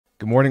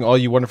Good morning, all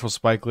you wonderful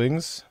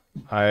spikelings.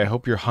 I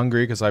hope you're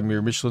hungry because I'm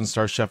your Michelin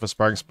star chef,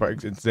 aspiring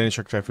spike. In today's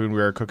Shark Typhoon,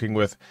 we are cooking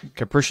with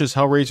Capricious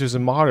Hellraisers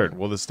in Modern.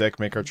 Will this deck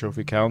make our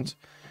trophy count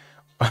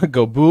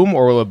go boom,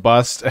 or will it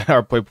bust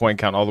our play point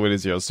count all the way to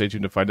 0? Stay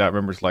tuned to find out.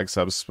 Remember to like,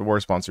 subs,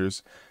 more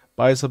sponsors.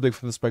 Buy something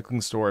from the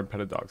Spikelings store and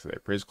pet a dog today.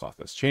 Praise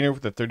Clothless. Chainer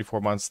with the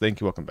 34 months. Thank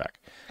you. Welcome back.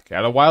 Okay, I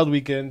had a wild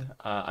weekend.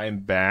 I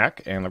am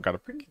back, and I've got a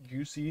pretty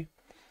juicy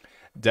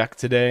deck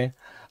today.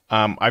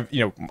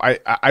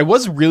 I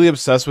was really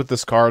obsessed with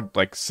this card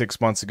like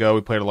 6 months ago. We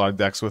played a lot of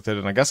decks with it,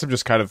 and I guess I'm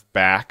just kind of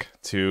back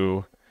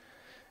on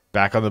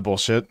the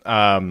bullshit.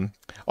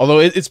 Although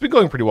it's been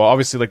going pretty well.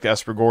 Obviously, like the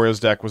Espergorios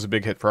deck was a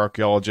big hit for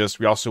Archaeologist.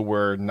 We also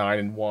were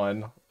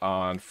 9-1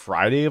 on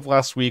Friday of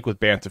last week with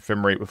Bant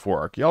Ephemerate before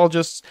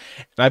Archaeologists.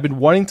 And I've been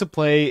wanting to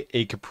play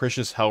a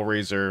Capricious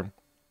Hellraiser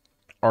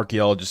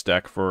Archaeologist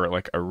deck for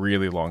like a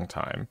really long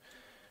time.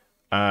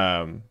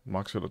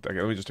 Moxfield deck.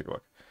 Let me just take a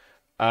look.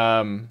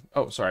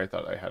 Oh, sorry, I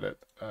thought I had it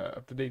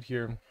up to date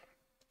here.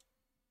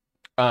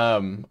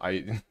 I'm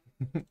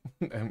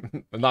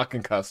not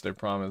concussed, I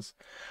promise.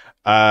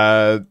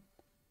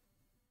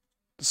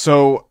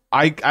 So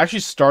I actually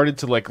started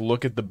to like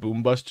look at the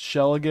Boom Bust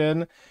shell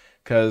again,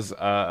 because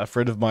a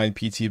friend of mine,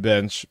 PT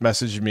Bench,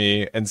 messaged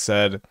me and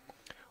said,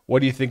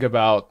 "What do you think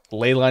about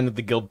Leyline of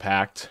the Guild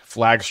Pact,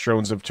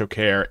 Flagstones of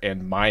Tokare,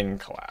 and Mine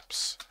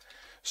Collapse?"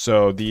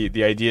 So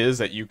the idea is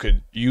that you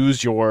could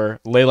use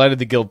your Leyline of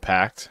the Guild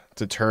Pact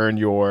to turn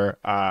your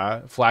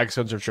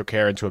Flagstones of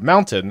Tokare into a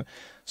mountain,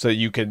 so that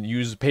you can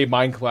pay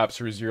Mine Collapse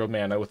for 0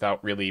 mana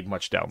without really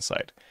much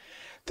downside. I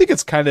think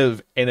it's kind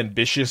of an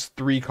ambitious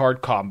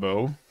 3-card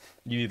combo.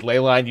 You need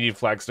Leyline, you need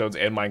Flagstones,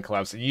 and Mine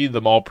Collapse. You need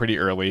them all pretty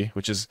early,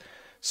 which is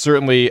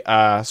certainly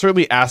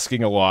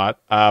asking a lot.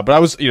 But I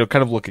was kind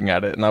of looking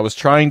at it, and I was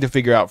trying to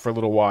figure out for a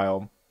little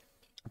while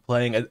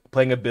playing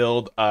a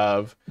build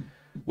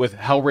with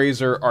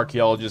Hellraiser,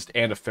 Archaeologist,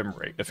 and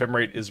Ephemerate.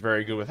 Ephemerate is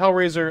very good with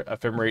Hellraiser.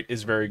 Ephemerate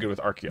is very good with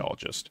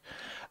Archaeologist.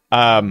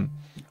 I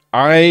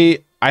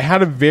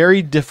had a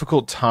very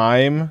difficult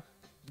time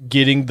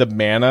getting the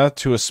mana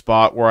to a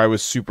spot where I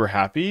was super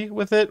happy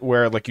with it,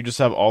 where like you just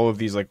have all of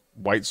these like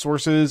white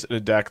sources in a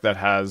deck that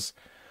has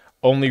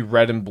only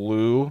red and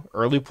blue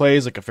early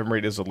plays. Like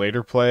Ephemerate is a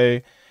later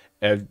play,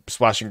 and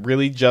splashing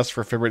really just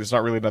for Ephemerate. It's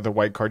not really another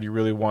white card you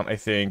really want, I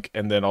think.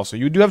 And then also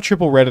you do have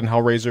triple red and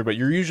Hellraiser, but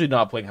you're usually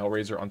not playing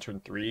Hellraiser on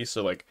turn 3,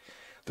 so like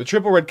the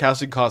triple red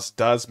casting cost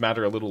does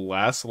matter a little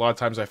less. A lot of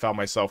times I found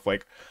myself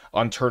like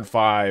on turn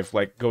 5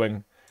 like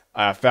going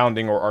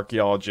Founding or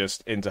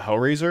Archaeologist into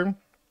Hellraiser.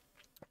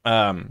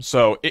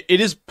 So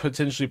it is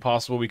potentially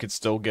possible we could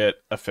still get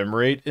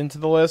Ephemerate into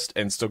the list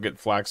and still get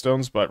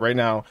Flagstones, but right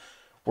now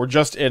we're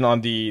just in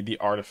on the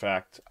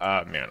artifact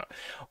mana.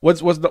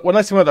 What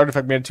nice thing about the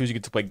artifact mana too is you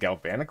get to play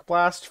Galvanic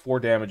Blast. 4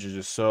 damage is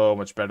just so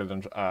much better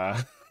than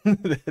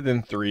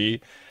than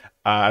 3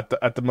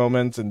 at the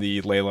moment in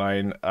the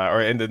Leyline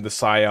and in the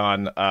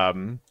Scion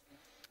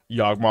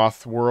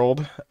Yawgmoth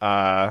world.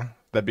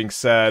 That being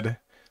said, a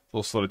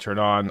little slow to turn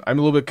on. I'm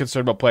a little bit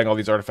concerned about playing all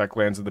these artifact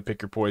lands in the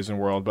pick your poison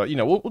world, but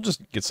we'll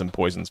just get some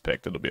poisons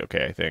picked. It'll be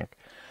okay, I think.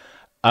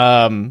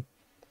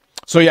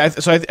 So yeah, I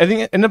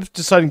think I ended up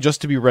deciding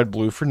just to be red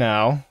blue for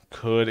now.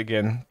 Could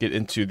again get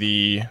into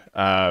the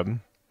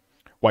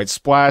white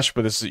splash,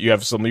 but you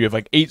have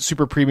like 8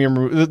 super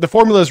premium. The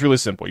formula is really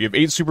simple. You have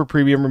 8 super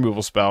premium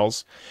removal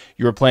spells.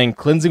 You are playing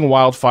Cleansing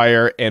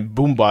Wildfire and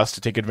Boom Bust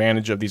to take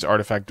advantage of these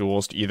artifact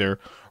duels to either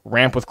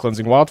ramp with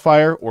Cleansing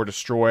Wildfire or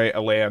destroy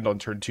a land on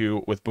turn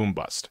 2 with Boom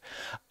Bust.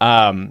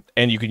 And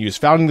you can use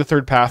Founding the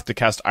Third Path to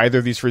cast either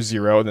of these for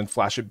 0 and then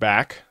flash it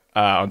back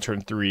on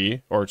turn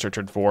 3 or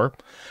turn 4.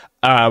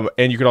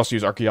 And you could also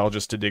use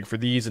Archaeologist to dig for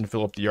these and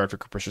fill up the yard for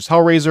Capricious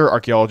Hellraiser.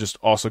 Archaeologist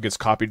also gets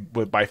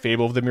copied by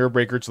Fable of the Mirror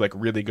Breaker to like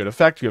really good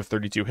effect. You have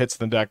 32 hits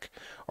in the deck.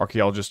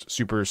 Archaeologist,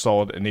 super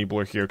solid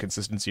enabler here,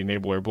 consistency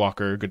enabler,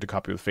 blocker, good to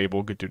copy with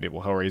Fable, good to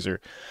enable Hellraiser.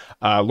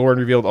 Lrien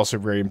Revealed, also a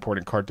very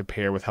important card to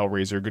pair with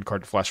Hellraiser, good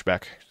card to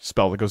flashback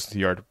spell that goes into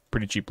the yard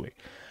pretty cheaply.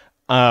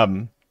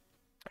 And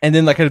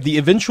then like kind of the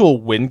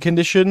eventual win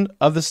condition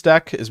of this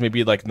deck is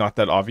maybe like not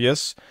that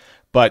obvious.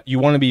 But you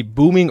want to be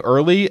booming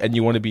early, and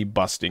you want to be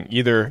busting.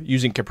 Either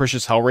using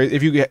Capricious Hellraiser.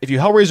 If you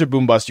Hellraiser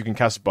Boom Bust, you can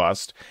cast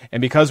Bust. And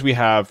because we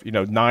have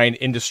 9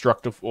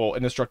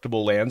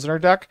 indestructible lands in our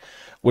deck,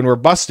 when we're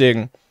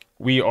busting,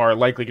 we are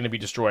likely going to be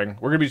destroying.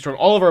 We're going to be destroying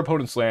all of our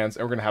opponent's lands,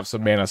 and we're going to have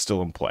some mana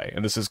still in play.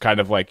 And this is kind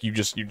of like you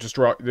just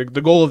draw. The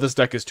goal of this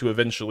deck is to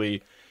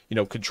eventually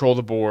control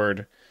the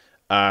board,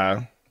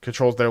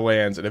 control their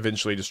lands, and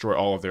eventually destroy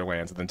all of their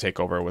lands, and then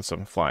take over with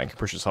some flying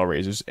Capricious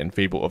Hellraisers and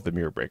Fable of the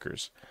Mirror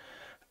Breakers.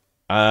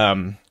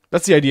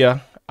 That's the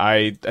idea.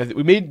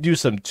 We may do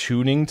some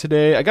tuning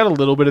today. I got a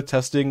little bit of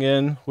testing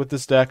in with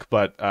this deck,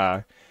 but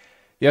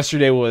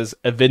yesterday was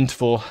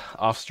eventful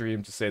off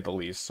stream to say the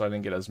least, so I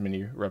didn't get as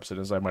many reps in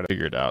as I might have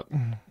figured out.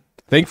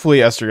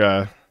 Thankfully,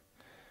 Esther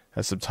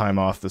has some time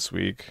off this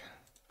week.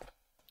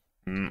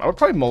 I would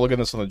probably mulligan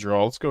this on the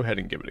draw. Let's go ahead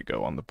and give it a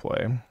go on the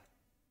play.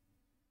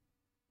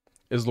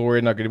 Is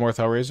Lrien not getting more with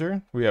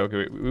Hellraiser? We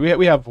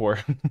have 4.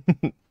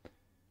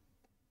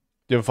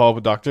 Do you have a follow-up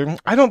with Doctor?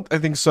 I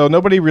think so.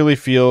 Nobody really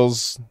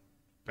feels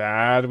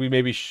bad. We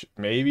maybe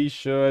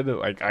should.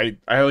 Like I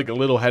had like a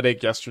little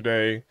headache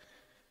yesterday,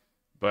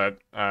 but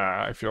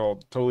I feel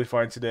totally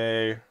fine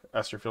today.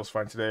 Esther feels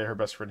fine today. Her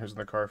best friend who's in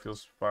the car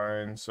feels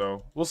fine.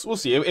 So we'll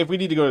see. If we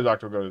need to go to the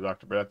doctor, we'll go to the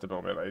doctor. But at the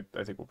moment,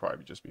 I think we'll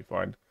probably just be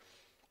fine.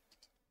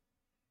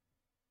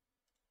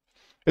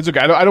 It's okay.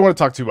 I don't want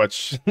to talk too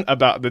much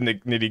about the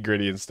nitty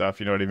gritty and stuff.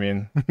 You know what I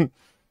mean?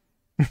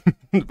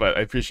 But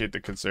I appreciate the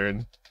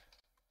concern.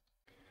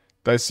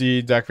 Did I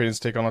see Dak Vaden's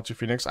take on Ultra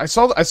Phoenix? I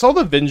saw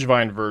the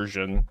Vengevine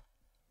version,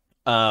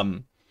 which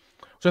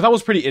I thought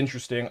was pretty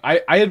interesting.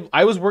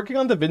 I was working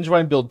on the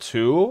Vengevine build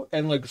too,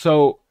 and like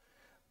so,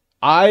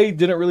 I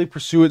didn't really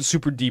pursue it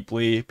super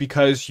deeply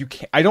because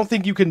I don't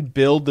think you can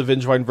build the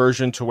Vengevine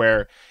version to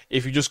where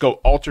if you just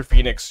go Ultra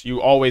Phoenix, you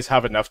always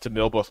have enough to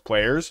mill both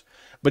players.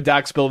 But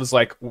Dak's build is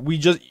like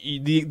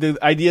the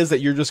idea is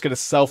that you're just gonna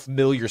self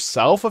mill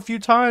yourself a few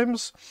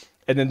times.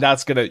 And then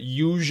that's going to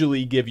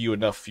usually give you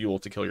enough fuel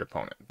to kill your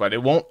opponent. But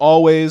it won't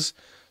always.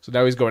 So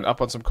now he's going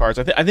up on some cards.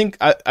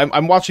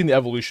 I'm watching the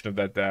evolution of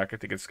that deck. I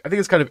think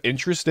it's kind of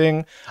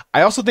interesting.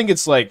 I also think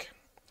it's like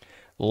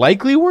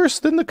likely worse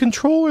than the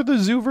Control or the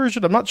Zoo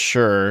version. I'm not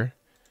sure.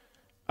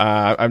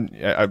 I'm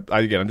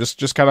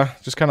just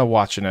kind of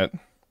watching it.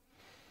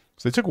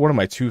 So they took one of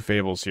my 2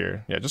 Fables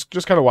here. Yeah, just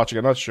kind of watching.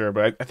 I'm not sure,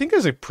 but I think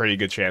there's a pretty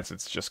good chance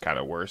it's just kind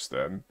of worse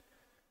than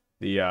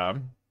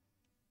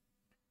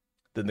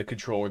the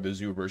Control or the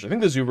Zoo version. I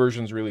think the Zoo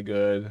version is really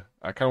good.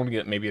 I kind of want to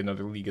get maybe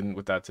another league in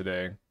with that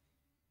today.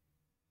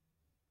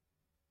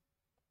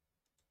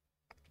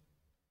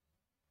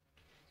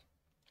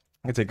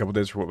 It'd take a couple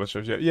days for what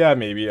shows. Yeah,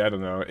 maybe. I don't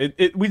know.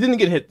 We didn't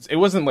get hit. It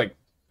wasn't like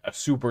a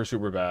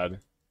super bad.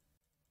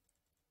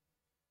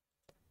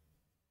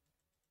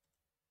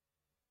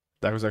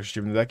 That was actually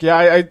streaming the deck.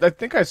 Yeah, I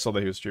think I saw that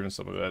he was streaming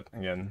some of it.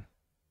 Again,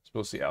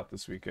 supposed to be out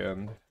this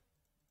weekend.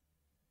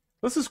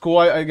 This is cool.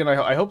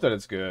 I hope that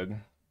it's good.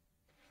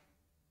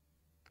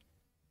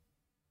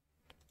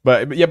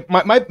 But yeah,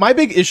 my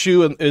big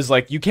issue is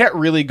like you can't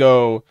really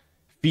go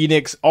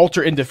Phoenix,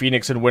 alter into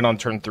Phoenix and win on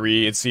turn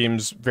 3. It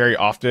seems very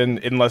often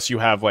unless you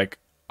have like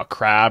a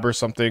crab or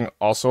something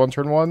also on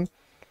turn 1.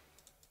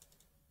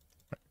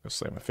 Go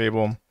slam a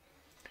Fable,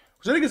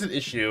 which I think is an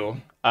issue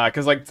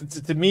because like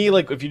to me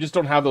like if you just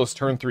don't have those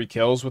turn 3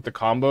 kills with the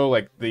combo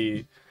like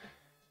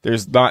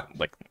there's not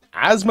like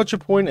as much a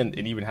point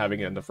in even having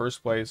it in the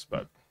first place.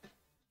 But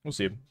we'll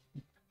see.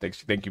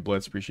 Thank you,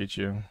 Blitz. Appreciate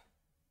you.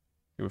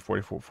 With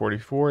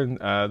 44 and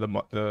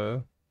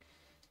the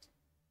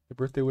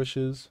birthday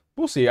wishes.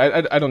 We'll see.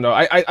 I don't know.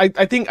 I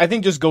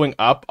think just going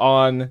up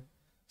on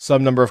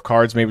some number of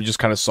cards maybe just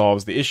kind of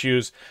solves the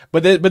issues.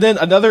 But then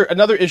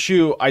another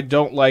issue I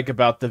don't like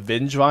about the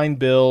Vengevine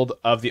build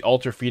of the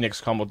Ultra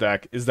Phoenix combo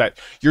deck is that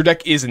your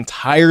deck is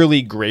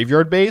entirely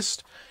graveyard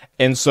based.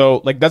 And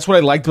so, like, that's what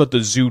I liked about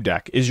the Zoo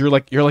deck, is you're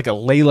like a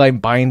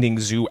Leyline Binding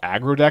Zoo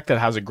aggro deck that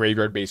has a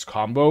graveyard-based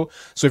combo.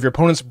 So if your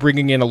opponent's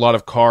bringing in a lot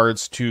of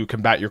cards to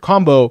combat your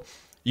combo,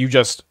 you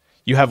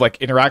have,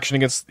 like, you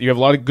have a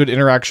lot of good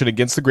interaction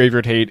against the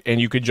graveyard hate, and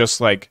you could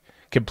just, like,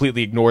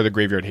 completely ignore the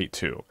graveyard hate,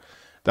 too.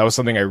 That was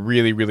something I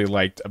really, really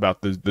liked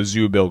about the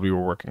Zoo build we were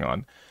working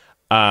on.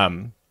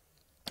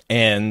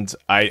 And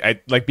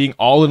I like being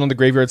all in on the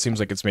graveyard seems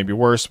like it's maybe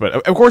worse, but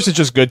of course it's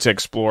just good to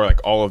explore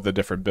like all of the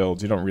different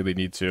builds. You don't really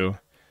need to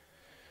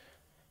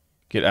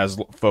get as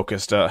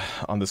focused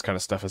on this kind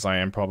of stuff as I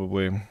am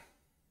probably.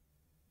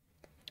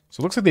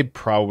 So it looks like they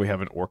probably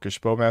have an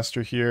Orcish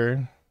Bowmaster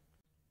here.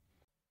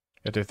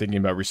 If they're thinking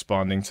about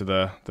responding to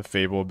the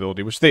Fable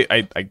ability, which they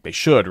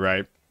should,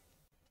 right?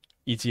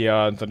 ETA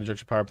and Thunder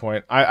Junction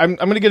PowerPoint. I'm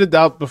gonna get it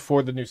out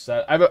before the new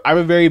set. I have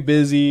a very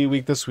busy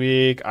week this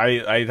week.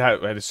 I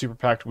had a super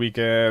packed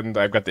weekend.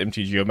 I've got the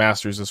MTGO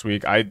Masters this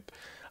week. I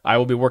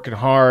will be working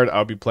hard.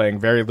 I'll be playing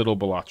very little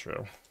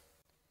Balatro.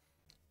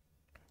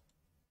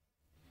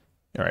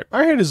 All right,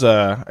 our hand is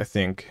I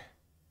think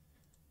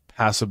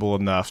passable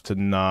enough to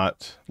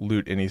not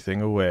loot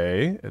anything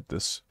away at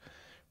this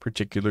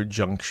particular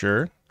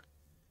juncture.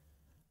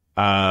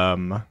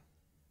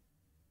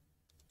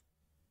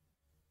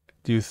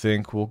 Do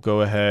think we'll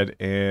go ahead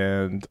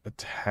and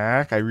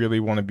attack. I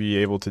really want to be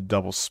able to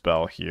double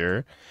spell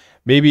here.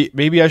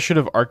 Maybe I should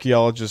have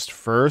Archaeologist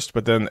first,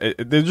 but then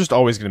they're just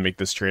always going to make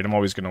this trade. I'm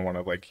always going to want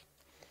to like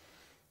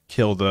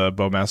kill the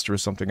Bowmaster or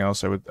something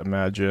else, I would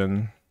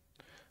imagine.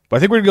 But I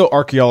think we're going to go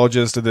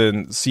Archaeologist and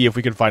then see if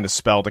we can find a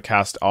spell to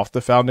cast off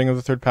the Founding of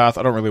the Third Path.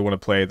 I don't really want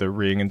to play the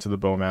Ring into the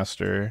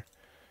Bowmaster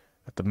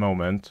at the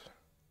moment.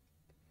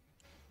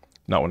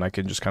 Not when I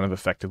can just kind of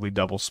effectively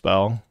double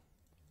spell.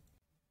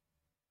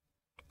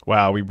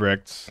 Wow, we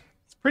bricked.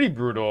 It's pretty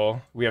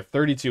brutal. We have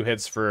 32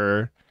 hits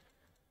for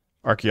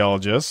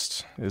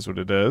Archaeologist, is what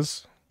it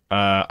is.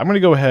 I'm going to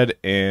go ahead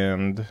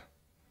and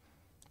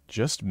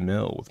just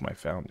mill with my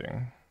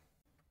Founding.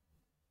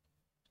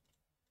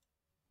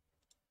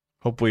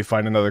 Hopefully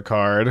find another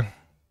card.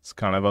 It's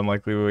kind of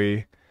unlikely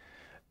we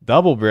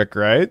double brick,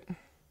 right?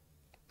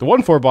 The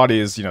 1/4 body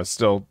is,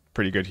 still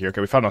pretty good here.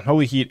 Okay, we found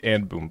Unholy Heat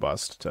and Boom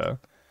Bust to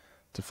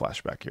to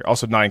flashback here.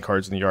 Also, 9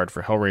 cards in the yard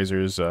for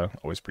Hellraiser is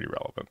always pretty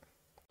relevant.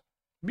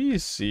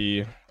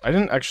 BC. I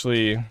didn't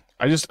actually.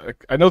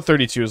 I know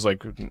 32 is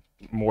like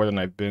more than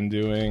I've been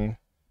doing.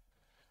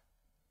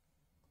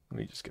 Let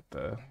me just get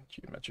the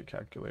geometric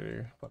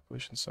calculator.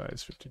 Population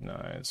size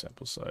 59.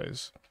 Sample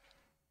size.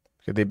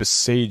 Okay, they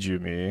besage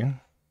me.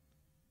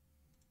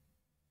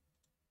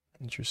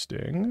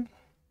 Interesting.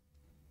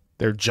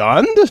 They're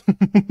Jund?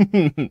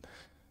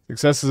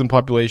 Successes in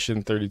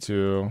population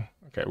 32.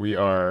 Okay, we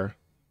are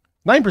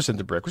 9%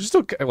 to brick, which is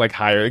still like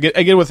higher.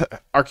 Again, with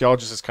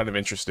Archaeologist, it's kind of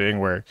interesting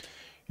where,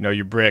 you know,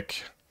 you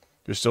brick,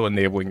 you're still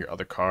enabling your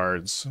other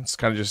cards. It's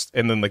kind of just,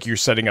 and then like you're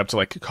setting up to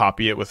like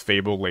copy it with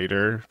Fable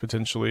later,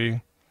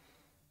 potentially.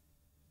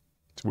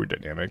 It's a weird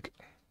dynamic.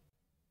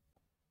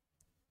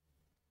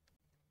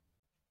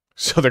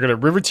 So they're going to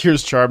River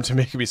Tears Charm to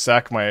make me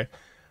sack my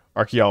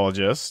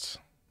Archaeologist.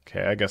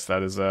 Okay, I guess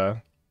that is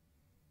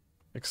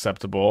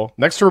acceptable.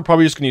 Next, we're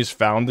probably just going to use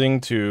Founding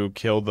to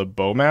kill the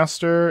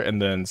Bowmaster and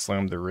then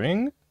slam the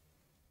ring.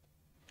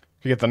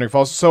 You get Thundering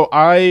Falls. So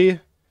I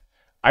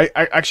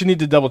actually need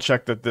to double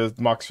check that the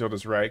Mox Field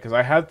is right, because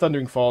I had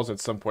Thundering Falls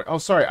at some point. Oh,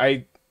 sorry,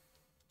 I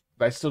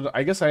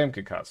guess I am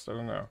concussed. I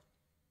don't know.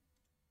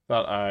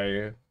 Thought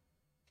I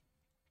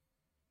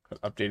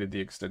updated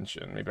the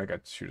extension. Maybe I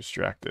got too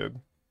distracted.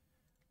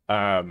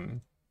 No,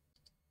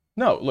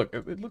 look,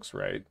 it looks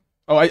right.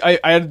 Oh, I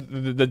had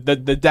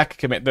the deck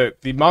command.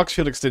 The Mox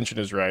Field extension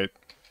is right,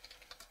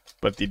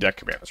 but the deck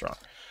command is wrong.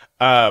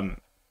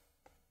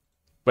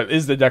 But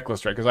is the deck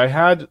list right? Because I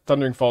had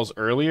Thundering Falls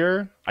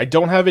earlier. I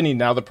don't have any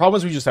now. The problem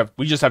is we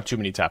just have too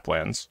many tap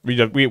lands. We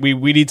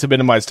need to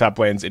minimize tap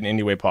lands in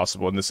any way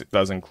possible, and this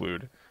does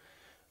include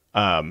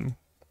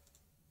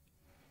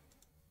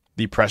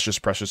the precious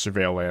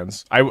Surveil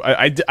lands.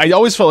 I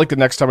always felt like the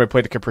next time I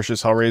played a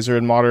Capricious Hellraiser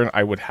in Modern,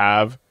 I would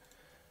have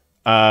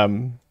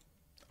Surveil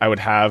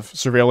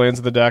lands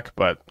in the deck,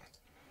 but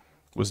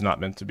was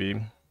not meant to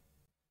be.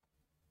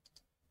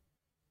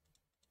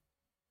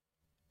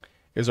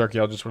 Is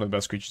Archaeologist one of the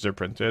best creatures ever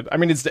printed? I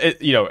mean,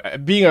 you know,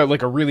 being a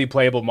really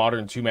playable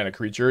Modern 2-mana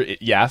creature,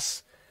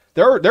 yes.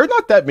 There are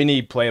not that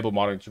many playable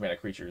Modern 2-mana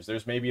creatures.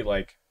 There's maybe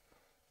like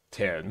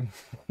 10,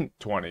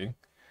 20.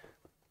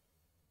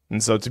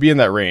 And so to be in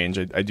that range,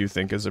 I do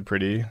think is a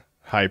pretty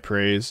high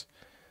praise.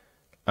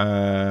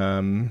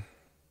 Also,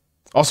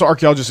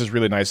 Archaeologist is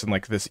really nice in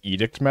like this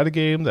Edict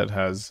metagame that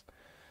has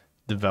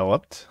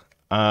developed.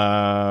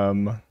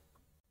 Just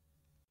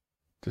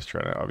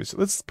trying to obviously,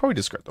 let's probably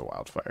discard the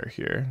Wildfire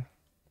here.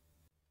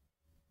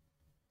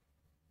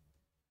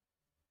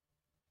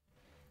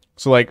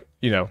 So like,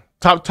 you know,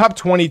 top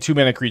 22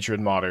 mana creature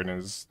in Modern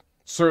is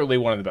certainly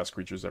one of the best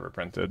creatures ever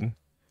printed.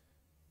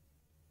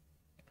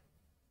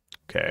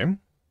 Okay.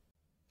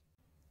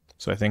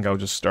 So I think I'll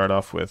just start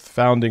off with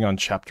Founding on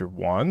Chapter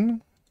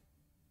 1.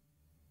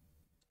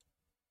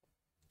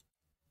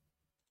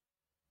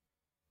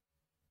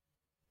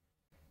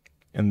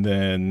 And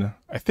then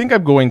I think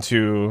I'm going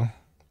to...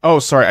 Oh,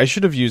 sorry, I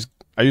used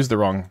the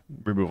wrong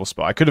removal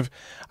spell. I could have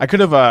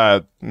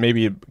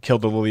maybe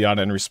killed the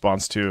Liliana in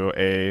response to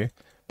a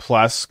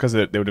plus, because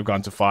they would have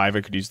gone to 5.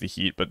 I could use the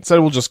Heat, but instead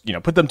we'll just, you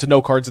know, put them to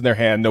no cards in their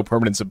hand, no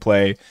permanents in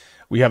play.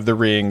 We have the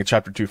Ring,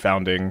 Chapter 2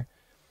 Founding.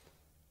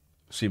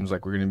 Seems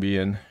like we're going to be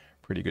in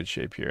pretty good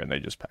shape here, and they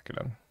just pack it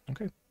in.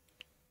 Okay.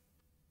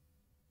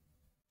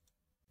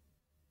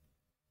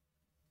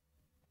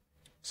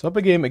 So up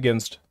a game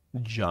against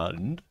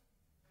Jund.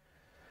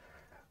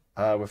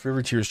 With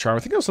River Tears Charm, I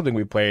think that was something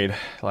we played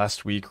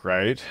last week,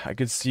 right? I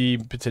could see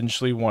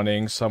potentially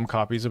wanting some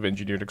copies of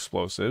Engineered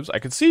Explosives. I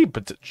could see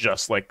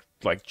just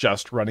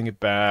just running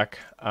it back.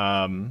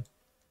 And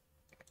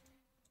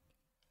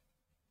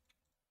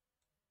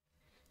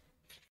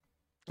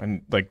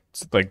like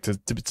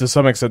to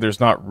some extent, there's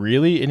not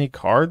really any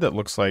card that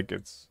looks like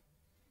it's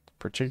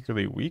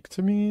particularly weak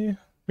to me.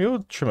 Maybe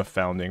we'll trim a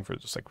Founding for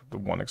just like the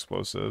 1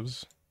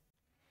 explosives.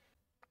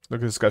 Look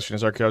at the discussion.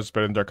 Is Archaeologist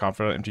better than Dark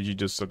Confidant? MTG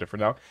just so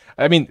different now.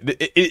 I mean,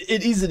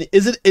 it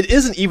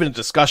isn't even a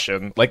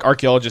discussion. Like,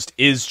 Archaeologist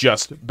is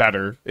just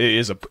better.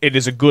 It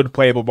is a good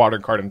playable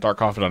Modern card, and Dark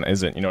Confidant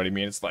isn't. You know what I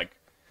mean? It's like,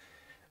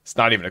 it's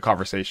not even a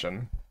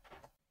conversation.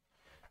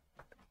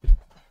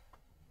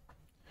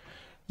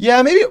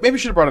 Yeah, maybe we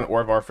should have brought an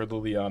Orvar for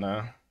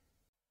Liliana.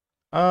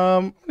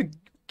 I'm gonna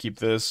keep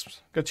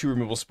this. Got 2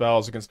 removal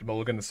spells against a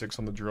Mulligan to 6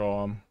 on the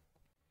draw.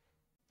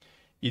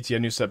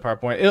 ETN new set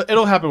PowerPoint.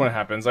 It'll happen when it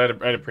happens. I had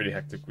a pretty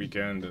hectic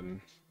weekend,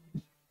 and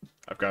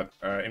I've got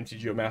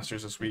MTGO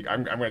Masters this week.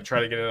 I'm going to try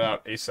to get it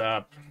out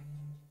ASAP.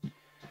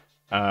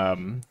 I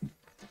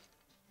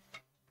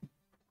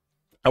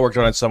worked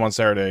on it some on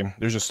Saturday.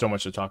 There's just so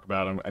much to talk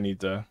about. I need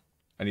to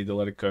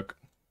let it cook.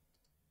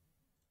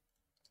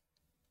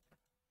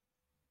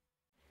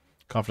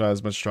 Confidant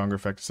has much stronger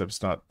effect, except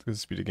it's not the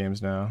speed of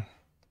games now.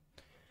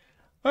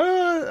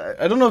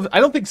 I don't know. I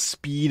don't think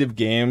speed of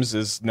games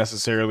is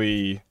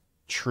necessarily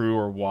true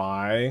or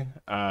why.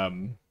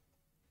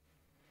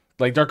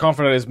 Like, Dark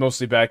Confidant is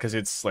mostly bad because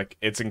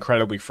it's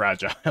incredibly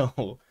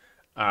fragile.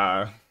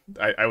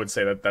 I would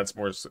say that that's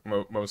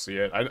mostly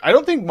it. I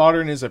don't think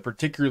Modern is a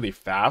particularly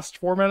fast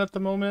format at the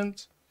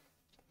moment.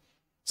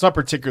 It's not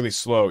particularly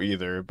slow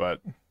either,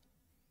 but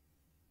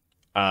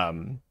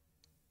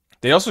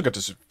they also got to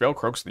Surveil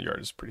Croaks in the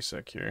yard is pretty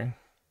sick here.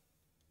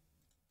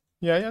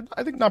 Yeah,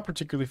 I think not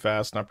particularly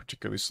fast, not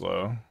particularly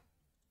slow.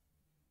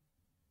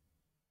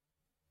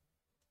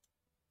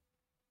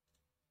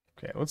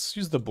 Okay, let's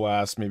use the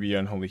blast. Maybe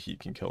Unholy Heat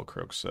can kill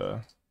Croaks.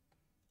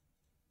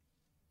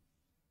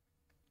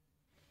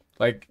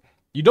 Like,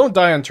 you don't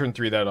die on turn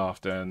 3 that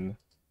often.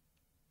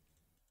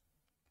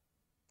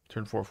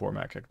 Turn 4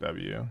 format kick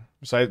W.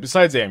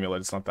 Besides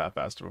Amulet, it's not that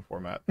fast of a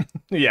format.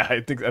 Yeah,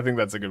 I think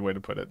that's a good way to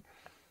put it.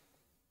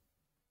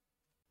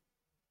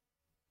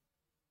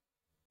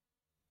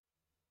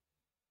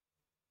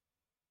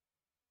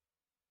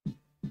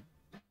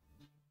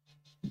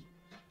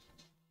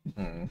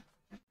 I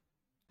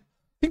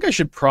think I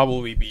should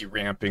probably be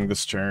ramping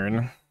this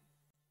turn.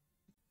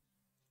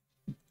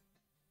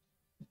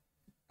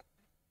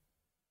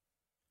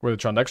 Where the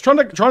Tron decks.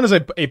 Tron is a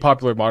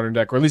popular Modern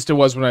deck, or at least it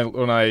was when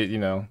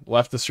I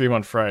left the stream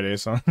on Friday.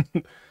 So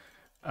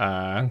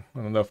I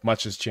don't know if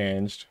much has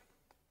changed.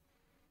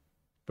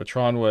 But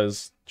Tron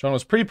was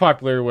pretty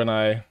popular when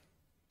I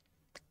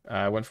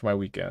went for my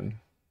weekend.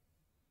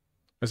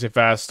 I say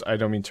fast, I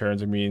don't mean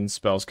turns, I mean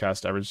spells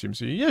cast average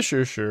CMC. Yeah,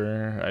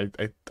 sure.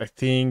 I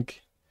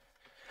think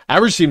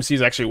average CMC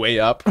is actually way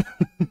up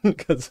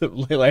because of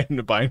Leyline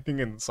and Binding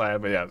and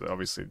Side, but yeah,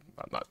 obviously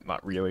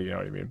not really, you know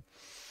what I mean.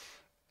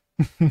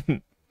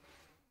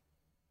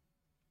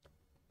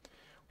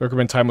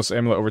 Recommend Timeless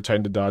Amulet over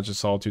Titan to dodge the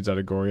Solitudes out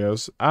of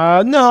Gorios.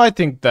 No, I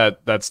think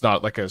that's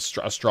not like a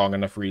strong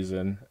enough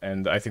reason,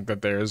 and I think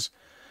that there's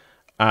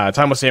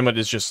Timeless Amulet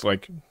is just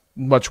like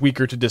much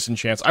weaker to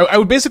disenchant. I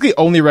would basically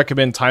only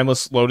recommend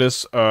Timeless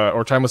Lotus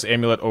or Timeless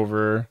Amulet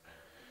over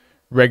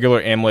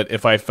regular Amulet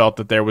if I felt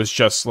that there was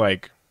just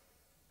like.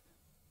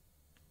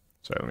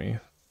 Sorry, let me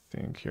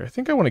think here. I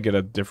think I want to get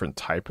a different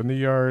type in the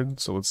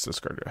yard, so let's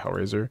discard a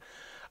Hellraiser.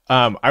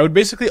 I would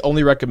basically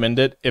only recommend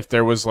it if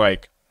there was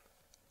like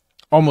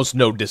almost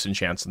no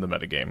disenchants in the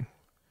metagame.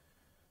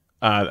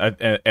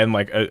 And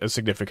like a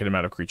significant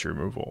amount of creature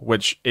removal,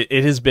 which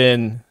it has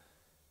been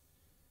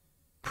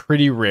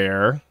pretty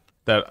rare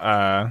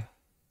that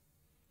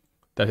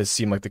has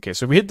seemed like the case.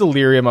 So if we hit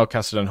Delirium, I'll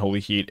cast it on Unholy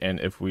Heat, and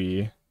if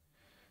we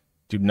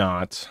do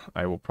not,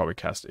 I will probably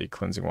cast a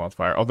Cleansing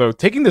Wildfire. Although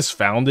taking this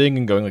Founding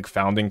and going like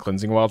Founding,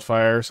 Cleansing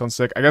Wildfire sounds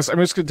sick. I guess I'm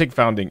just going to take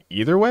Founding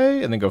either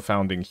way and then go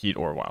Founding, Heat,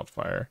 or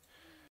Wildfire.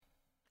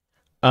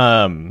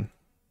 Do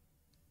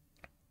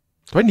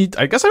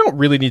I guess I don't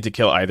really need to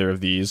kill either of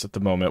these at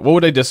the moment. What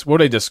would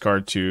I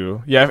discard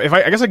to? Yeah,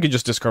 I guess I could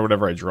just discard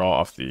whatever I draw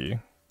off the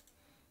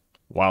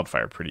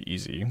Wildfire pretty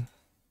easy.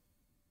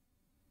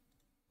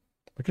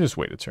 I can just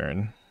wait a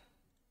turn.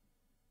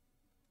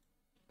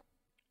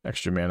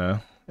 Extra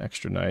mana.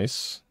 Extra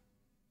nice.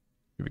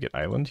 Maybe get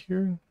Island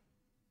here.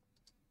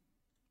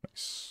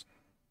 Nice.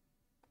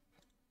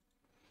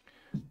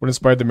 What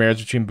inspired the marriage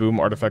between Boom,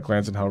 Artifact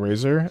Lands, and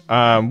Hellraiser?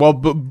 Well,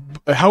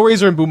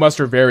 Hellraiser and Boom Bust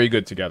are very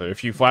good together.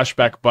 If you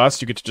flashback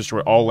Bust, you get to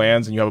destroy all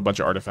lands, and you have a bunch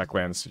of Artifact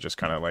Lands to just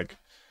kind of like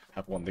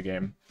have won the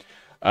game.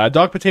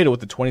 Dog Potato with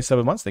the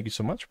 27 months. Thank you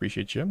so much.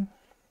 Appreciate you.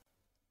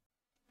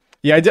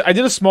 Yeah, I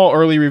did a small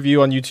early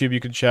review on YouTube. You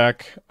can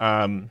check.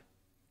 I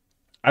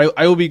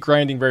will be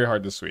grinding very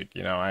hard this week.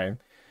 You know, I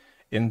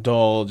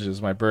indulge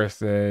as my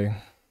birthday.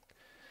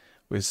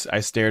 I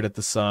stared at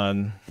the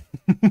sun.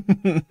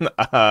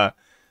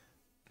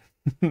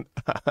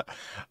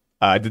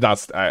 I did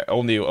not.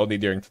 Only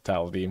during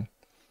totality.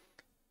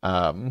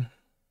 Got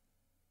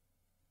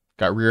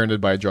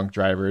rear-ended by a drunk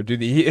driver.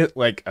 Dude, it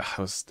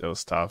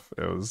was tough.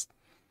 It was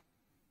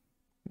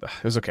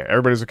okay.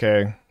 Everybody's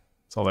okay.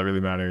 That's all that really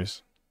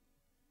matters.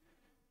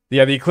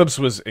 Yeah, the eclipse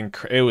was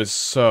it was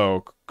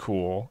so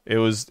cool.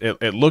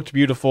 It looked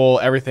beautiful.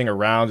 Everything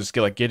around just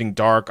getting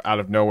dark out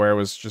of nowhere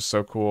was just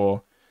so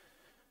cool.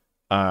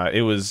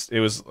 It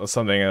was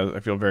something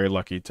I feel very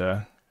lucky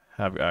to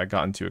have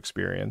gotten to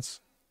experience.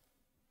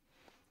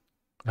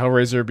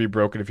 Hellraiser would be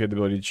broken if you had the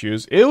ability to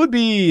choose. It would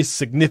be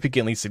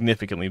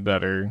significantly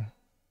better.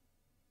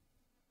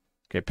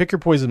 Okay, pick your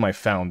poison, my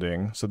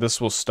Founding. So this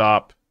will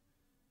stop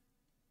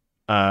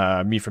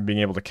me from being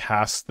able to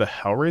cast the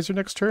Hellraiser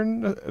next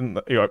turn. And,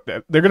 they're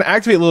going to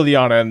activate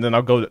Liliana, and then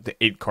I'll go to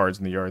 8 cards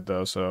in the yard,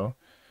 though. So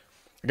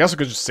I guess I'll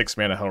go just 6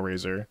 mana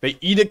Hellraiser. They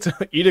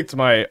edict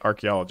my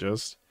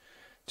Archaeologist.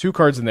 2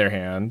 cards in their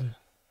hand.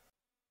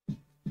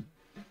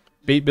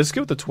 Bait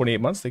Biscuit with the 28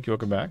 months. Thank you.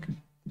 Welcome back.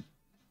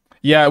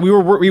 Yeah, we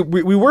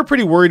were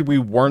pretty worried we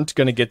weren't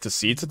going to get to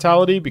see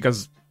Totality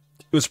because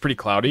it was pretty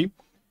cloudy.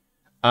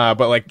 But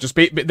like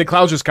the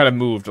clouds just kind of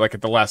moved like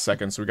at the last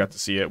second, so we got to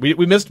see it. We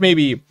missed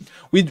maybe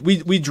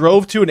we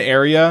drove to an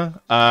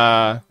area.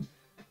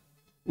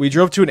 We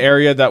drove to an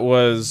area that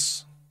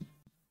was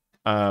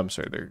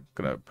sorry, they're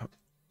gonna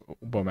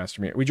Bowmaster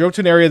me. We drove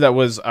to an area that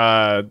was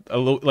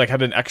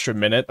had an extra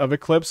minute of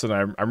eclipse, and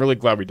I'm really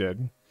glad we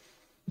did.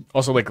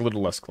 Also, like a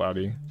little less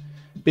cloudy.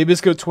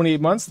 Babyscoat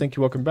 28 months. Thank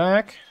you. Welcome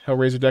back.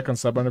 Hellraiser deck on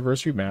sub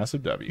anniversary.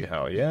 Massive W.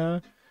 Hell yeah.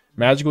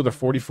 Magical to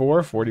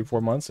 44.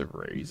 44 months of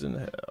raising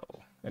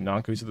hell. And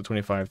Nonko to the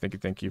 25.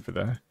 Thank you for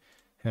the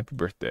happy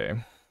birthday. All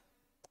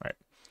right.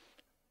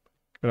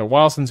 Been a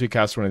while since we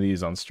cast one of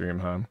these on stream,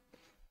 huh?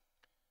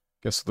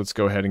 Guess let's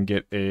go ahead and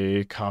get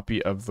a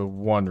copy of the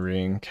One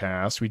Ring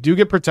cast. We do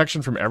get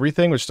protection from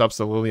everything, which stops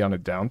the Liliana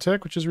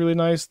downtick, which is really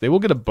nice. They will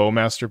get a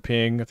Bowmaster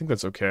ping. I think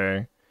that's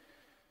okay.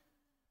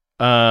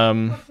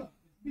 And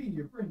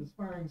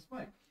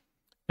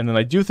then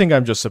I do think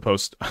I'm just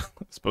supposed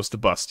to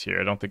bust here.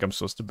 I don't think I'm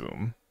supposed to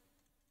boom.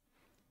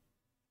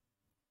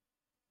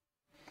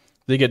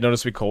 They get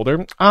noticeably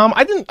colder.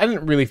 I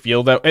didn't really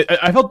feel that.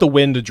 I felt the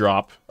wind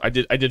drop. I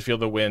did feel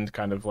the wind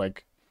kind of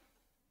like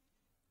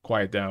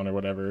quiet down or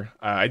whatever.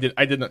 I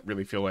didn't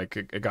really feel like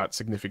it got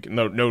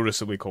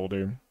noticeably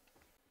colder.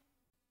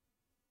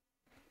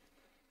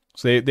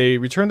 So they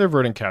return their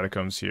Verdant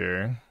Catacombs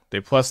here. They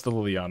plus the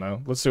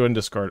Liliana. Let's go and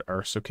discard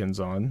our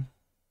Sokenzan.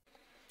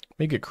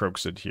 Make it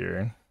Croaksid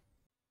here.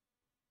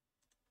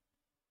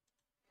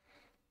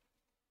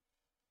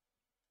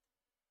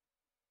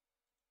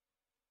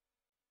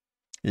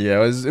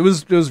 Yeah, it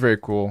was very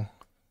cool.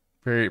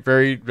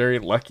 Very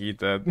lucky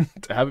to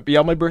have it be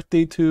on my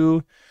birthday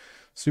too.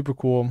 Super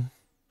cool.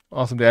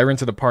 Awesome day. I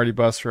rented a party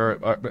bus for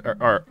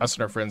our us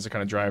and our friends to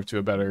kind of drive to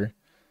a better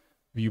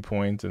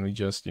viewpoint, and we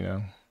just,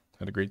 had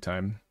a great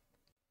time.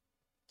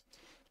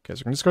 Okay, so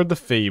we're going to discard the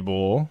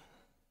Fable.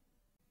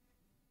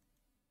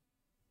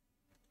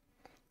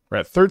 We're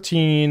at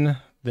 13,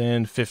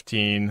 then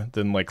 15,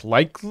 then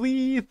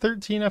likely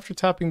 13 after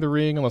tapping the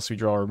ring, unless we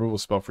draw a removal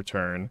spell for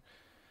turn.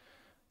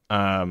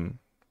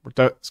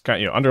 It's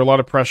kind of, under a lot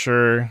of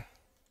pressure.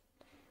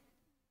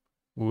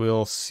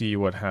 We'll see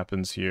what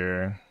happens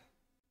here.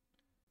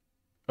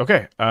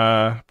 Okay,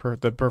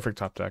 the perfect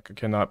top deck.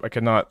 I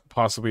cannot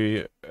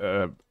possibly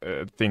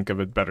think of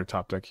a better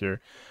top deck here.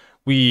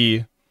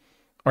 We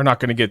are not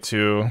going to get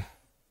to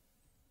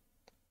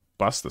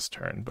bust this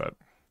turn, but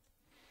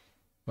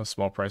a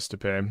small price to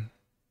pay.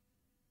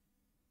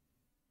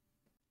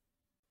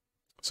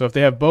 So if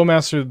they have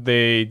Bowmaster,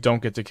 they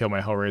don't get to kill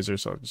my Hellraiser,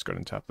 so I'll just go ahead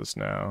and tap this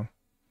now.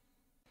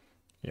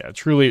 Yeah,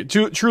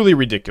 truly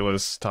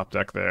ridiculous top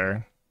deck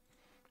there.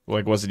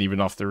 Wasn't even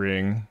off the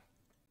ring.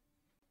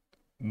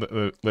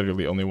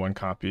 Literally only one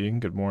copy.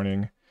 Good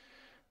morning.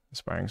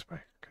 Aspiring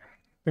Spike. Okay.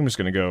 I'm just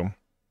going to go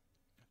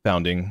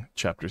Founding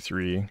Chapter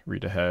 3,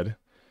 read ahead.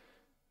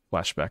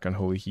 Flashback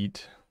Unholy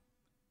Heat.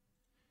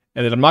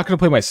 And then I'm not going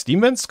to play my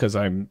Steam Vents because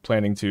I'm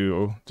planning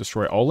to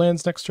destroy all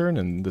lands next turn,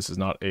 and this is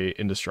not a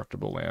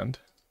indestructible land.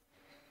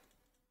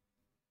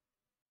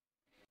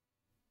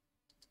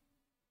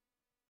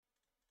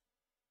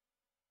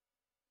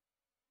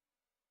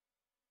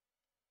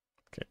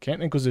 Okay,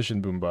 can't Inquisition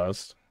Boom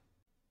Bust.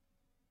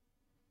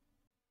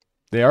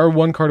 They are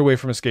one card away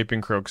from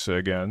escaping Kroxa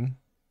again.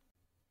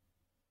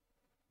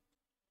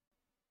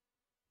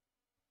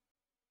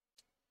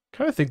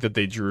 Kind of think that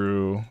they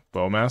drew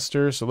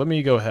Bowmaster, so let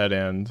me go ahead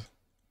and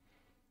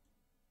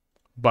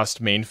bust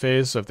main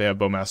phase. So if they have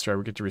Bowmaster, I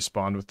would get to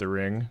respond with the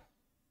ring.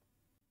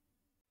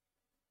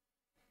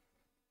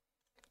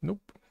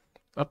 Nope.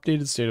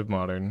 Updated State of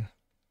Modern.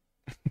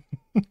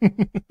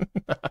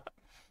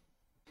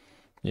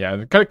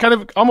 Yeah, kind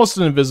of almost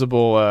an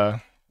invisible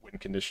win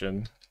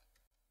condition.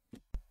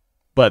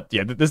 But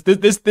yeah,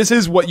 this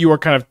is what you are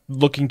kind of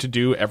looking to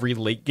do every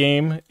late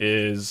game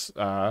is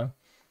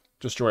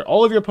destroy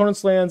all of your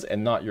opponent's lands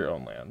and not your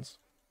own lands.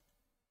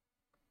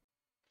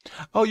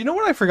 Oh, you know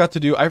what I forgot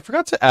to do? I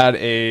forgot to add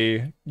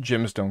a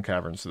Gemstone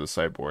Caverns to the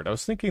sideboard. I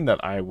was thinking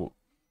that I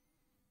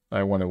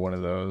wanted one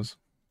of those.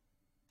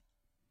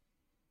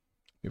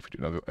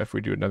 If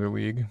we do another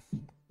league.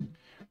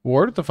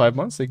 Ward at the 5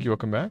 months. Thank you.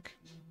 Welcome back.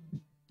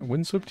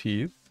 Windswept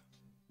Heath.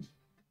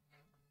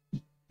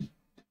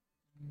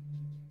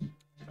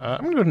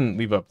 I'm going to go ahead and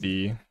leave up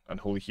the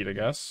Unholy Heat, I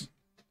guess.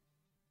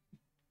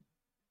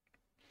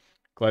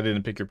 Glad I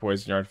didn't pick your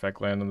poison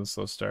artifact land on the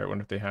slow start.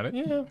 Wonder if they had it.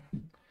 Yeah.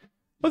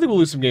 I think we'll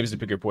lose some games to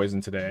pick your poison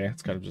today.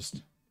 It's kind of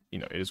just,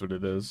 it is what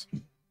it is.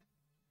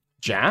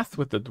 Jath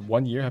with the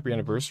 1 year happy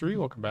anniversary.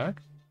 Welcome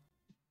back.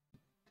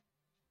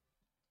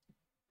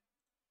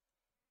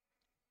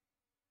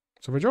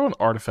 So if I draw an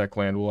artifact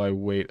land, will I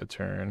wait a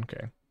turn?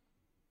 Okay.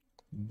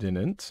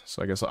 Didn't.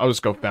 So I guess I'll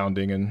just go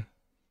Founding and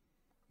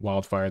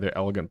Wildfire their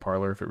Elegant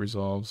Parlor if it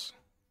resolves.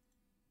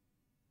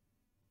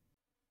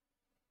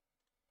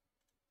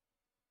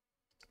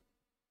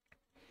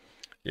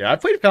 Yeah, I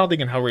played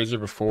Founding and Hellraiser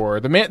before.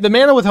 The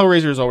mana with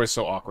Hellraiser is always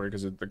so awkward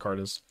because the card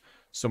has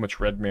so much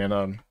red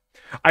mana.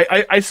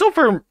 I so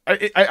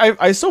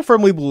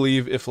firmly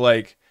believe if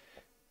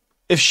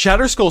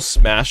Shatterskull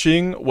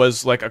Smashing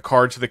was like a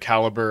card to the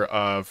caliber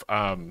of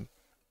I'm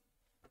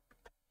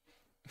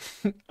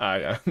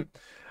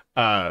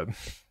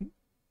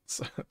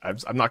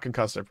not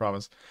concussed, I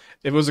promise.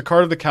 If it was a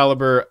card of the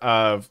caliber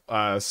of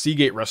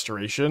Seagate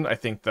Restoration, I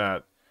think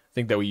that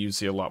we you'd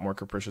see a lot more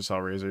Capricious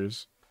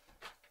Hellraisers.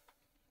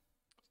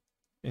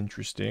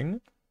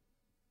 Interesting.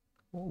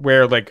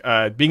 where like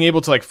being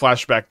able to like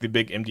flashback the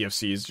big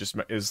MDFCs just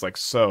is like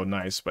so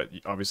nice, but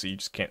obviously you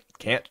just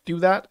can't do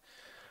that.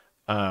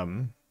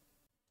 Um,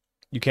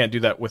 you can't do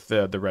that with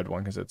the red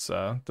one because it's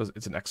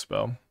an X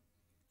spell.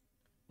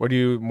 What do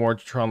you more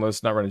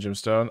Tronless not run a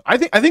gemstone? I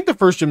think the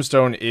first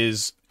gemstone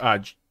is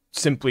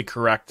simply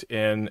correct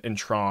in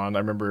Tron. I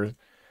remember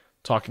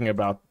talking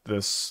about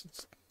this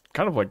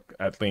kind of like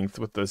at length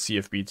with the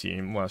CFB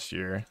team last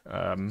year.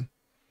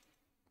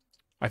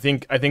 I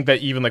think that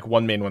even like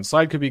one main, one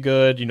side could be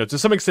good. You know, to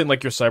some extent,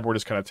 like your sideboard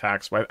is kind of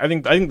taxed, but I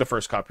think the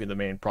first copy of the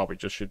main probably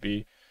just should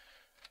be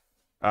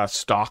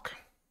stock.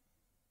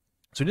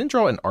 So we didn't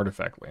draw an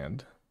artifact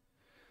land.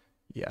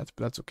 Yeah,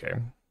 that's okay.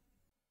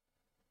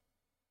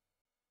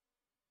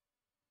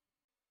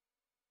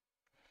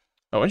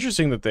 Oh,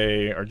 interesting that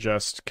they are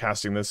just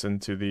casting this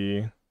into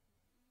the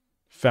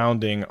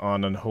founding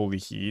on Unholy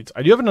Heat.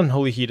 I do have an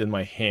Unholy Heat in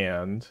my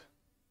hand.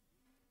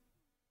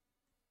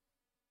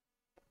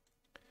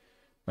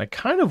 I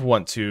kind of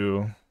want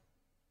to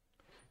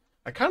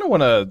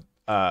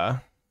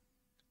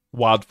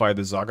wildfire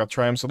the Zaga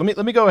Triumph. So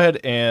let me go ahead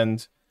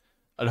and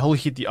Unholy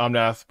Heat the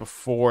Omnath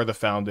before the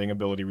founding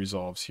ability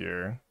resolves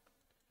here.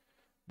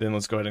 Then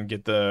let's go ahead and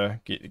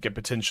get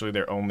potentially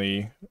their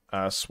only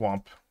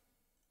swamp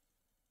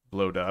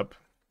blowed up.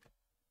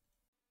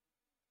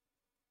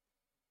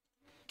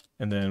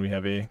 And then we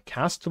have a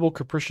castable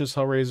Capricious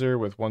Hellraiser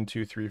with 1,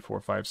 2, 3, 4,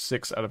 5,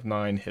 6 out of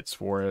 9 hits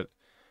for it.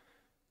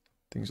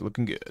 Things are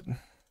looking good.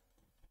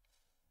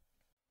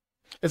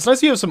 It's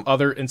nice you have some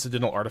other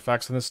incidental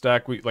artifacts in this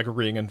deck, like a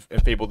ring and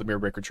Fable the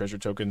Mirrorbreaker treasure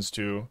tokens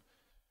to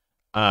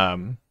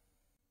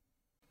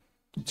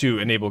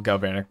enable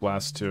Galvanic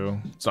Blast too.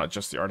 It's not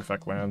just the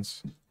artifact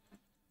lands.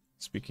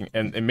 Speaking,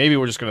 and maybe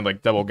we're just gonna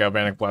like double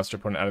Galvanic Blast our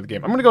opponent out of the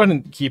game. I'm gonna go ahead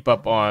and keep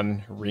up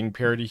on ring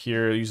parity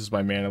here. It uses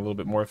my mana a little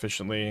bit more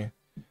efficiently.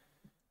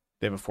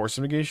 They have a force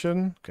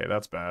negation. Okay,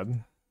 that's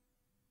bad.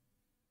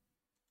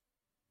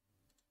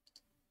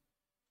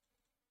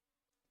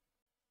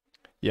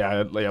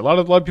 Yeah, a lot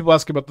of people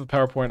ask about the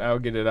PowerPoint. I'll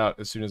get it out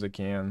as soon as I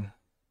can.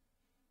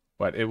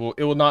 But it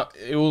will not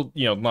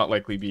not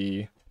likely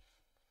be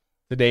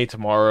today,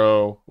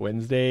 tomorrow,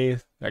 Wednesday.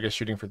 I guess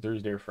shooting for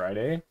Thursday or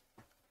Friday.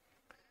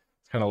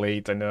 It's kind of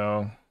late, I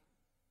know.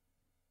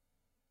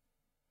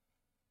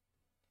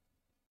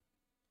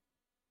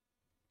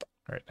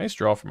 All right, nice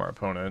draw from our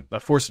opponent.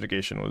 That force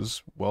negation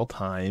was well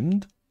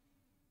timed.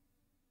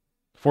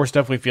 Force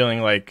definitely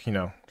feeling like,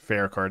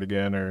 fair card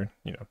again, or,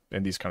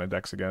 in these kind of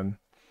decks again.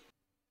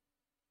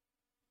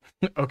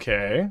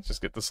 Okay, just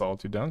get the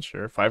Solitude down,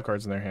 sure. 5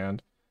 cards in their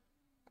hand.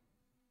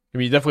 It'd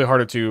be definitely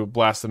harder to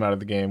blast them out of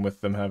the game with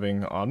them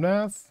having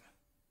Omnath.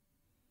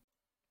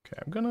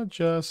 Okay, I'm gonna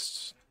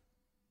just...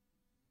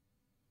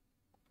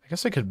 I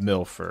guess I could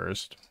mill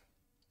first.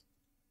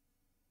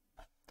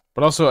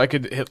 But also I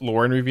could hit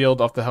Lrien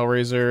Revealed off the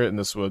Hellraiser, and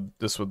this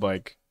would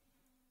like...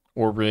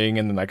 Or ring,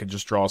 and then I could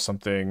just draw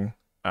something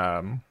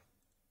that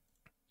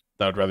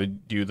I'd rather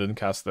do than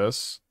cast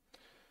this.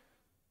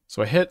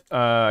 So I hit,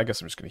 I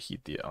guess I'm just going to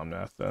heat the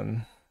Omnath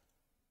then.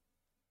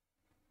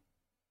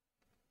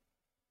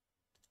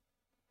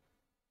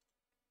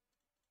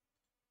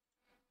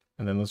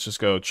 And then let's just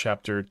go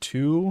chapter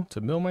 2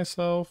 to mill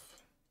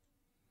myself.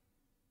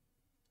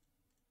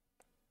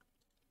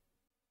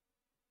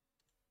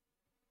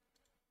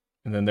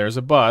 And then there's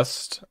a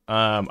bust.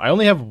 I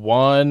only have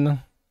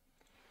one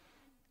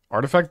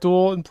artifact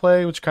duel in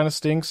play, which kind of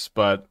stinks,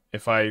 but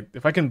if I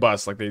can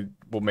bust, like they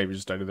will maybe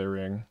just die to their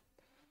ring.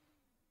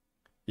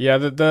 Yeah,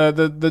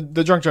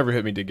 the drunk driver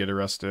hit me to get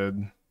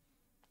arrested.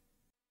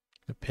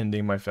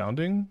 Appending my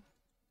founding.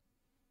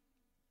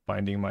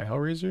 Binding my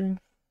Hellraiser.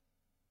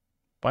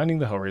 Binding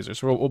the Hellraiser.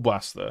 So we'll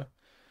blast the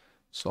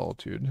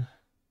Solitude.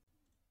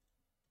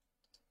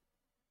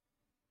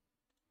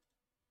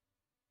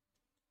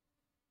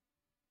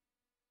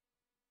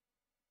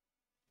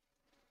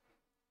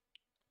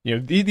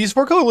 These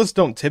 4-color lists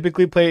don't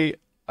typically play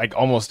like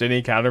almost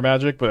any counter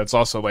magic, but it's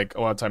also like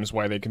a lot of times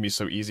why they can be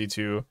so easy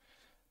to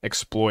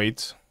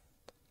exploit.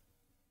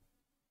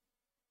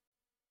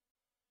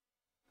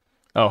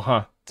 Oh,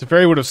 huh.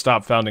 Teferi would have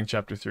stopped founding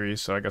chapter 3,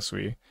 so I guess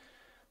we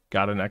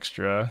got an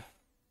extra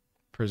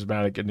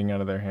prismatic ending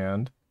out of their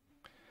hand.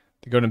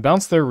 They go and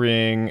bounce their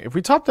ring. If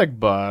we top deck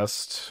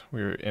bust,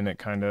 we're in it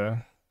kind of.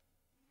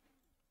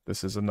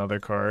 This is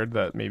another card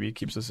that maybe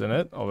keeps us in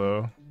it,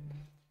 although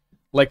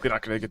likely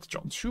not going to get to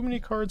draw too many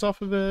cards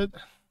off of it.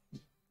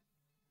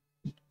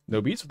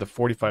 No beats with the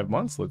 45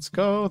 months. Let's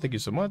go. Thank you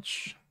so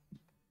much.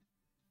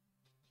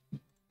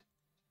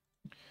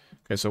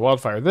 Okay, so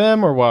wildfire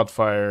them or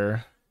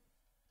wildfire...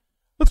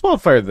 Let's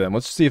wildfire them.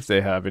 Let's see if they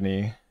have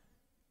any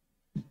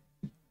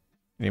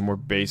more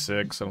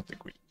basics. I don't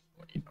think we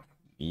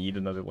need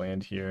another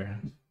land here.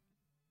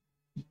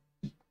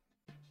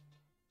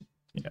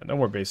 Yeah, no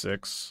more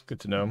basics.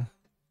 Good to know.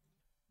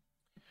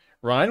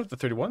 Ryan with the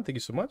 31. Thank you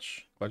so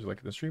much. Glad you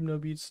like the stream. No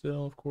beats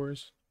still, of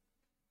course.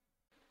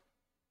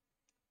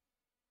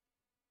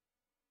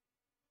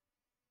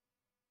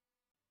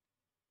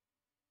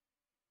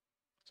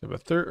 So I have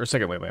a third or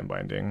second late land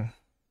binding.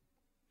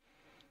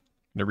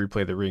 Gonna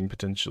replay the ring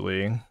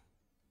potentially.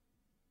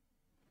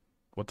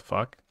 What the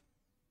fuck?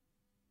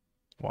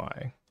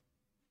 Why?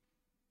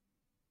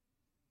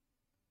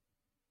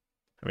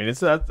 I mean,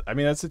 it's that. I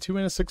mean, that's a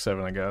 2-mana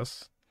 6/7, I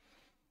guess.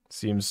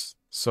 Seems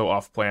so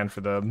off plan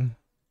for them.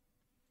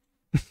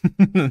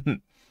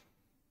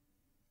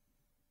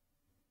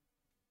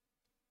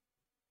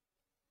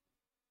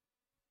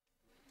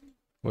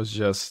 Was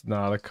just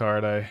not a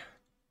card I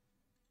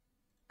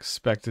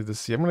expected to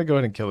see. I'm gonna go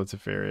ahead and kill the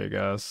Teferi, I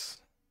guess.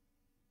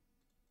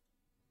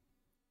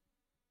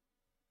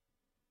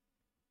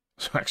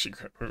 So actually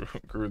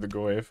grew the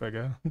Goyf, I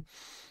guess.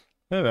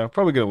 I don't know.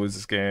 Probably gonna lose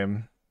this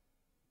game.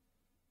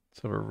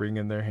 Let's have a ring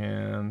in their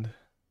hand.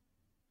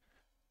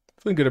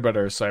 Feeling good about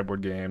our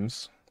sideboard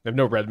games. They have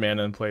no red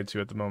mana in play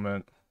too at the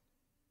moment.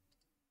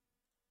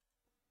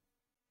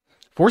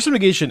 Force of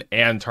Negation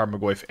and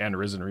Tarmogoyf and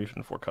Risen Reef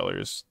in 4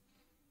 colors.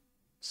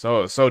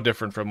 So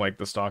different from like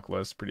the stock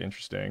list. Pretty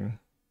interesting.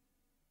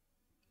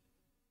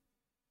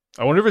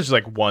 I wonder if it's just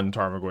like one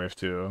Tarmogoyf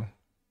too.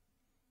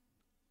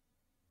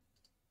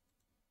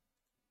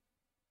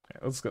 Okay,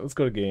 let's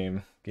go to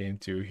game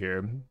 2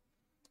 here.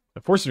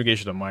 The Force of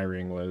Negation on my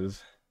ring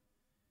was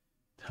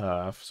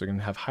tough, so we're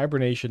gonna have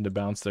Hibernation to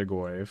bounce their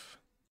Goyf.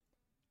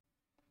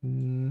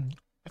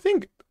 I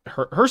think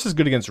Hearse is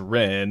good against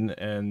Rin,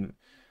 and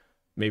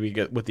maybe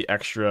get with the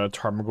extra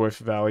Tarmogoyf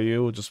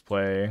value, we'll just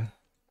play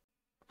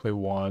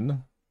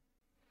 1.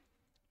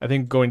 I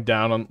think going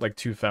down on like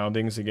 2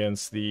 Foundings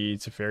against the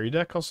Teferi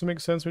deck also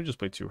makes sense. Maybe just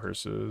play 2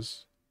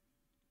 Hearses.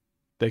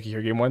 They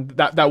Kihira game 1.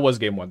 That was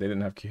game 1. They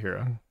didn't have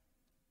Kihira.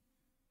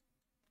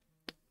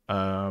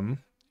 Yeah,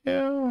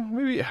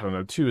 maybe I don't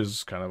know. 2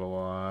 is kind of a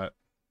lot.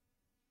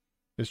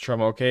 Is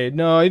Charmaw okay?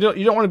 No, you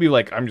don't want to be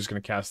like, I'm just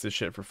gonna cast this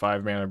shit for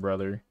 5 mana,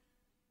 brother.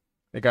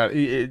 They got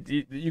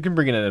you can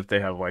bring it in if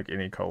they have like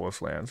any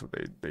colorless lands,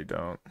 but they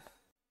don't.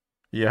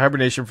 Yeah,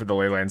 Hibernation for the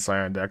Leyline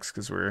Scion decks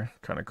because we're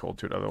kind of cold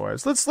to it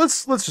otherwise. Let's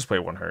just play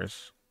 1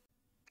 Hearse.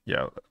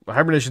 Yeah,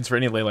 Hibernation's for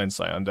any Leyline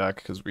Scion deck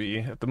because we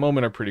at the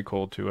moment are pretty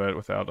cold to it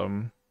without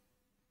them.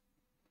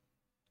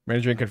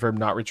 Management confirmed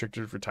not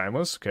restricted for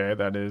Timeless. Okay,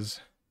 that is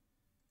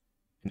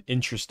an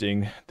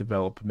interesting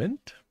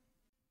development.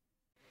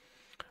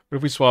 What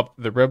if we swap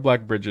the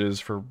red-black bridges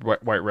for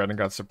white-red and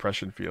got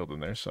Suppression Field in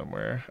there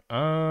somewhere?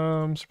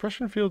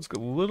 Suppression Field's a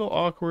little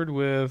awkward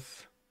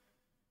with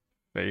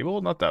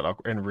Fable, not that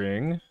awkward, and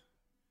Ring.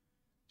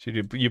 So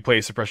you play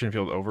Suppression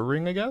Field over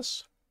Ring, I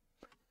guess?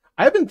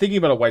 I've been thinking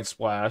about a white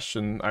splash,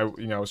 and I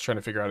was trying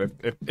to figure out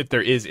if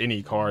there is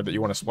any card that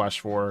you want to splash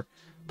for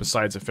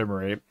besides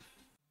Ephemerate.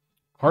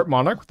 Heart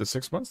Monarch with the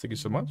 6 months, thank you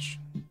so much.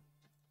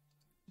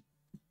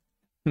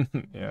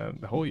 Yeah,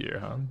 the whole year,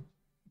 huh?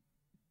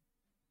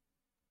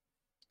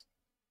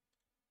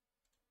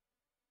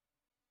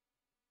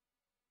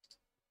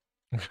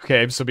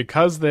 Okay, so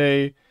because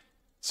they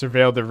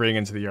surveilled the ring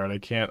into the yard, I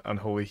can't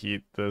Unholy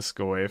Heat this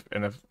Goyf,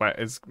 and if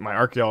my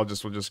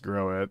Archaeologist will just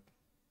grow it.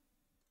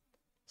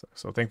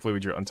 So thankfully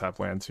we drew untap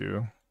land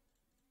to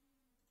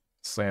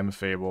slam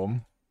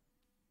Fable.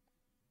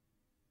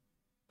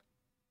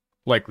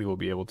 Likely we'll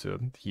be able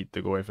to heat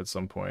the Goyf at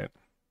some point.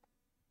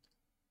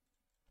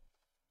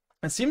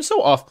 It seems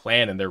so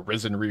off-plan in their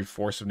Risen Reef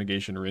Force of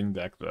Negation ring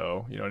deck,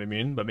 though. You know what I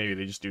mean? But maybe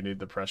they just do need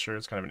the pressure.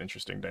 It's kind of an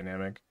interesting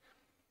dynamic.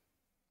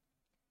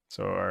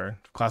 So our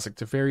classic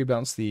Teferi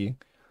bounce the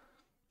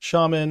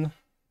Shaman,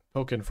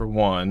 Poken for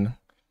 1.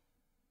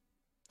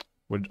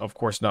 Would, of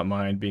course, not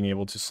mind being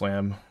able to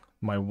slam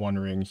my 1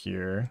 ring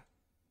here.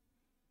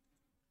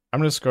 I'm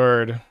going to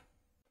discard,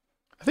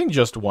 I think,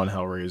 just 1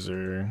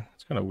 Hellraiser.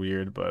 It's kind of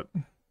weird, but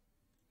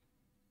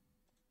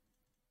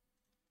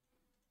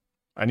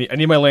I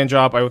need my land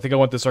drop. I think I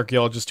want this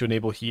Archaeologist to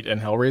enable Heat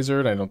and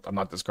Hellraiser, and I'm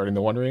not discarding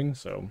the 1 ring,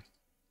 so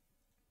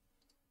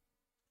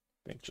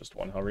I think just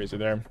 1 Hellraiser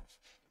there.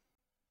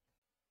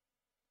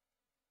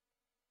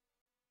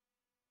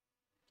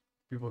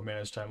 People have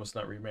managed Timeless,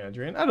 not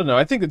remanaging. I don't know.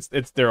 I think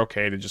they're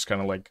okay to just kind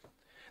of like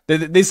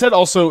they said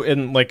also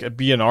in like a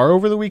BNR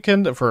over the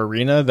weekend for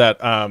Arena that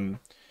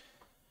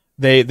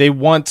they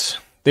want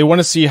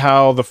to see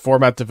how the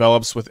format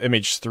develops with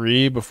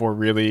MH3 before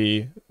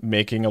really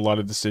making a lot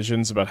of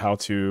decisions about how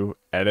to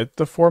edit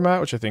the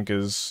format, which I think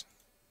is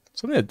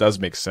something that does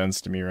make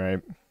sense to me,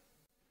 right?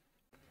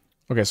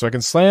 Okay, so I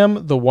can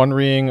slam the 1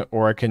 ring,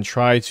 or I can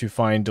try to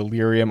find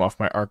Delirium off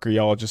my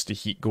Archaeologist to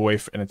heat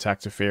Goyf and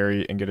attack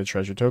Teferi and get a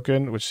treasure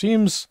token, which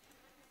seems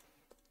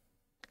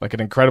like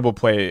an incredible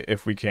play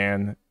if we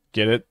can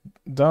get it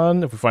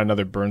done. If we find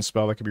another burn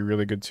spell, that could be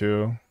really good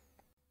too.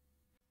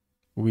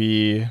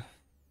 We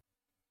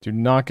do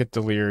not get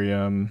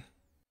Delirium.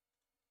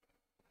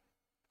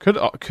 Could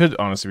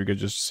honestly, we could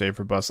just save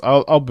for bust.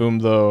 I'll boom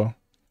though.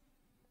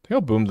 I think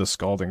I'll boom the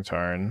Scalding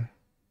Tarn.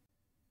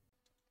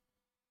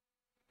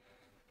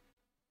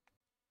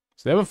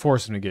 So they have a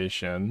Force of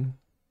Negation,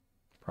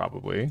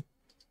 probably.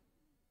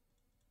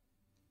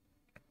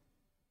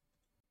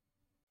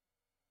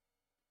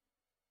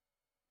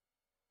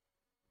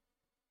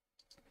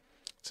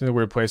 It's in a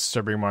weird place to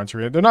start bringing Modern to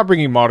Arena. They're not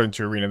bringing Modern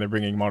to Arena, they're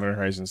bringing Modern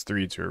Horizons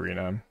 3 to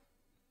Arena.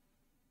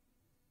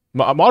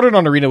 Modern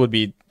on Arena would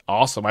be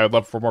awesome. I would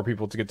love for more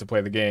people to get to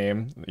play the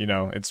game. You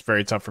know, it's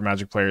very tough for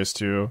Magic players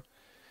to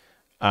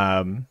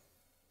um,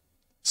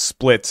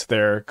 split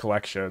their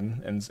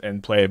collection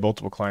and play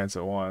multiple clients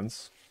at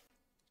once.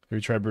 Have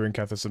you tried brewing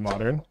Kethis in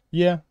Modern?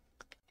 Yeah.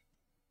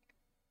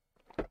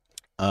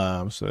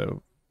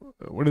 So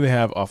what do they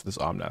have off this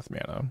Omnath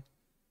mana?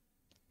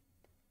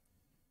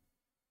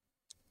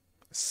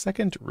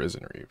 Second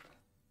Risen Reap.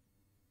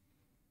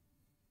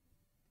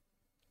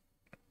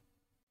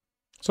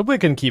 Somebody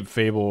can keep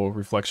Fable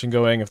Reflection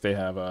going if they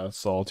have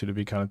Solitude to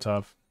be kind of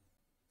tough.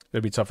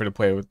 It'd be tougher to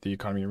play with the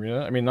Economy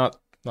Arena. I mean, not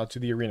to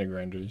the Arena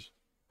grinders.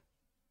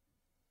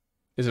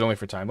 Is it only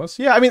for Timeless?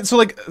 Yeah, I mean, so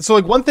like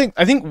one thing,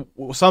 I think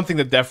something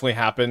that definitely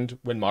happened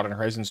when Modern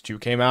Horizons 2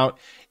 came out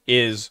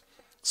is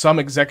some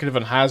executive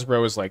on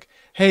Hasbro is like,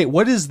 hey,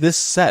 what is this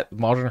set,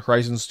 Modern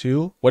Horizons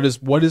 2? What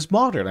is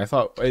Modern? I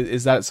thought,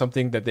 is that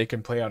something that they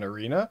can play on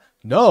Arena?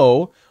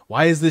 No.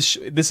 Why is this?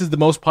 This is the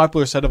most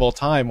popular set of all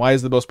time. Why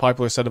is the most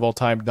popular set of all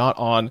time not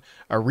on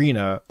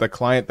Arena, the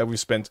client that we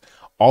spent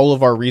all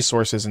of our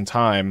resources and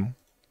time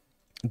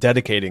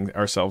dedicating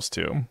ourselves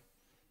to?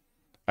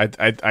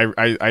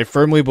 I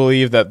firmly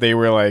believe that they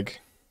were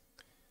like,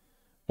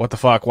 what the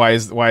fuck? Why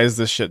is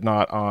this shit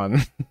not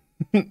on?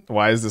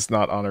 Why is this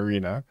not on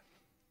Arena?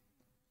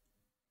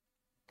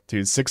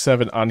 Dude,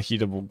 6/7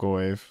 unheatable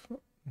Goyf.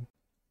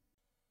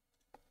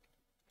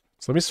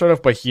 So let me start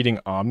off by heating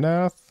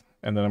Omnath,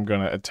 and then I'm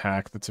gonna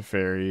attack the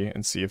Teferi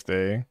and see if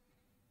they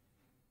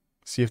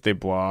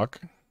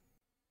block.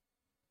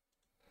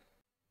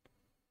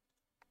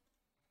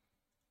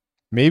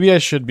 Maybe I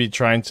should be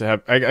trying to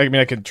have. I mean,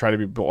 I could try to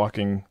be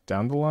blocking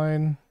down the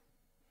line.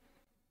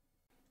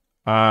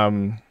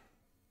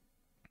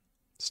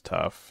 It's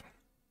tough.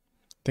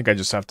 I think I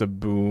just have to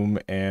boom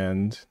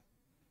and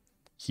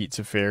heat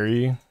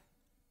Teferi.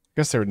 I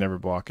guess they were never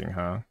blocking,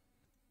 huh?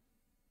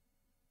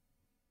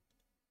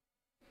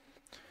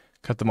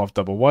 Cut them off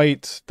double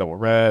white, double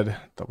red,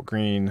 double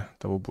green,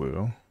 double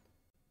blue.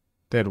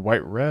 They had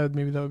white red,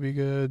 maybe that would be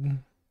good.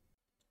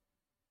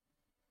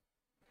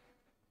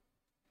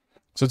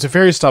 So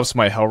Teferi stops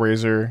my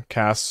Hellraiser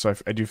cast, so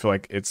I do feel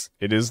like it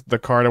is the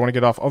card I want to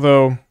get off.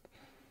 Although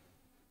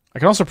I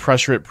can also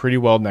pressure it pretty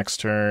well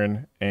next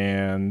turn,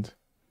 and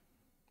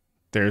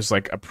there's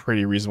like a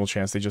pretty reasonable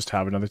chance they just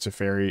have another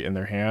Teferi in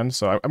their hand.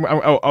 So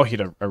I'll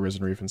heat a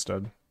Risen Reef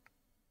instead.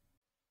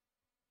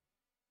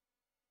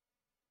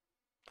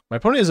 My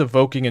opponent is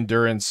evoking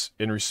Endurance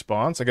in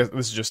response. I guess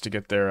this is just to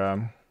get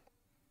their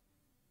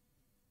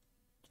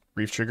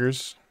Reef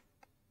triggers.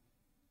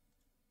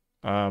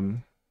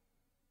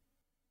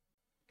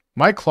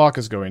 My clock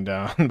is going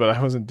down, but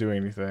I wasn't doing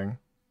anything.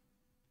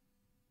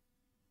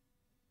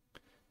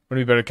 Would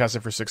it be better to cast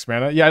it for 6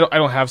 mana? Yeah, I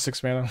don't have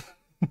 6 mana.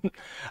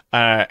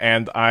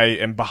 And I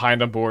am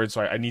behind on board,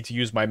 so I need to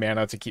use my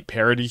mana to keep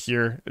parity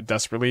here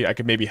desperately. I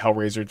could maybe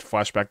Hellraiser to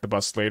flashback the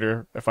bust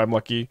later if I'm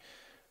lucky.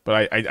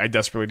 But I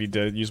desperately need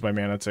to use my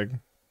mana to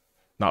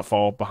not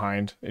fall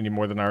behind any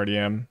more than I already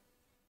am.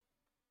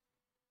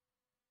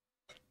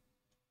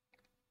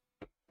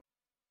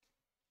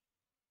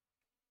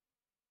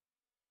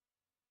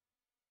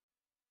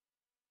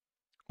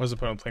 What's the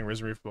point of playing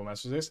Risen Reef for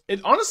Bowmaster's Ace? It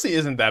honestly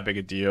isn't that big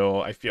a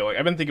deal. I feel like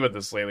I've been thinking about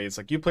this lately. It's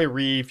like you play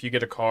Reef, you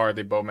get a card,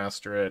 they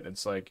Bowmaster it.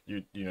 It's like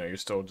you know you're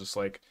still just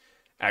like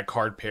at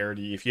card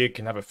parity. If you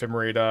can have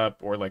Ephemerate up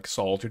or like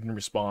Solitude in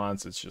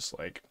response, it's just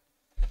like,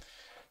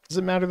 does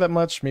it matter that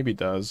much? Maybe it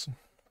does.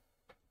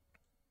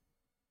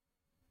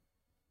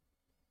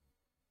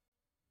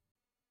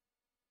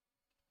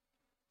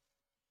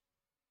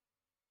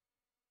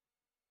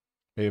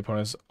 Maybe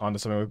opponent's onto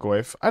something with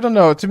Goyf. I don't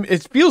know.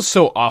 It feels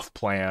so off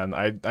plan.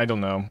 I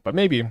don't know, but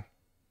maybe.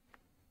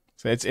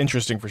 So it's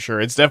interesting for sure.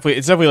 It's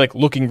definitely like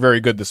looking very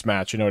good this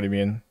match. You know what I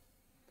mean?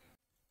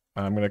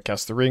 I'm gonna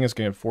cast the ring. It's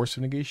gonna have Force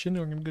of Negation.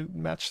 We're gonna do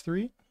match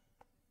 3.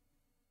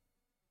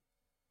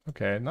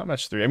 Okay, not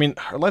match 3. I mean,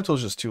 our life total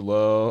is just too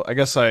low. I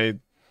guess I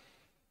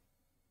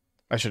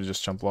should have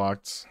just jump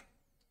blocked.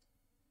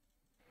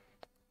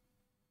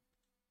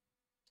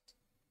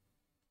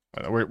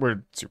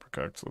 We're super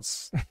cooked.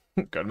 Let's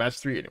go to match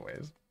 3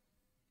 anyways.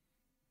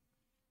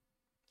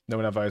 No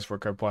one have eyes for a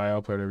card play.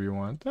 I'll play whatever you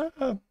want.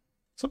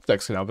 Some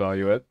decks can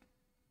outvalue it.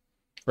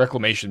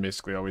 Reclamation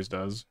basically always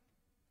does.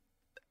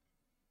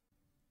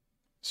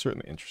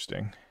 Certainly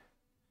interesting.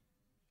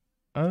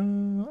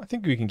 I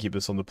think we can keep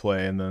this on the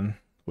play and then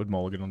would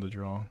mulligan on the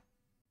draw.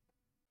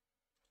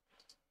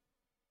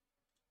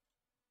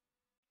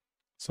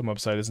 Some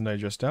upside isn't I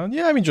Just Down?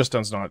 Yeah, I mean Just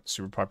Down's not a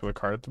super popular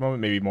card at the moment.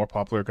 Maybe more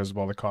popular because of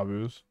all the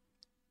Kabus.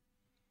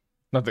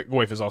 Not that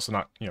Goyf is also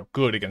not,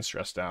 good against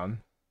Dress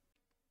Down.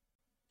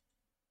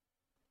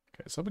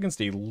 Okay, so up against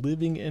a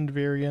Living End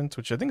variant,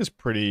 which I think is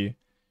pretty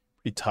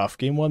tough.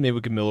 Game 1, maybe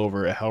we can mill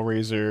over a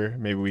Hellraiser.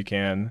 Maybe we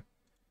can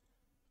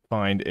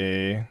find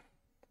a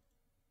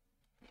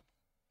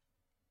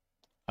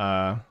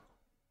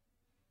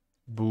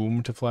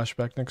boom to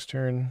flashback next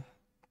turn.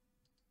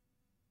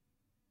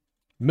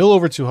 Mill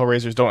over 2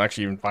 Hellraisers, don't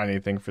actually even find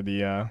anything for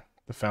the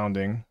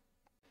founding.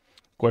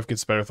 Glyph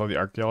gets better with all the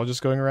archaeologists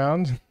going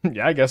around.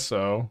 Yeah, I guess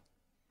so.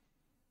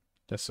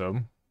 Guess so.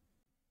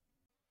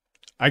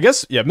 I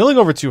guess, yeah, milling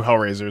over 2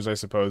 Hellraisers, I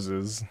suppose,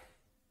 is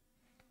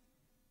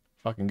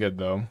fucking good,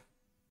 though.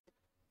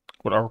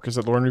 What artwork is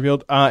it, Lrien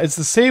Revealed? It's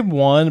the same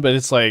one, but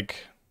it's,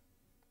 like,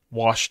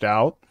 washed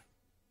out.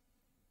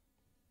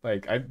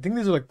 Like, I think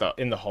these are, like,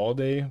 in the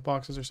holiday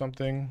boxes or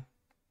something.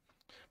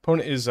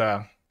 Opponent is,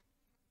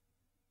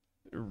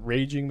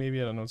 raging,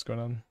 maybe? I don't know what's going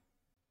on.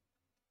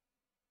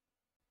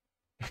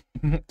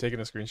 Taking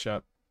a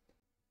screenshot.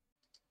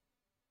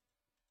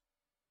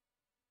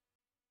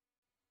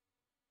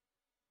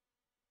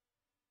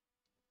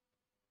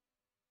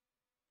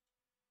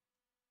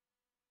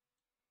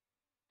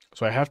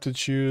 So I have to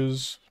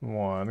choose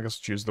one. I guess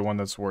I'll choose the one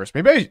that's worse.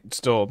 Maybe I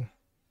still...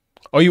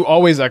 Oh, you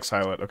always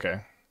exile it.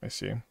 Okay, I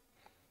see.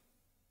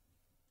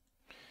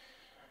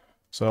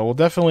 So we'll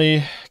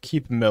definitely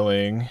keep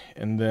milling,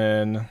 and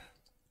then...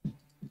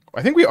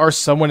 I think we are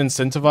somewhat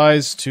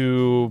incentivized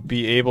to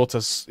be able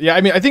to... Yeah,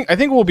 I mean, I think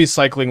we'll be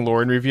cycling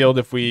Lrien Revealed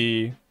if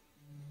we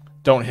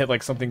don't hit,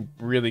 like, something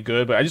really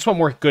good, but I just want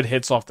more good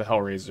hits off the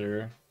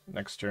Hellraiser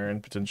next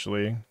turn,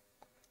 potentially.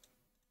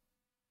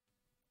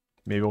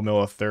 Maybe we'll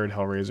mill a 3rd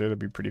Hellraiser. That'd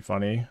be pretty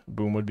funny.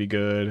 Boom would be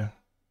good.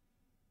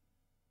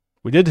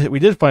 We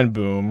did find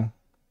Boom.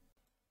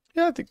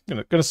 Yeah, I think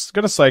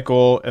gonna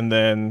cycle and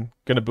then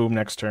gonna Boom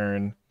next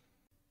turn.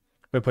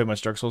 Have I played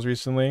much Dark Souls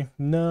recently?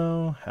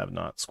 No, have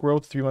not. Squirrel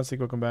with 3 months.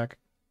 Think we'll come back.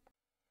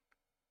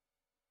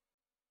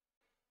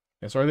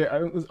 Yeah, so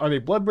are they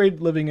Bloodbraid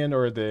living in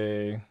or are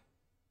they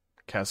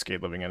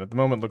Cascade living in? At the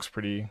moment, looks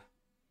pretty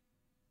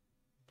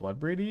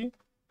Bloodbraidy.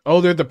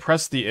 Oh, they're the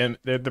press the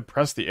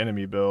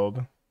enemy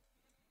build.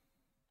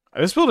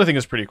 This build I think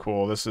is pretty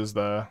cool. This is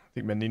the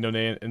Menino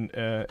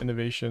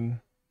innovation.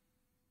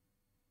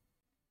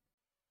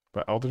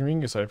 But Elden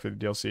Ring, excited for the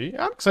DLC.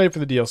 I'm excited for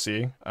the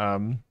DLC.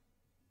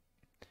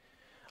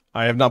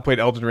 I have not played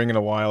Elden Ring in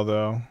a while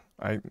though.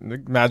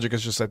 Magic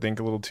is just I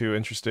think a little too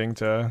interesting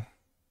to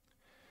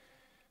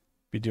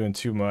be doing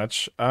too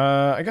much.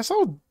 I guess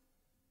I'll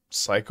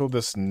cycle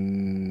this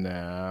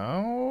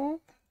now.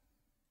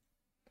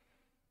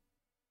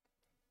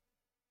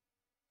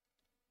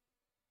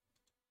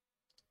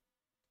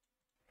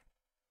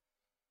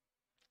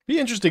 Be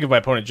interesting if my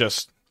opponent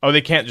just... Oh,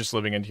 they can't just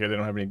living in here. They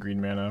don't have any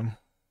green mana.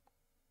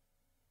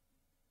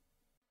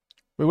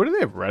 Wait, what do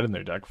they have red in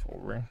their deck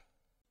for?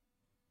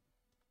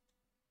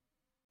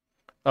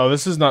 Oh,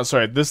 this is not...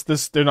 Sorry,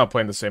 they're not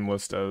playing the same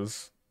list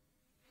as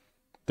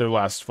their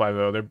last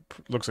 5-0.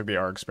 Looks like they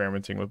are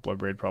experimenting with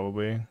Bloodbraid,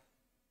 probably.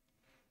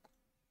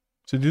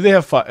 So do they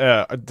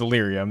have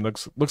Delirium?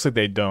 Looks like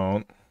they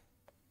don't.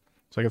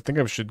 So I think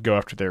I should go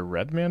after their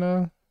red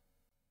mana.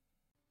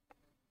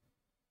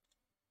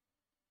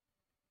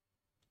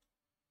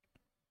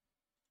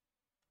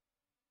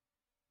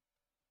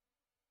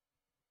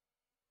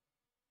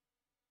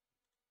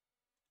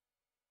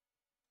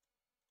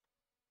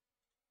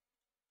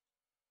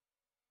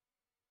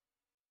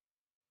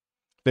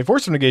 They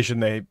force some negation.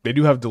 They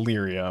do have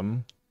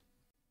Delirium.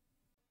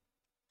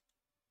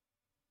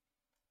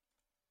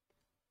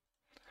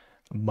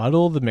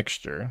 Muddle the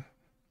Mixture.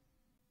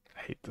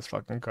 I hate this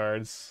fucking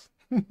cards.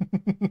 Pretty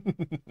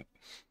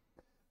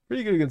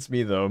good against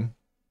me though.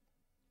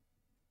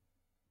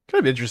 Kind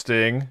of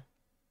interesting.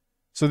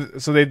 So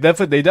they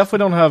definitely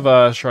don't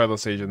have Charlotte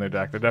Sage in their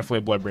deck. They're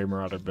definitely a Bloodbraid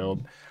Marauder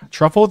build.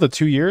 Truffle with the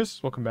 2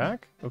 years. Welcome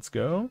back. Let's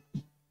go.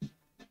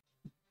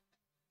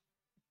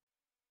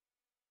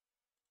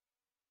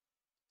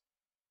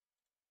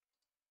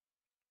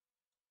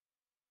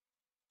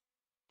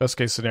 Best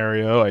case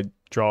scenario, I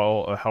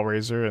draw a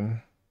Hellraiser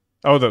and...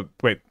 Oh,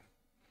 wait.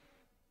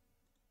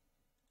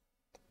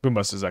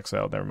 Boombust is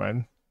exiled, never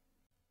mind.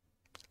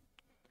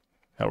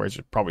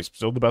 Hellraiser probably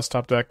still the best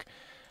top deck.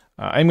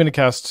 I'm going to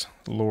cast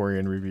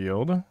Lrien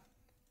Revealed.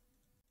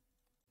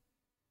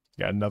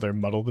 Got another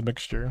Muddle the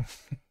Mixture.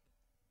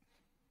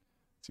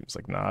 Seems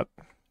like not.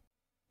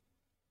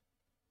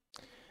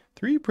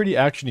 3 pretty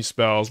actiony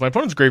spells. My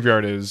opponent's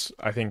graveyard is,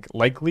 I think,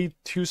 likely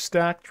too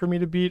stacked for me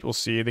to beat. We'll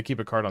see. They keep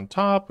a card on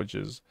top, which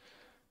is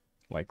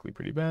likely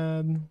pretty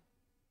bad.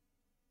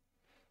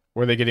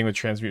 What are they getting with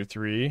Transmute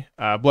 3?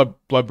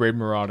 Bloodbraid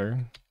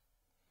Marauder.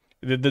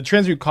 The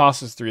Transmute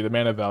cost is 3. The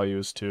mana value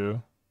is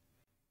 2.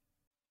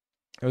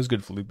 That was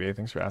good, Felipe.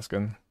 Thanks for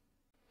asking.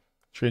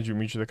 Transmute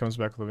creature that comes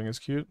back living is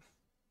cute.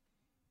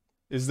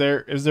 Is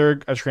there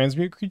a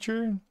Transmute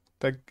creature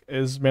that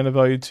is mana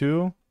value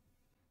 2?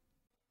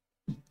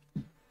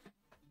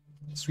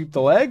 Sweep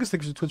the legs.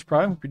 Thanks for Twitch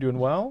Prime. Hope you're doing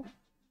well.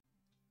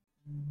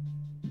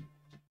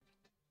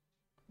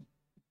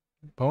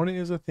 Opponent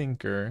is a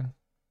thinker.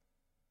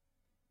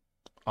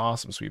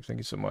 Awesome sweep. Thank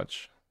you so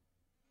much.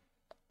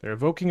 They're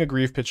evoking a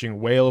grief pitching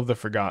Whale of the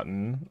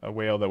Forgotten. A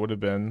whale that would have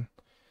been,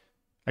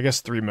 I guess,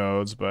 3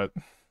 modes, but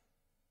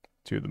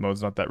 2 of the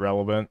modes not that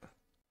relevant.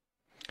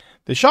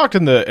 They shocked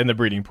in the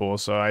breeding pool,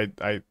 so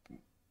I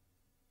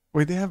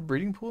wait, they have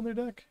breeding pool in their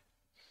deck?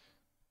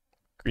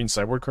 Green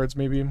sideboard cards,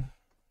 maybe?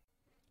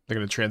 They're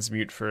gonna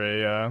transmute for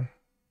a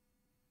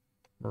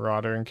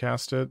Marauder and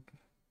cast it.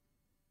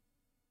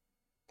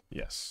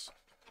 Yes.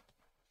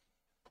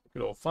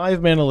 Good old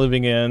 5 mana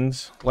Living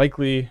End.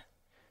 Likely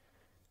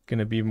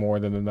gonna be more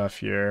than enough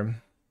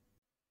here.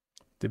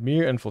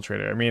 Dimir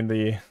Infiltrator. I mean,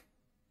 the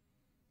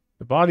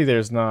body there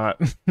is not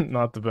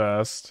not the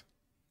best.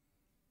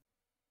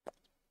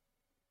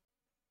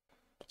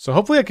 So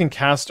hopefully I can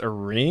cast a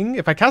ring.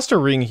 If I cast a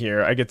ring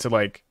here, I get to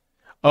like...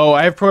 Oh,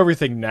 I have Pro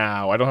Everything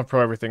now. I don't have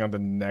Pro Everything on the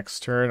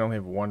next turn. I only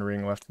have 1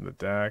 ring left in the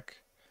deck.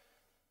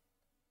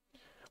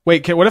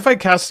 Wait, what if I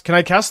cast... Can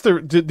I cast the...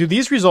 Do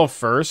these resolve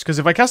first? Because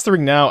if I cast the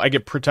ring now, I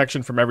get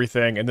protection from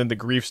everything, and then the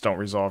griefs don't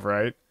resolve,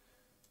 right?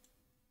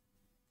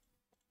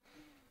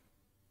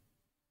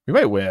 We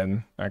might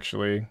win,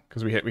 actually,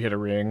 because we hit a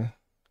ring.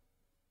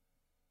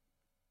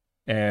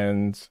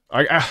 And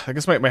I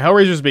guess my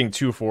Hellraisers being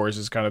 2/4s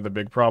is kind of the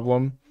big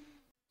problem.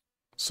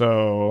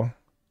 So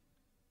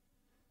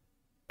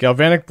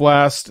Galvanic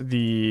Blast,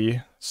 the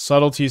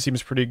subtlety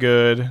seems pretty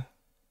good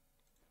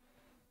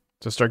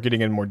to start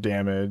getting in more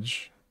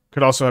damage.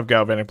 Could also have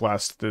Galvanic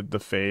Blast the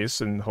face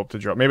and hope to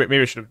draw. Maybe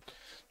I should have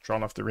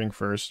drawn off the ring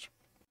first.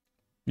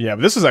 Yeah,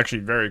 but this is actually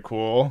very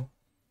cool.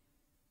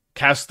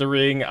 Cast the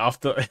ring off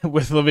the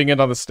with Living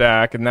End on the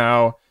stack, and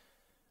now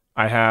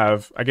I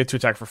get to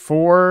attack for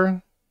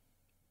 4.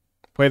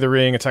 Play the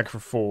ring, attack for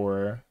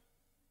 4.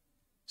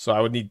 So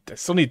I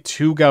still need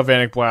 2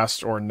 Galvanic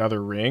Blast or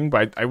another ring,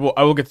 but I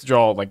will get to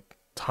draw like a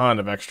ton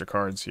of extra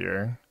cards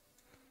here.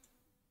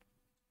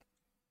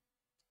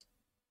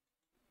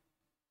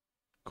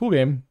 Cool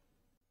game.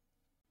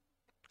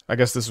 I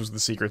guess this was the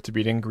secret to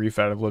beating Grief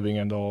out of Living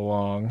End all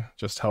along.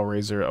 Just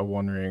Hellraiser, a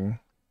 1 ring.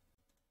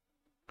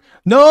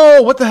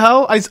 No! What the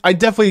hell? I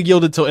definitely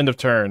yielded till end of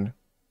turn.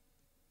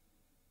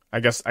 I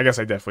guess I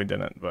definitely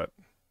didn't, but...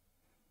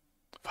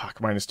 Fuck,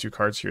 -2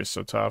 cards here is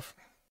so tough.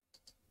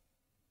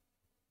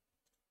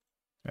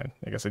 And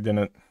I guess I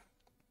didn't.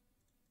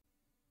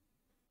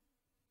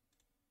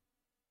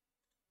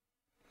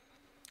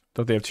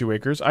 Don't they have 2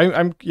 Wakers?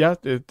 Yeah,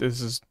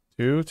 this is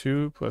 2.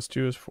 2 plus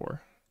 2 is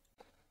 4.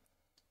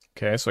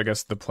 Okay, so I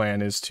guess the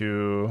plan is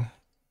to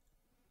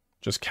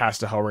just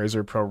cast a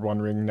Hellraiser, Pro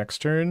 1 ring next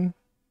turn.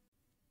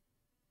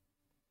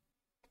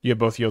 You have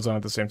both yields on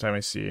at the same time, I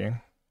see.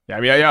 Yeah, I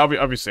mean, yeah,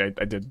 obviously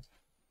I did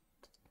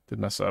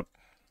mess up.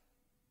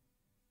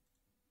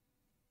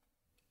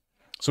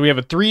 So we have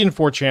a 3 in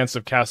 4 chance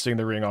of casting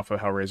the ring off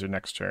of Hellraiser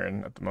next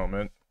turn at the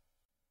moment.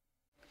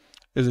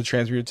 Is a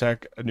transmute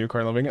attack a new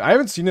card living? I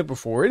haven't seen it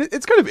before.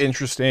 It's kind of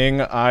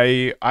interesting.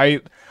 I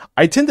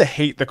tend to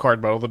hate the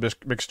card model, the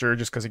mixture,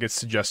 just because it gets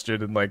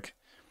suggested and like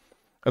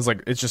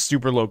it's just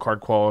super low card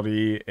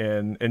quality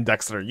in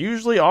decks that are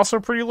usually also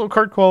pretty low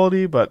card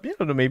quality. But you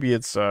know, maybe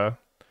it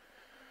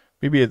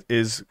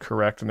is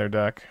correct in their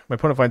deck. My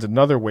opponent finds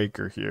another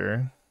Waker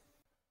here.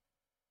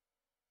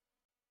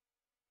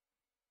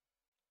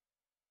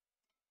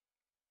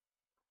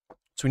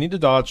 So we need to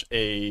dodge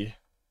a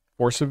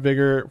Force of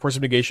Vigor, Force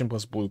of Negation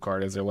plus blue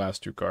card as their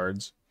last 2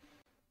 cards.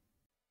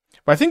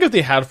 But I think if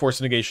they had Force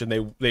of Negation,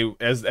 they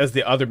as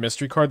the other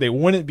mystery card, they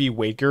wouldn't be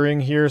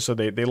Wakering here, so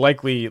they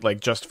likely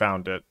like just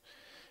found it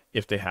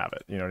if they have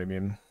it. You know what I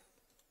mean?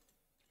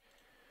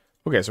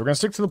 Okay, so we're gonna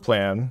stick to the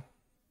plan.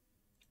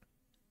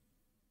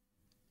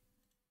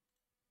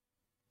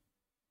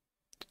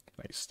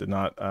 Nice, did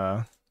not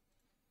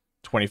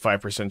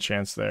 25%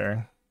 chance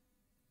there.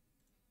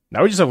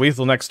 Now we just have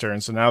lethal next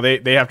turn, so now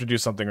they have to do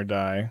something or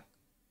die.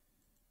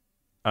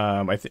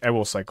 I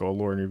will cycle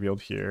Lrien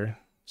Revealed here,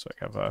 so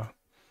I have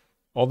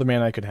all the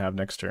mana I could have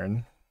next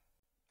turn.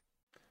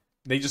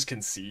 They just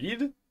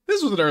concede?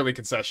 This was an early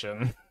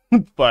concession,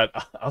 but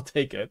I'll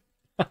take it.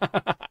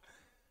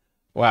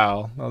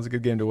 Wow, that was a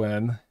good game to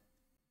win.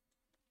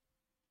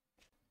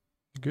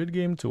 Good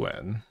game to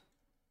win.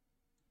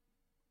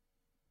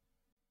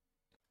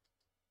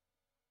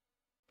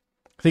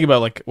 Think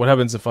about like what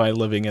happens if I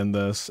Living End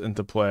this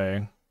into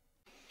play,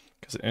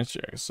 because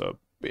so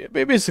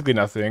basically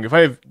nothing. If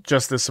I have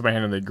just this in my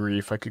hand and the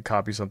Grief, I could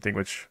copy something,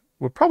 which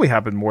would probably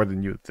happen more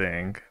than you would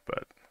think.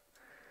 But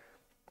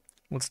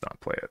let's not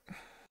play it.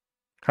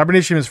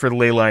 Hibernation is for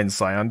Leyline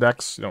Scion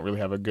decks. You don't really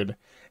have a good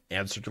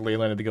answer to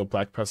Leyline. To go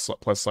Black plus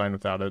Scion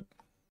without it.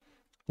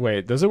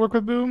 Wait, does it work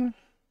with Boom?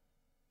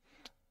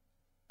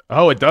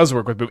 Oh, it does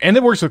work with Boom, and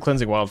it works with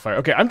Cleansing Wildfire.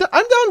 Okay, I'm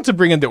down to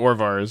bring in the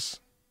Orvars.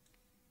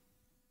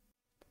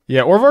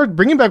 Yeah, Orvar,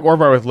 bringing back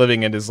Orvar with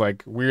Living End is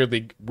like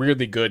weirdly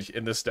good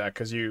in this deck,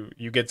 because you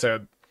get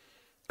to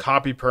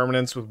copy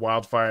permanents with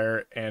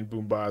Wildfire and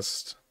Boom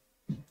Bust.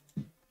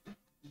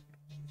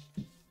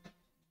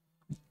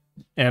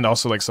 And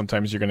also like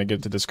sometimes you're gonna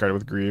get to discard it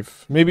with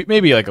Grief.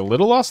 Maybe like a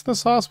little lost in the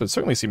sauce, but it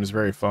certainly seems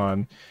very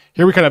fun.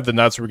 Here we kind of have the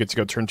nuts where we get to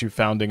go turn 2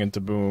 Founding into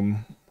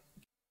Boom.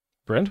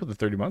 Brent with the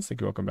 30 months,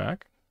 thank you, welcome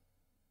back.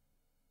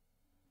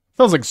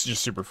 Feels like it's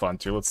just super fun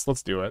too.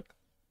 Let's do it.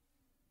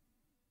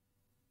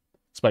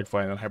 Spike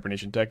flying on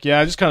Hibernation deck. Yeah,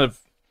 I just kind of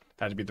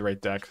had to be the right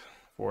deck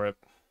for it.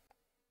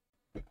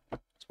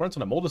 Spartans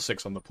on a Mold of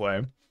 6 on the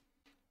play.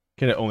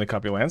 Can it only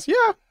copy lands?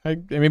 Yeah,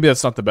 maybe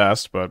that's not the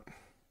best, but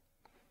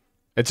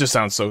it just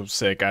sounds so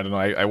sick. I don't know.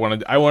 I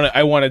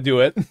want to do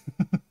it.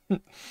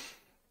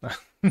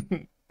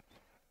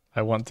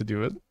 I want to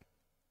do it.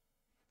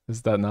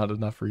 Is that not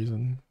enough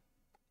reason?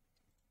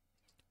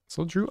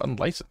 So drew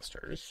unlicensed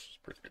Hearse.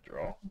 Pretty good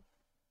draw.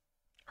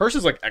 Hearse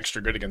is like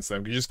extra good against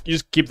them. You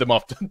just keep them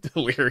off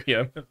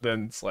Delirium.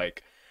 Then it's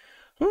like,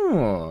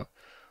 do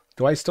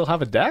I still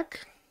have a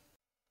deck?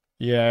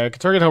 Yeah, I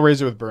could target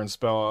Hellraiser with Burn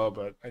Spell,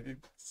 but I did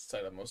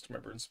side up most of my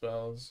Burn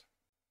Spells.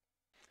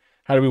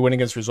 How do we win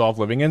against Resolve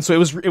Living End? So it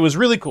was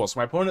really cool. So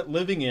my opponent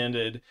Living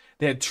Ended.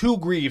 They had 2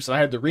 Griefs, and I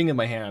had the Ring in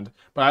my hand,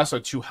 but I also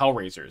had 2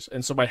 Hellraisers.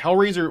 And so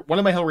one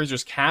of my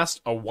Hellraisers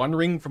cast a 1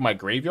 ring from my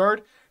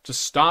graveyard to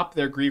stop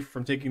their Grief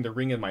from taking the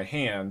Ring in my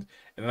hand.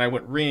 And then I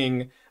went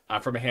Ring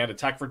from a hand,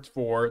 attack for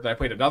 4. Then I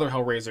played another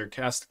Hellraiser,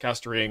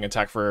 cast a Ring,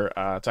 attack for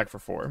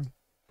 4.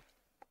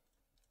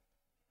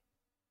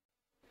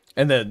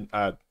 And then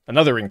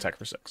another Ring, attack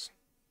for 6.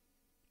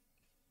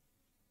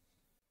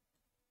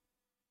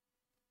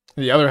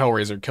 The other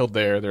Hellraiser killed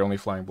their only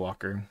flying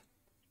blocker.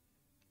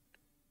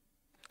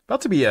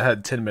 About to be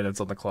ahead 10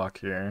 minutes on the clock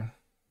here.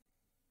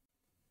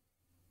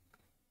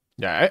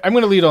 Yeah, I'm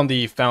going to lead on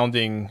the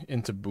Founding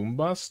into Boom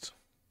Bust.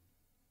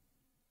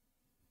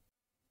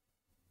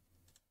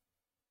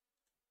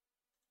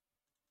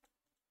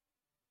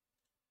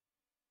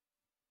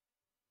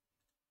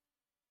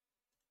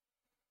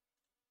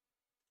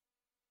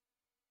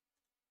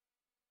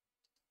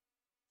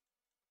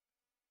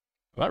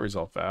 Well, that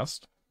resolved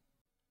fast.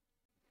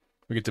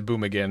 We get to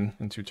boom again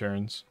in 2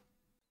 turns.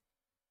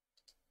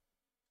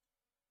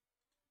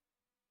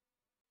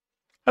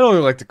 I don't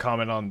really like to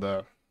comment on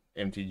the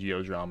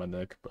MTGO drama,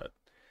 Nick, but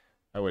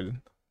I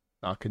would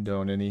not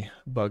condone any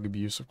bug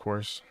abuse, of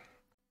course.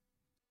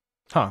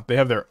 Huh, they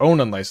have their own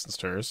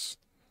unlicensed Hearse.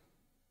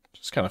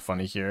 Which is kind of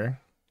funny here.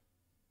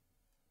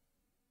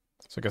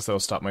 So I guess that'll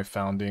stop my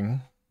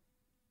Founding.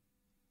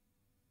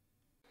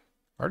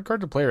 Hard card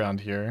to play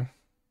around here.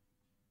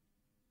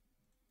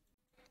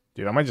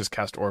 Dude, I might just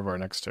cast Orvar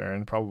next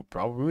turn.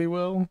 Probably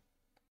will.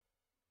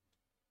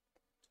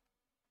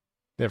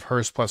 They have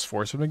Hearse plus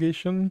Force of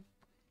Negation.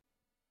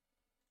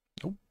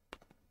 Nope.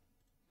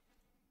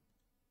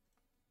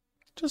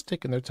 Just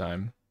taking their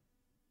time.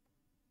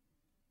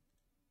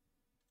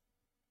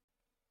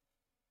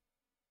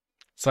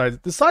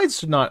 The sides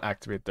should not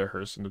activate their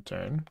Hearse into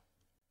turn.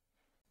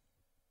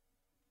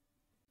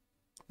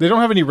 They don't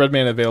have any red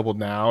mana available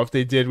now. If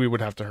they did, we would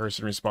have to Hearse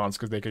in response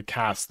because they could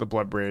cast the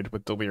Bloodbraid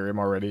with Delirium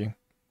already.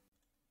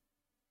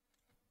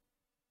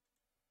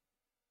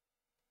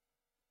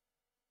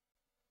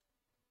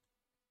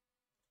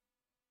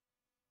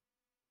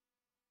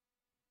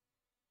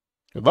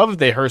 I'd love if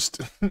they Hearsed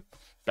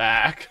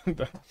back.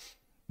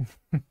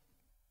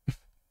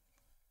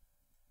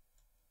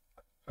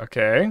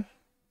 Okay.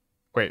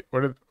 Wait,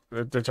 what are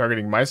they're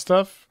targeting my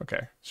stuff?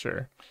 Okay,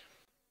 sure.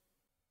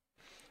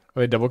 Are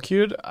they double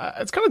queued?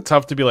 It's kind of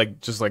tough to be like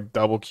just like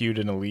double queued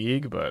in a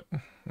league, but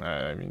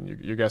I mean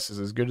your guess is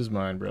as good as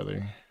mine,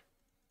 brother.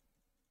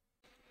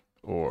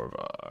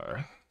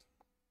 Orvar.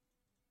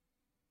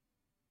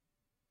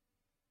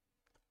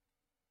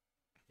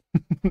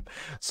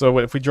 So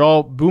if we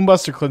draw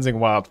Boombuster Cleansing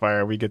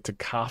Wildfire, we get to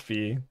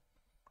copy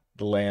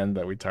the land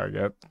that we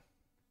target,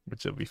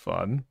 which will be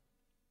fun.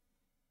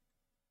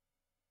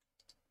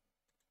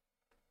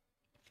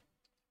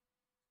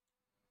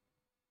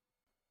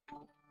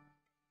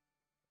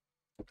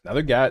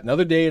 Another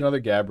day, another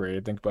Gab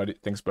raid.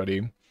 Thanks,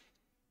 buddy.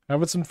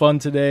 Having some fun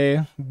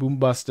today. Boom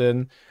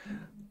busting.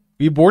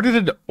 We boarded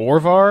an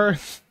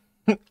Orvar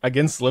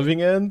against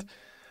Living End.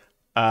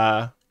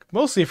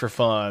 Mostly for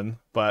fun,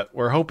 but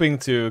we're hoping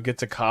to get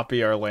to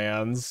copy our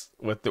lands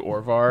with the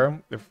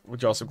Orvar,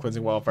 which also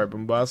Cleansing Wildfire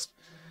Boom Bust.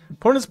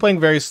 Opponent's playing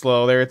very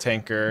slow. They're a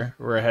tanker.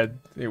 We're ahead.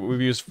 We've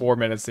used 4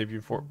 minutes. They've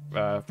used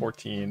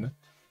 14.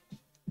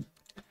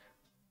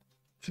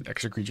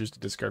 Extra creatures to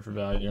discard for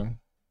value.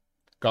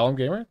 Golem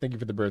Gamer, thank you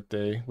for the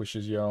birthday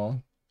wishes,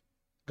 y'all.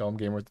 Golem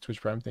Gamer with the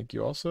Twitch Prime, thank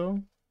you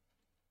also.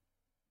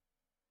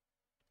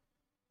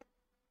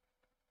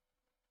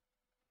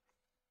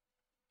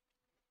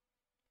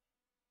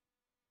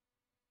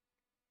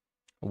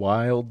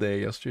 Wild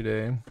day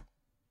yesterday.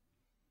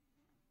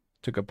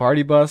 Took a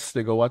party bus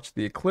to go watch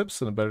the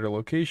eclipse in a better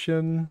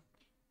location.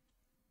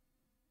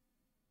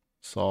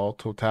 Saw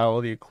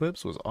totality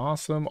eclipse, was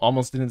awesome.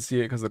 Almost didn't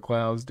see it because the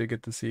clouds, did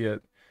get to see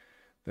it.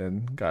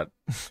 Then got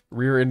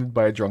rear-ended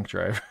by a drunk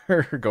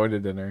driver going to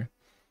dinner.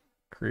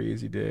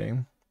 Crazy day.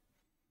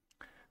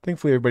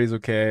 Thankfully everybody's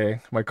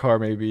okay. My car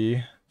may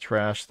be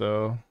trash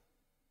though.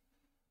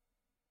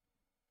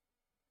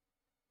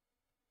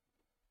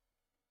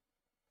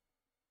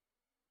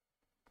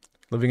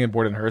 Living in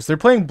Board and Hearse. They're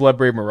playing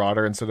Bloodbraid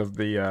Marauder instead of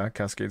the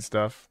Cascade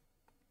stuff.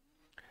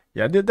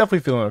 Yeah,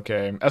 definitely feeling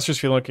okay. Esther's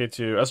feeling okay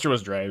too. Esther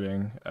was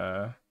driving.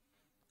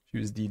 She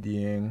was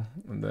DDing,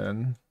 and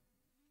then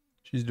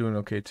she's doing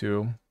okay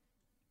too.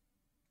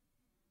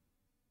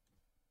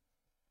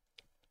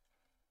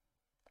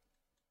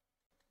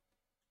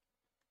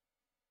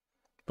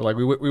 But like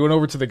we went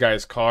over to the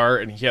guy's car,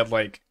 and he had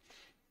like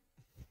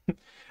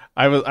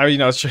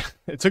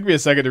it took me a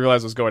second to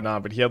realize what's going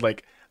on, but he had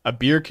like a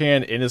beer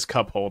can in his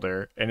cup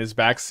holder, and his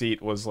back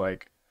seat was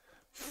like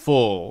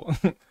full,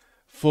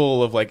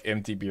 full of like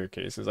empty beer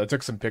cases. I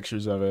took some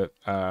pictures of it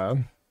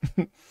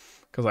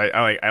because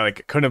I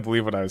couldn't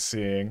believe what I was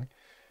seeing,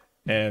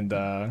 and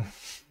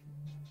it's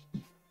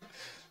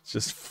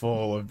just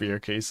full of beer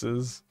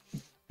cases,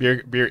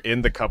 beer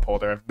in the cup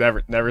holder.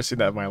 I've never seen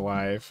that in my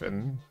life,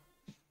 and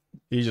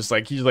he just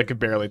could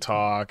barely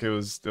talk. It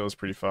was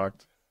pretty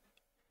fucked.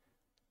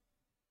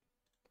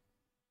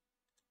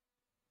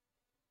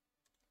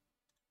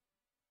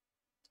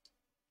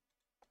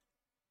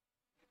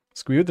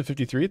 Squee with the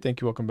 53, thank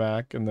you, welcome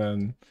back. And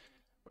then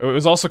it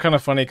was also kind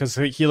of funny because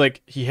he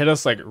hit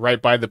us like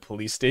right by the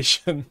police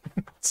station,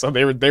 so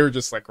they were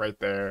just like right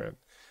there.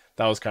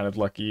 That was kind of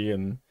lucky,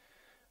 and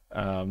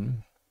yeah,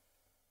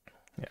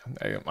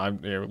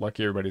 I'm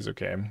lucky everybody's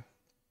okay.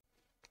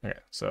 Okay,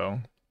 so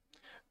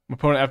my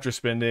opponent, after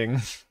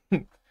spending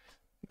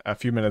a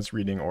few minutes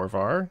reading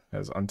Orvar,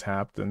 has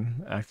untapped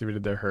and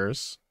activated their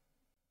hearse.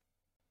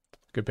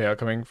 Good payout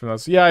coming from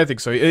us. Yeah, I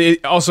think so.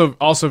 It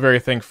also very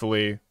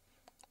thankfully,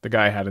 the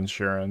guy had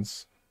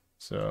insurance,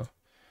 so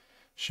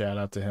shout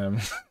out to him.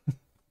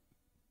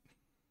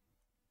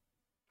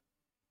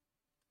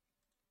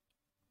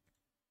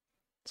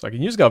 So I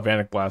can use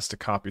Galvanic Blast to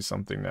copy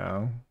something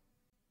now.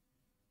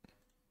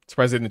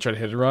 Surprised they didn't try to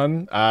hit a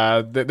run.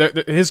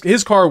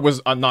 His car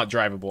was not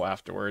drivable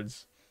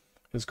afterwards.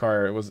 His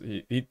car was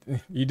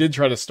he did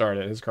try to start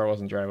it. His car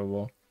wasn't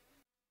drivable.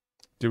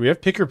 Do we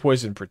have Pick Your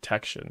Poison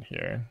protection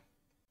here?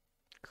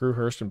 Crew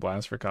Hearst and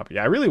Blast for copy.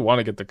 Yeah, I really want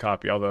to get the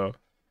copy, although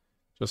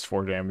just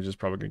 4 damage is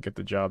probably gonna get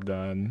the job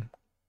done.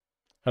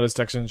 How does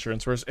Texas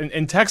insurance work?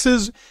 In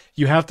Texas,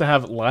 you have to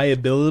have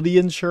liability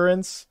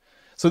insurance.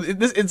 So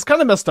it's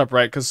kind of messed up,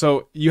 right? Because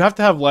so you have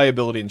to have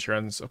liability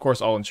insurance. Of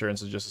course, all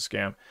insurance is just a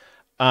scam,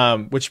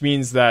 which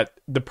means that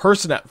the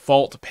person at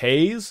fault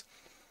pays.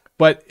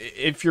 But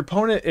if your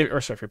opponent,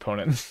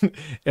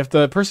 if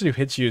the person who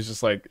hits you is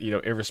just like,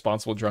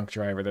 irresponsible drunk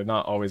driver, they're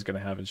not always going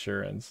to have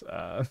insurance.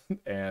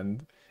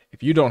 And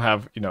if you don't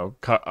have,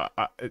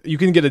 you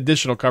can get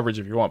additional coverage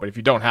if you want, but if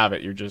you don't have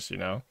it, you're just,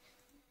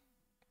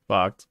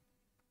 fucked.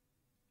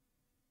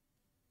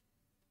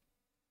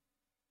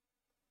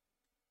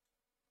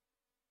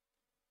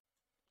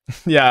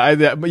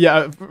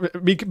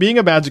 Being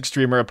a Magic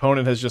streamer,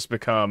 opponent has just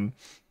become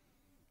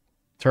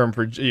term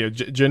for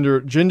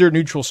gender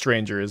neutral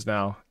stranger is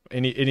now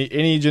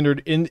any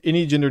gender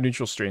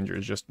neutral stranger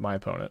is just my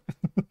opponent.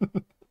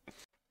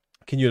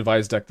 Can you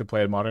advise deck to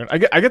play in Modern? I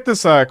get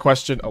this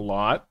question a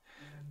lot.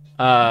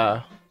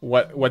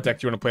 What deck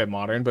do you want to play in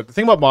Modern? But the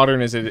thing about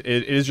Modern is it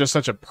is just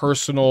such a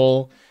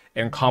personal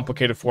and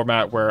complicated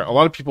format where a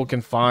lot of people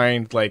can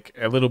find like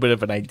a little bit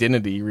of an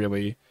identity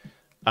really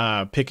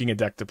picking a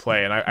deck to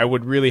play, and I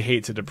would really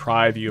hate to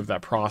deprive you of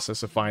that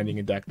process of finding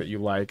a deck that you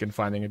like and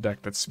finding a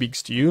deck that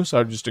speaks to you. So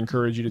I'd just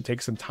encourage you to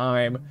take some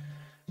time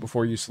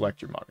before you select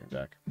your Modern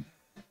deck.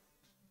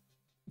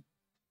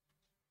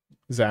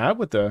 Zab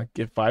with the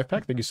gift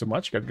 5-pack, thank you so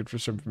much. Got a good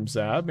from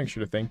Zab. Make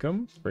sure to thank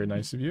him. It's very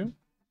nice of you.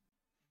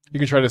 You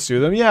can try to sue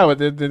them. Yeah, but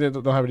they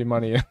don't have any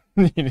money.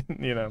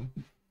 you know.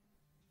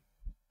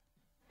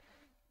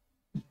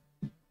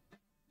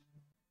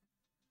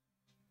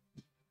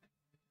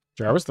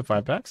 Jarvis, the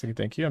 5-pack.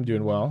 Thank you. I'm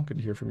doing well. Good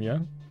to hear from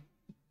you.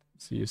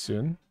 See you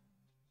soon.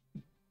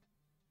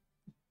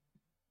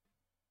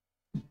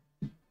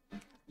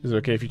 Is it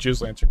okay if you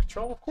choose Lancer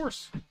Control? Of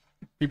course.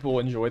 People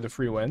enjoy the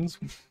free wins.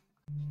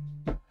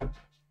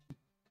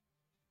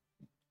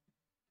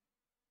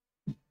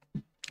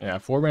 Yeah,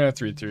 4 mana,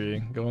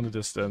 3/3. Going the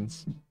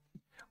distance.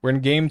 We're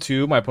in game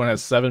 2. My opponent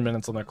has 7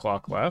 minutes on their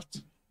clock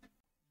left.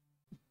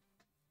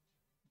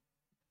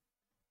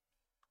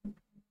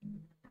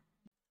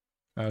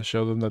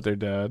 Show them that they're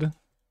dead.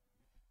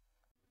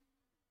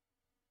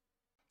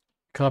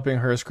 Copying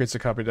hearse creates a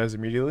copy dies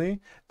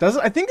immediately.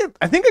 I think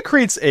it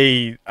creates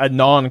a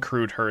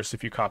non-crude hearse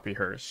if you copy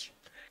hearse.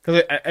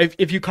 Because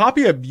if you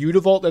copy a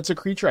Mutavault that's a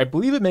creature, I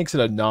believe it makes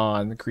it a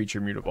non-creature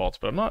Mutavault,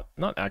 but I'm not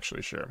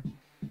actually sure.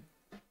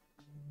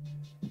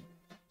 If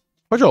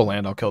I draw a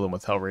land, I'll kill them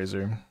with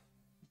Hellraiser.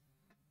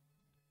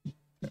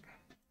 Okay.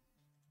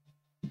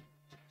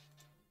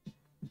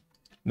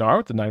 Nar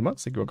with the 9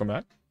 months. Thank you. Welcome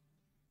back.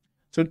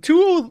 So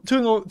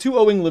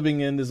 2-0ing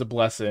Living End is a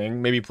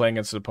blessing. Maybe playing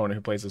against an opponent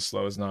who plays as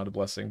slow is not a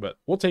blessing, but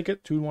we'll take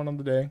it. 2-1 on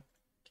the day.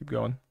 Keep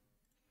going.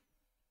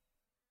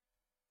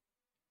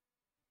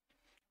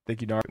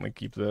 Thank you, Nar.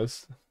 Keep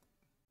this.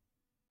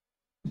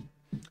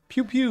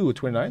 Pew Pew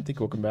 29. Thank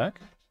you. Welcome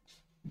back.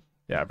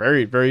 Yeah,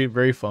 very, very,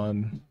 very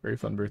fun. Very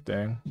fun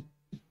birthday.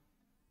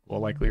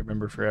 We'll likely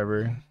remember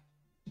forever.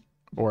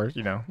 Or,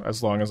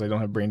 as long as I don't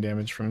have brain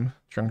damage from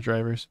drunk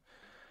drivers.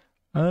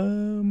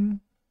 Any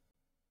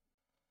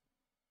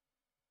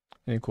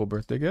cool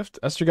birthday gift?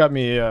 Esther got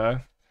me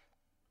a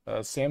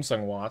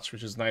Samsung watch,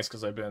 which is nice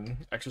because I've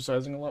been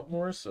exercising a lot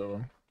more,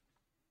 so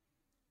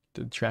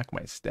to track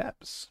my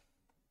steps.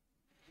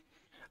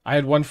 I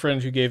had one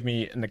friend who gave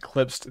me an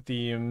Eclipsed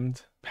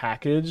themed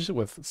package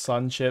with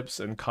sun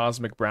chips and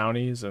cosmic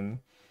brownies and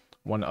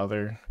one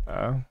other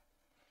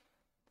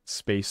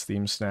space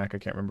themed snack. I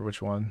can't remember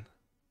which one.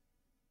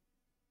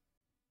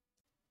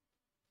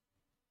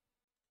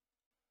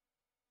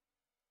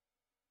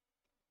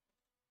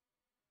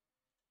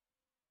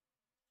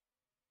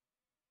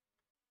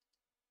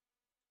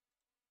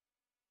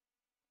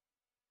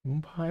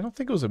 Moon pie? I don't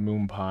think it was a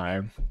moon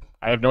pie.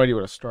 I have no idea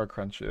what a star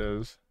crunch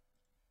is.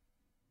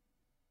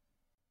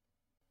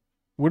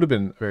 Would have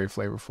been very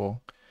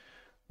flavorful.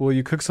 Will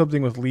you cook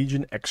something with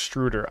Legion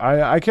Extruder?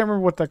 I can't remember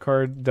what that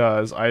card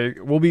does.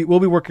 We'll be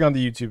working on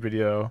the YouTube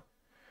video,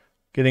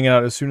 getting it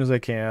out as soon as I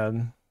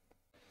can.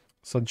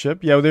 Sun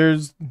chip, yeah.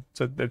 There's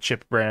a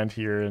chip brand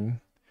here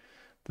in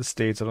the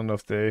States. I don't know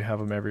if they have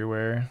them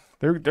everywhere.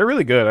 They're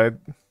really good.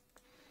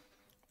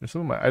 There's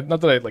some of my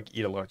not that I like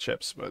eat a lot of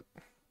chips, but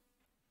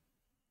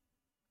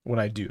when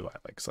I do, I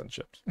like Sun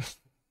chips.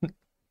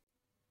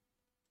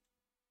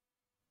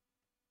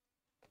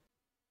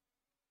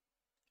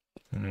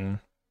 Hmm.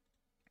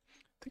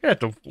 I think I have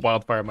to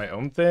wildfire my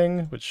own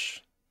thing,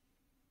 which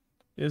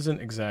isn't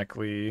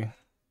exactly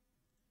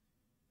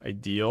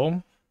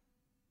ideal.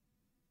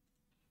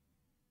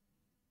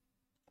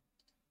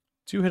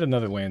 To hit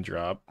another land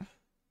drop.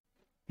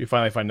 You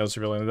finally find no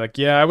civilian deck.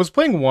 Yeah, I was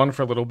playing one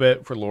for a little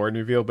bit for Lrien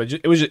Revealed, but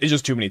it's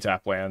just too many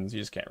tap lands.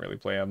 You just can't really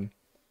play them.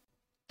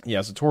 Yeah,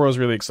 Satoro's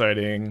really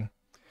exciting.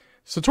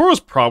 Satoro's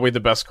probably the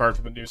best card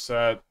for the new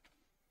set.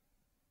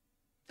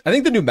 I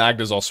think the new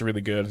Magda's also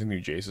really good. I think the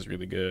new Jace is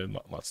really good.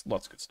 Lots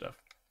of good stuff.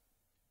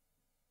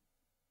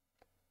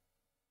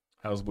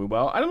 How's Blue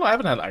Ball? I don't know. I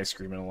haven't had ice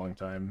cream in a long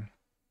time.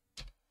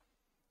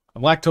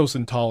 I'm lactose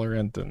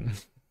intolerant and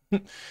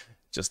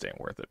just ain't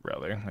worth it,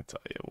 brother. I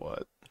tell you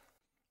what.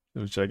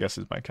 Which I guess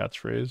is my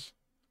catchphrase.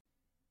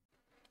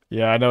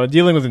 Yeah, I know.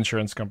 Dealing with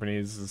insurance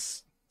companies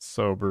is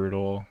so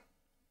brutal.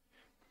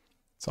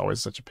 It's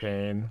always such a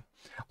pain.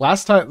 The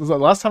last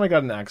time I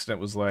got in an accident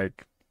was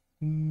like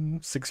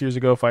 6 years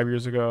ago, 5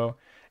 years ago,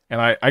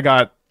 and I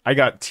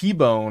got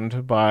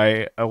T-boned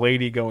by a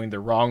lady going the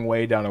wrong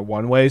way down a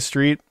one-way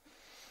street,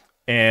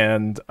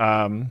 and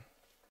her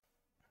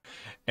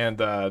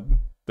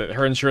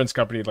insurance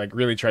company like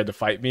really tried to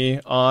fight me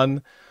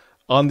on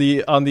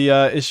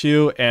the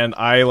issue, and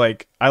I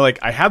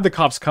had the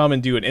cops come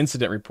and do an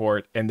incident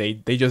report, and they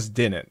just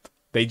didn't.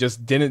 They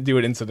just didn't do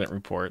an incident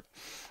report.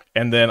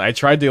 And then I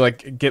tried to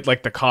like get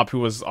like the cop who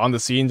was on the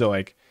scene to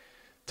like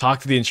talk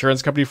to the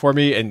insurance company for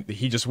me, and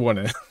he just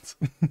wouldn't.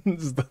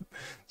 This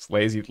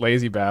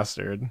lazy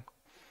bastard.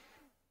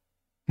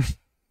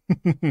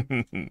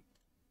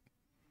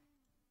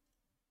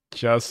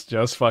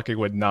 just fucking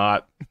would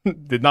not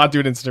did not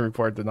do an incident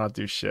report, did not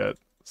do shit.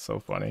 So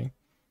funny.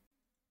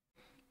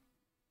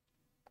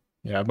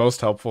 Yeah, most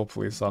helpful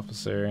police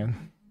officer.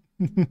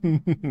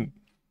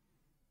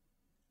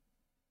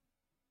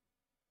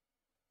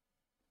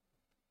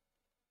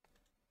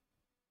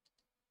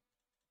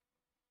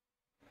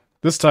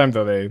 This time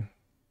though they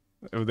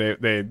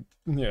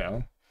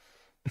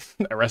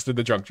arrested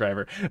the drunk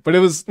driver. But it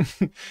was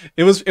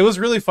it was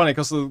really funny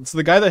because so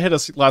the guy that hit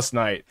us last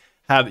night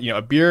had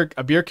a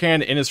beer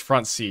can in his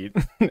front seat,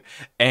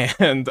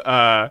 and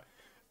a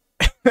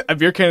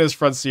beer can in his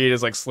front seat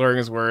is like slurring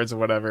his words or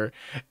whatever,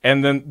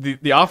 and then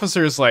the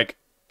officer is like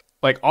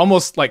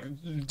almost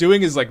like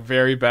doing his like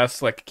very best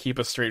to, like keep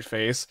a straight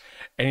face,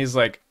 and he's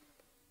like,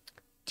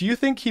 "Do you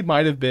think he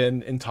might have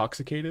been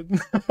intoxicated?"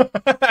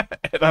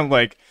 And I'm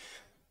like,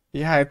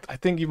 "Yeah, I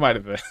think he might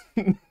have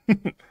been."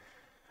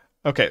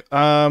 Okay,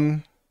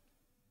 so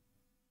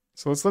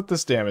let's let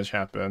this damage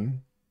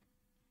happen.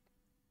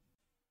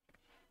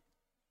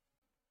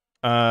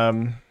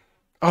 Um,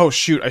 oh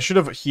shoot, I should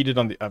have heated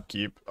on the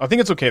upkeep. I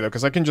think it's okay though,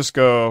 because I can just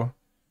go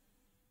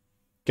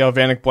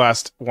Galvanic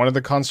Blast one of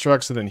the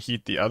constructs and then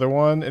heat the other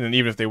one, and then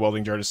even if they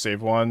Welding Jar to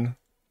save one,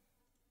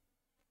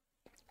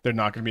 they're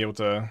not going to be able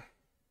to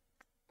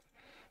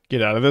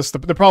get out of this.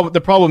 The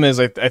problem is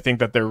I think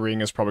that their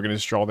ring is probably going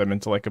to draw them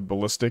into like a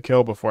ballistic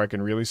hill before I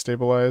can really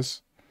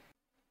stabilize.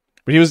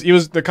 But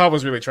the cop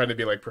was really trying to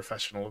be like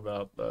professional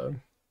about the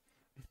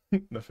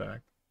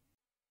fact.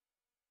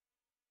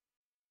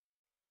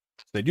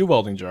 They do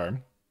Welding Jar.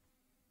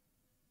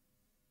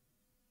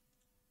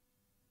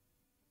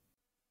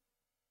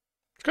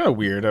 It's kind of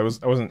weird. I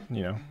wasn't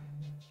thinking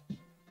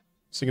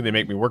they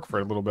make me work for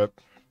it a little bit.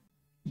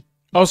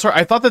 Oh, sorry.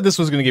 I thought that this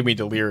was going to give me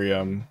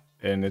delirium,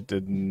 and it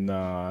did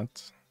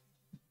not.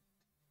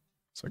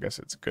 So I guess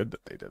it's good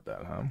that they did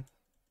that, huh?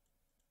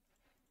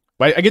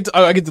 But I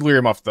get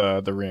delirium off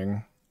the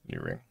ring, new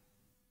ring.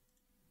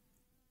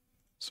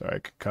 Sorry, I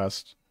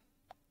concussed.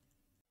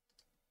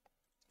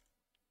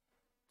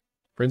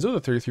 Friends of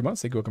the 33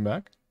 months. Thank you. Welcome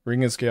back.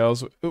 Ring and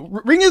Scales.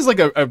 Ring is like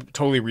a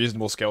totally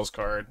reasonable Scales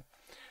card.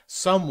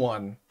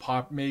 Someone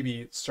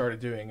maybe started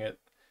doing it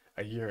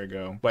a year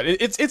ago, but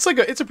it's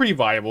a pretty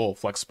viable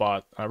flex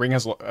spot. Ring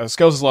has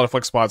Scales has a lot of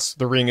flex spots.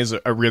 The Ring is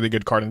a really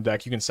good card in the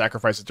deck. You can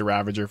sacrifice it to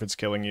Ravager if it's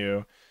killing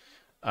you.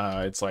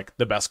 It's like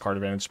the best card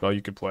advantage spell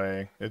you could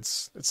play.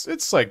 It's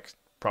like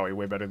probably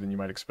way better than you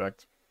might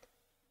expect.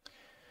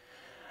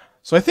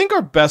 So I think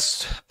our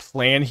best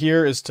plan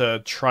here is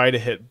to try to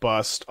hit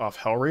Bust off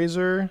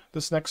Hellraiser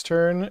this next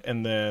turn,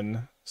 and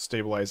then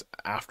stabilize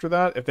after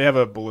that. If they have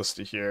a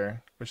Ballista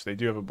here, which they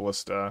do have a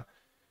Ballista,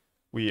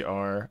 we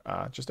are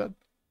just dead.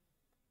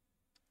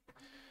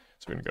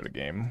 So we're going to go to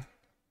game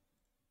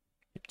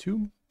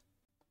 2.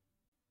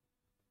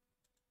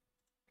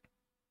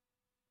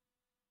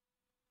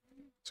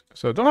 Decklist.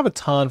 So don't have a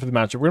ton for the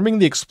matchup. We're gonna bring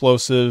the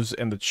explosives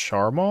and the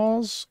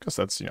Charmaws, because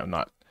that's, you know,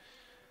 not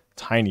a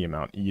tiny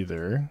amount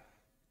either.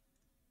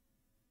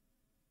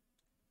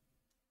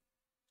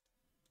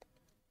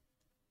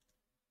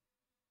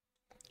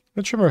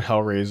 The Trimmer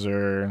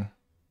Hellraiser.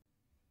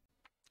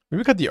 Maybe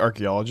we got the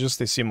Archaeologist.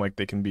 They seem like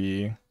they can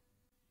be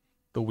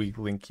the weak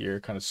link here.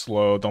 Kind of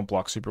slow, don't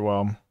block super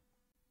well.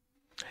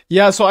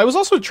 Yeah, so I was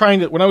also trying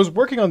to, when I was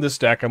working on this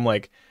deck, I'm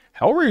like,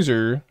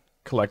 Hellraiser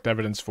collect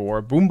evidence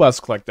for,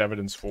 Boombust collect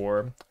evidence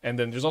for, and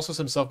then there's also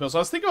some self-mill. So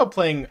I was thinking about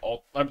playing,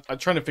 I'm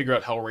trying to figure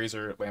out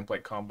Hellraiser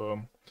Lamplight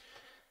combo.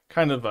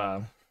 Kind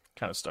of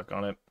stuck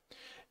on it.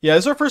 Yeah,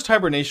 this is our first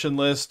Hibernation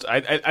list.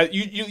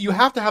 You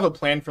have to have a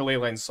plan for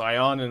Leyline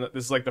Scion, and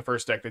this is like the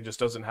first deck that just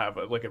doesn't have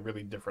a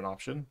really different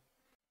option.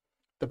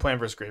 The plan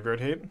versus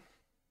Graveyard Hate.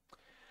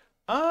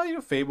 You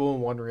know, Fable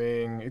and One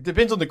Ring. It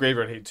depends on the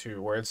Graveyard Hate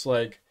too, where it's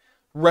like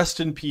Rest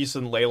in Peace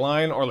and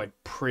Leyline are like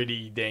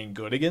pretty dang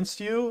good against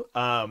you.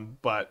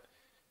 But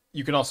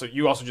you also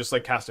just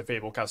like cast a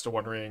Fable, cast a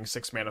One Ring,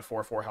 6 mana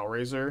 4/4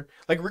 Hellraiser.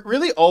 Like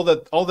really all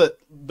that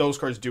those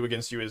cards do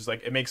against you is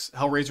like it makes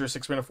Hellraiser a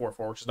 6 mana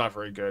 4/4, which is not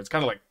very good. It's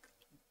kind of like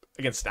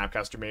against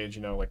Snapcaster Mage,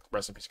 you know, like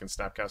Rest in Peace against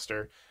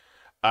Snapcaster.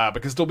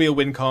 Because there'll be a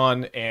win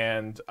con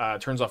and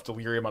turns off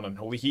Delirium on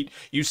Unholy Heat.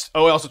 It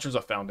also turns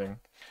off Founding,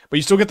 but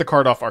you still get the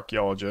card off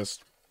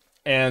Archaeologist,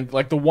 and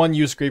like the one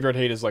use Graveyard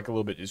Hate is like a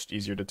little bit just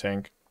easier to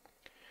tank.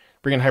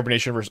 Bring in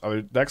Hibernation versus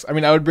other decks. I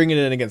mean, I would bring it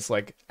in against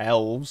like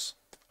Elves.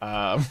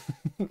 I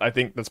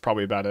think that's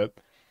probably about it.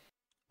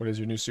 What is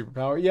your new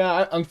superpower?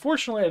 Yeah,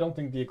 unfortunately, I don't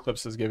think the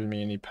Eclipse has given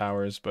me any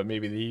powers, but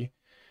maybe the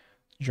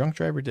Drunk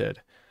Driver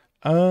did.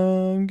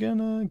 I'm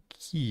gonna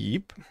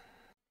keep.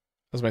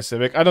 That's my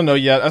Civic. I don't know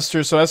yet.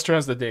 Esther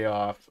has the day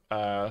off.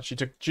 She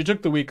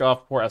took the week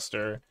off, poor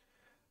Esther,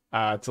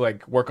 to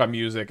like work on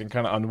music and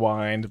kind of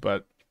unwind,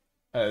 but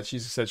she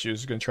said she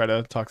was gonna try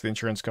to talk to the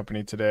insurance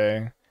company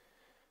today.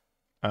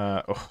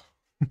 Oh,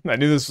 I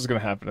knew this was gonna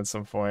happen at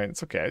some point.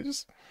 It's okay,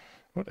 just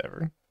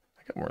whatever.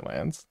 I got more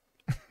lands.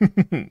 If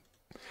it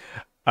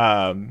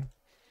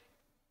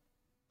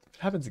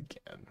happens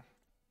again.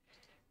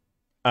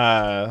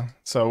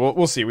 So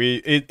we'll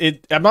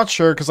see. I'm not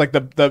sure because like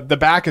the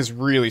back is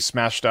really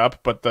smashed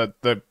up, but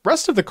the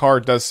rest of the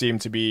card does seem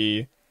to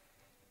be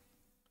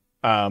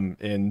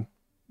in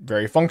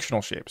very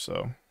functional shape.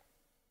 So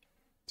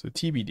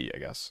TBD, I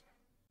guess.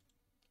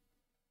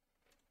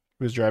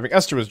 Who was driving?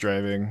 Esther was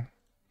driving.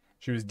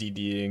 She was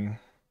DDing.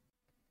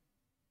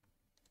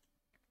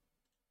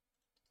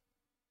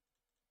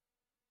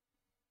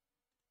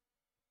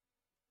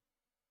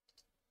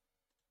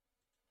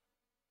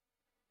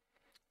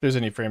 If there's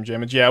any frame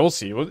damage, yeah, we'll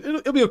see.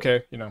 It'll be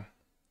okay, you know.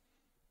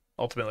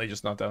 Ultimately,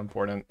 just not that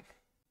important.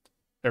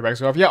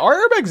 Airbags go off. Yeah, our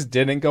airbags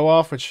didn't go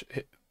off, which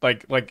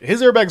like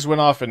his airbags went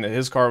off and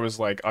his car was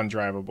like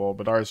undrivable,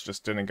 but ours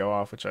just didn't go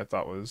off, which I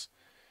thought was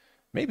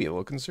maybe a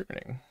little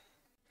concerning.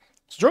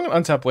 So drawing an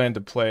untapped land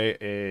to play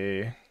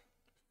a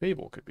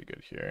Fable could be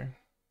good here.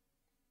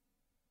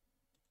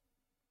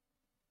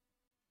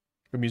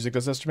 What music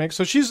does Esther make?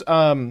 So she's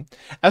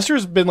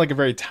Esther's been like a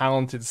very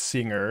talented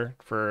singer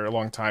for a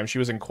long time. She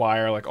was in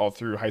choir like all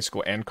through high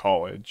school and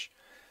college.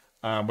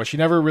 But she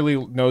never really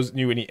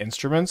knew any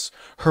instruments.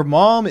 Her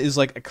mom is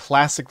like a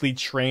classically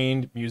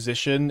trained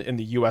musician in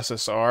the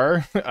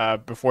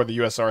USSR before the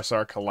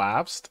USSR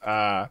collapsed.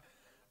 But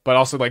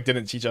also like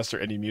didn't teach Esther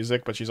any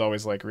music. But she's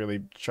always like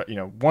really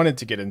wanted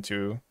to get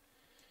into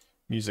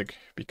music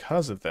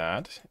because of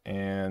that.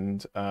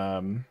 And I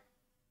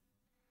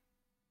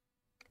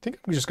think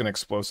I'm just gonna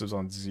explosives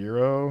on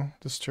 0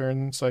 this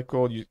turn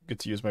cycle. You get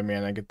to use my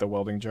mana, get the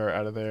welding jar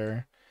out of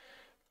there.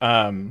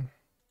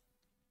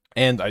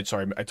 And I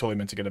totally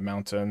meant to get a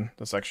mountain.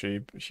 That's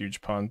actually a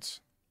huge punt.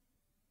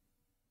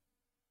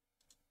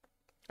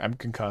 I'm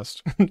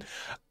concussed.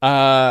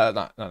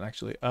 Not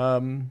actually.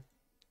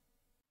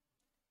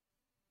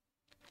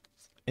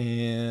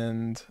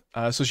 And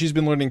so she's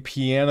been learning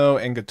piano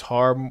and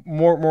guitar,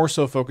 more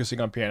so focusing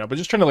on piano, but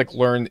just trying to like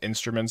learn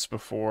instruments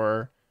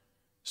before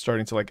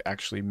starting to like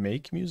actually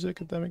make music,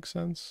 if that makes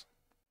sense.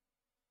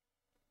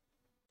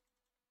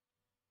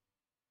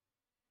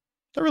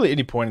 Not really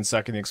any point in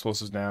sacking the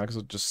explosives now, because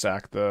it'll just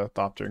sack the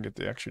Thopter and get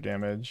the extra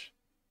damage.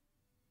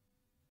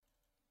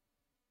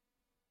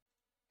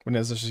 When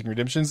Esther sing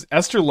redemptions,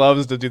 Esther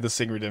loves to do the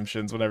sing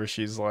redemptions whenever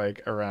she's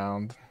like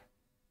around.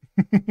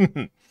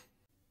 Right,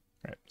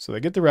 so they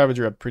get the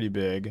Ravager up pretty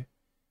big.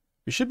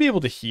 We should be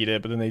able to heat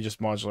it, but then they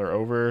just modular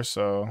over,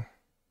 so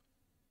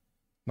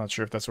not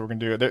sure if that's what we're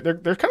gonna do.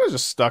 They're kind of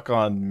just stuck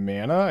on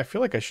mana. I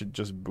feel like I should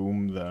just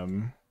boom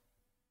them.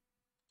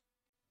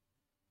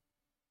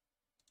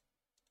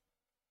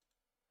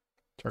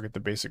 Target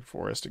the basic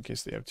forest in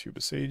case they have 2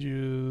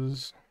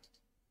 Besages.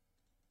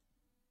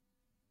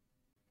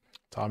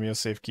 Tamiya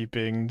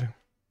safekeeping.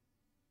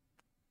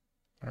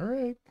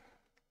 Alright.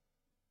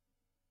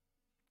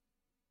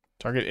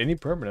 Target any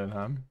permanent,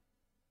 huh?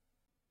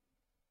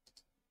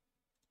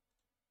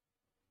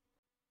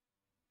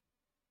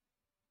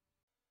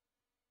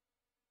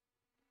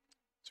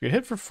 So we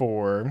hit for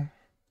 4.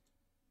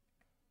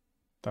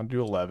 Down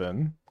to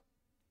 11.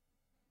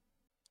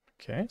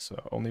 Okay,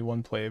 so only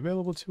one play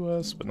available to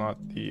us, but not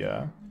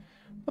the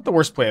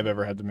worst play I've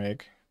ever had to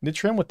make.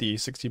 Nitram with the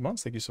 60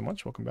 months. Thank you so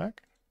much. Welcome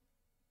back.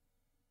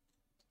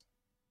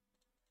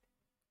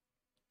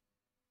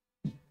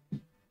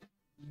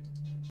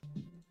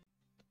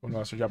 When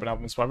else are dropping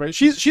album in Spotify?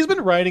 She's been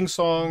writing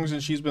songs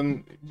and she's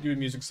been doing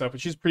music stuff, but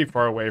she's pretty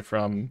far away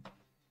from.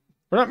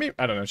 Or not me.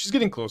 I don't know. She's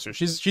getting closer.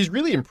 She's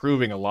really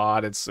improving a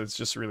lot. It's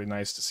just really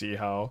nice to see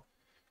how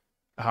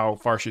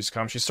far she's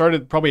come. She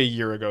started probably a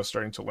year ago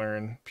starting to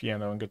learn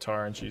piano and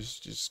guitar, and she's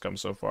just come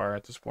so far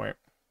at this point.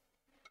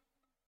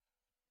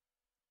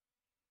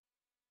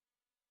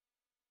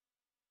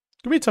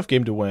 It's gonna be a tough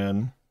game to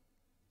win.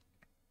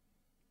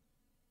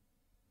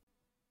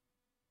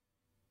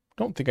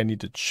 Don't think I need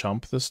to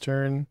chump this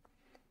turn.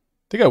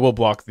 I think I will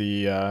block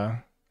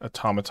the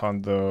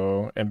automaton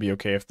though, and be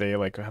okay if they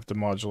like have to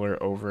modular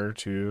over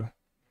to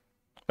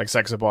like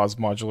Sexabaw's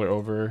modular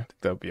over. I think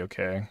that'll be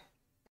okay.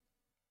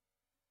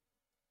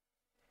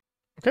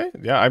 Okay,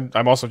 yeah,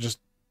 I'm also just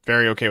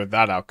very okay with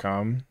that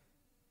outcome.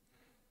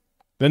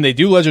 Then they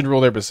do Legend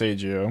Rule their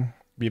Boseiju.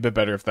 Be a bit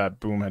better if that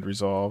boom had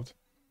resolved.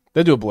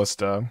 They do a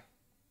Ballista.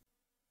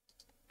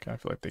 Okay, I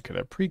feel like they could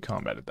have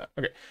pre-combated that.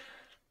 Okay,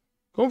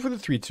 going for the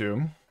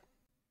 3-2.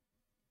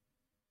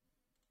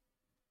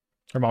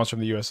 Her mom's from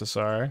the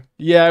USSR.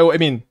 Yeah, I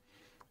mean,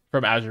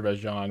 from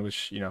Azerbaijan,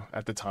 which, you know,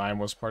 at the time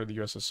was part of the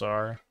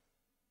USSR.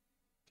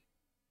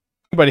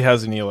 Anybody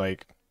has any,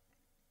 like,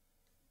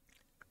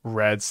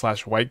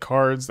 red/white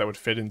cards that would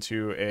fit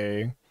into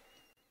a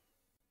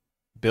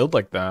build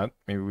like that,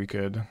 maybe we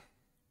could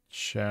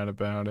chat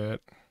about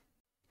it.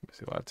 I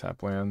see a lot of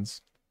tap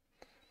lands.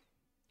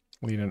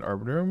 Lead an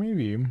Arbiter,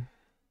 maybe. I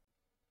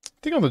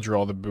think on the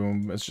draw, the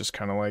boom is just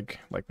kind of like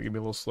we can be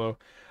a little slow.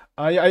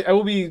 I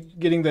will be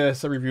getting the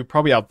set review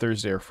probably out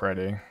Thursday or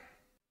Friday.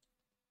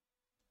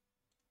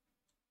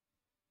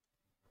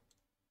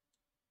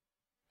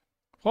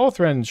 Fall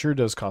Thread sure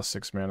does cost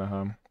 6 mana,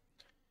 huh?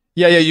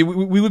 Yeah,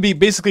 we would be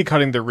basically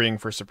cutting the ring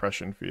for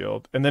Suppression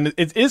Field. And then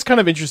it is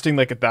kind of interesting,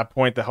 like, at that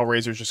point, the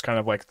Hellraiser is just kind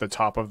of, like, the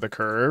top of the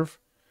curve.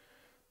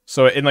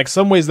 So, in, like,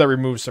 some ways that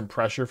removes some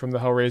pressure from the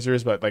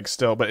Hellraisers, but, like,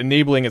 still. But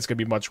enabling it's going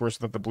to be much worse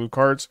than the blue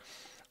cards.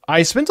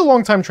 I spent a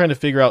long time trying to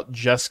figure out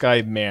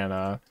Jeskai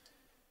mana.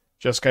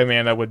 Jeskai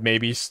mana would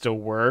maybe still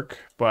work,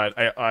 but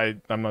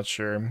I'm not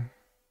sure.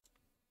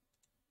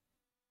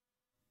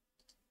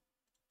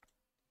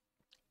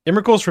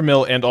 Emrakul's for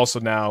mill, and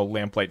also now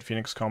Lamplight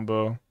Phoenix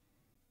combo.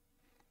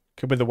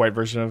 Could be the white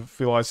version of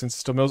Feel since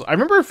still mills. I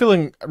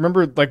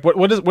remember like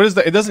what is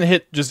that? It doesn't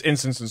hit just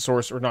instants and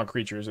source or not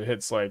creatures. It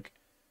hits like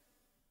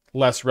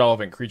less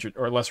relevant creature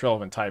or less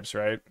relevant types,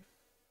 right?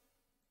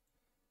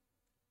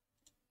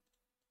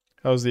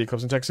 How was the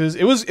eclipse in Texas?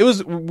 It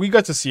was we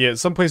got to see it.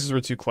 Some places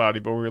were too cloudy,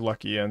 but we were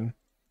lucky and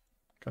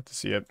got to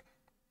see it.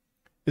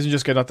 Isn't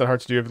just good, not that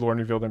hard to do with Lrien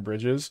Revealed and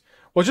bridges.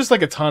 Well, it's just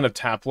like a ton of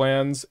tap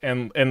lands,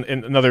 and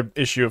another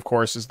issue, of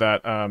course, is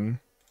that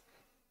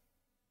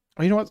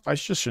oh, you know what? I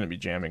just shouldn't be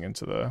jamming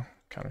into the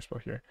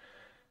counterspell here.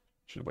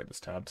 Should wait this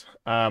tapped.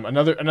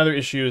 Another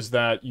issue is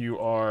that you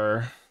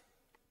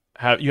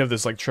have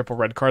this like triple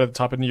red card at the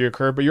top end of your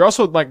curve, but you're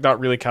also like not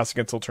really casting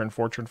until turn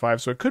 4, turn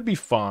 5, so it could be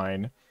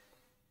fine.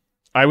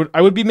 I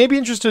would be maybe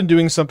interested in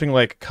doing something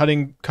like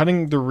cutting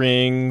the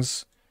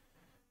rings,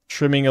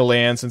 trimming a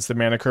land since the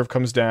mana curve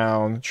comes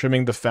down,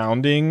 trimming the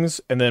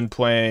foundings, and then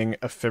playing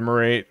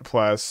Ephemerate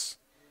plus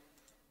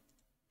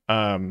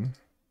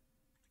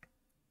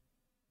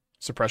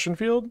Suppression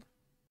Field,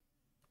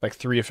 like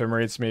 3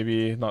 Ephemerates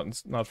maybe,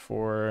 not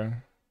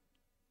 4.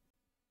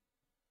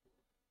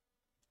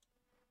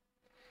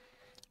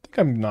 I think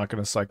I'm not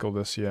gonna cycle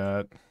this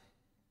yet.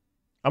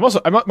 My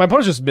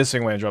opponent's just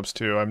missing land drops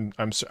too.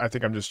 I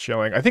think I'm just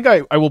chilling. I think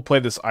I will play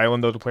this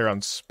island though to play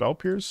around Spell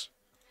Pierce,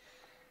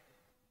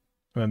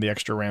 and then the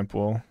extra ramp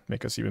will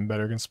make us even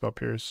better against Spell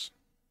Pierce.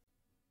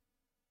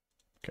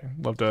 Okay,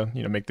 love to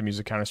make the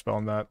music counterspell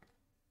on that.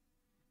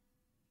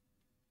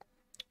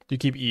 Do you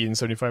keep E in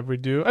 75? We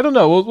do. I don't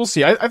know. We'll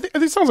see. I think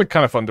it sounds like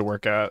kind of fun to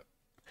work at.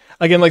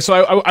 Again, like, so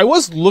I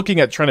was looking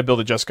at trying to build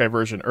a Jeskai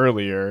version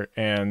earlier,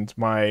 and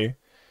my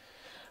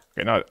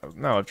now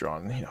I've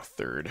drawn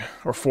third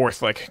or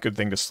fourth like good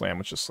thing to slam,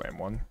 which is slam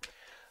 1.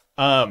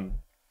 And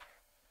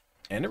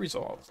it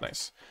resolves.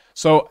 Nice.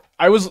 So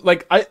I was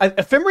like,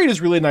 Ephemerate is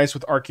really nice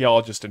with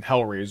Archaeologist and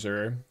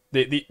Hellraiser.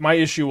 My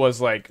issue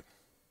was like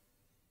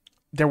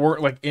there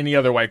weren't like any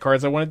other white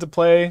cards I wanted to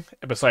play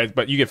besides,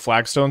 but you get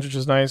Flagstones, which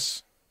is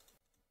nice.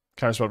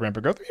 Counterspell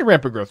Rampant Growth. Maybe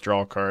Rampant Growth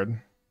draw a card.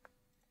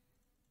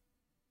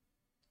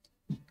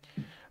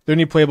 There are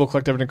any playable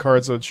collect evident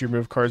cards that you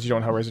remove cards you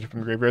don't Hellraiser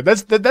from the graveyard.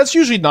 That's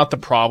usually not the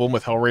problem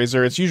with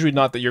Hellraiser. It's usually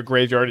not that your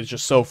graveyard is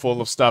just so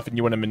full of stuff and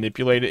you want to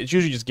manipulate it. It's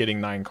usually just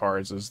getting 9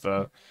 cards is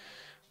the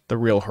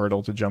real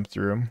hurdle to jump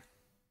through.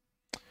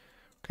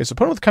 Okay, so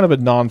opponent with kind of a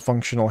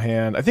non-functional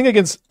hand. I think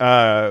against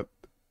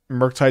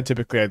Murktide,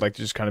 typically I'd like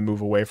to just kind of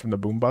move away from the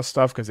boom bust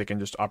stuff because they can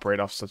just operate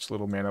off such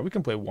little mana. We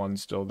can play 1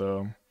 still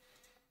though.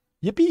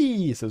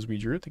 Yippee, says We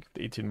Drew. Thank you for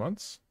the 18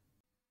 months.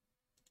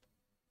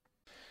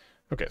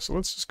 Okay, so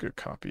let's just go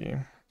copy.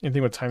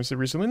 Anything with time save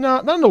recently?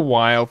 Not in a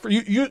while. For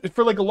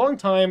for like a long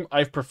time,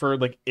 I've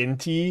preferred like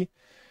Inti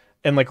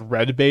and like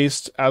red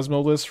based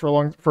Asmo lists for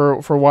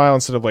a while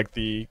instead of like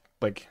the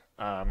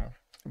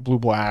blue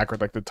black or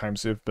like the time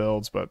save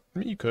builds. But I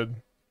mean, you could.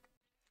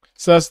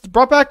 So the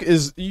brought back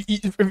is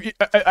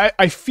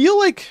I feel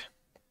like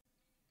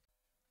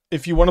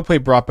if you want to play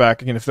brought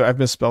back again, if I've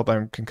misspelled,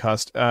 I'm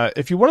concussed.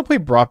 If you want to play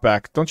brought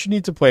back, don't you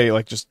need to play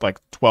like just like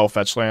 12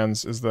 fetch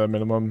lands is the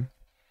minimum?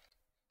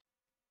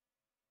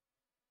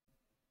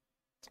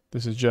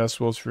 This is Jess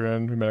Wills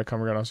friend. We met at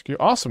Comic Con.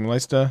 Awesome.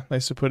 Nice to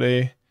put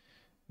a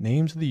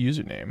name to the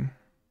username.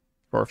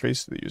 Or a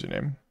face to the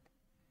username.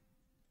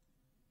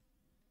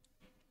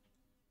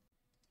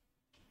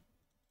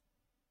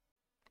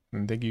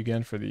 And thank you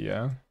again for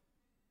the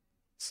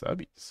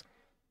subbies.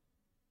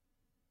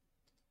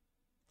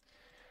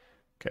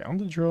 Okay, on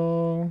the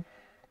draw.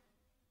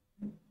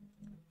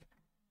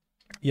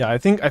 Yeah, I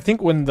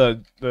think when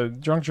the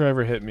drunk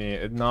driver hit me,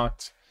 it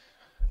knocked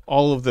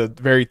all of the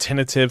very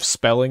tentative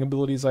spelling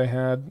abilities I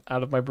had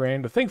out of my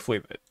brain, but thankfully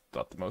it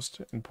not the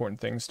most important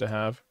things to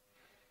have.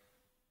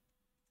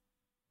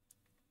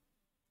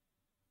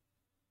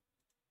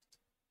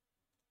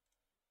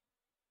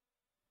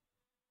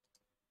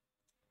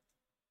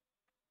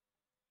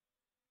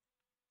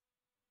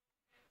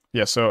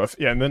 Yeah, so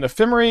and then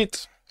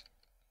Ephemerate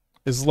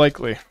is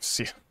likely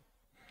see.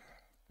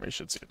 We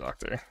should see a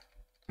doctor.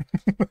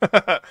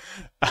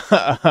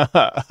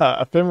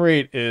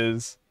 Ephemerate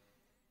is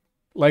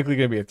likely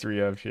gonna be a 3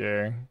 of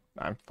here.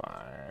 I'm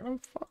fine.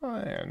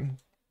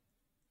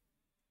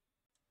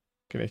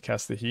 Can they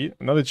cast the heat?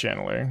 Another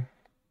channeler.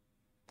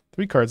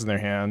 3 cards in their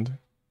hand.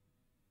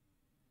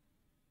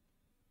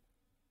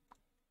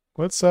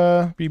 Let's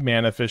be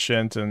mana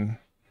efficient and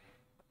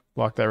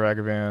block that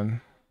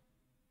Ragavan.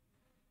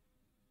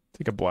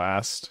 Take a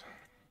blast.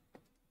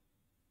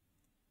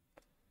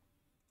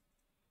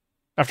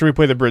 After we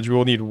play the bridge, we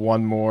will need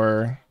one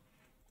more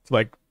to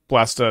like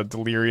blast a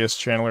Delirious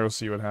channeler. We'll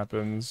see what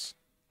happens.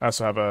 I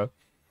also have a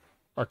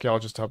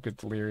Archaeologist to help get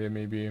Delirium,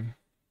 maybe.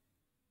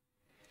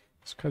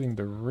 Just cutting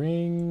the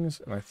rings,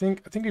 and I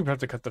think we have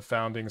to cut the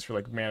foundings for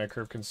like mana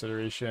curve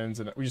considerations,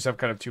 and we just have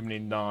kind of too many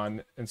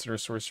non-instant or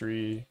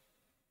sorcery.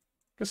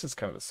 I guess it's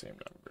kind of the same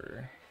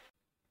number.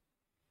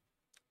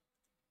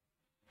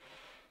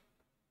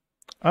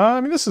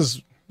 I mean, this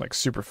is like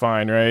super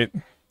fine, right?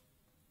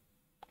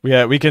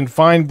 We can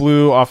find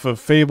blue off of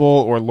Fable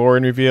or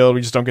Lrien Revealed.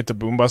 We just don't get to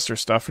boombuster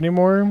stuff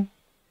anymore.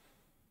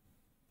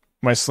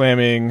 My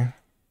slamming.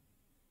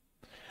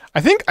 I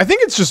think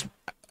it's just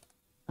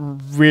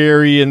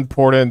very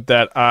important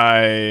that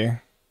I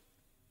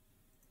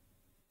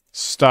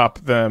stop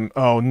them.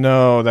 Oh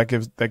no, that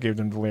gave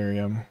them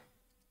delirium.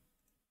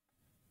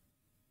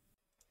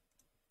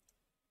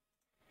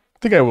 I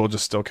think I will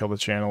just still kill the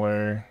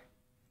channeler.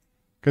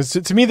 Because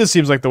to me, this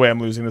seems like the way I'm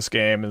losing this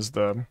game is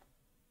the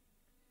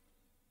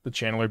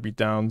channeler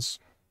beatdowns.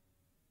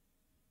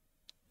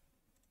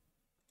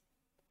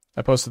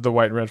 I posted the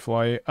white and red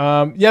fly.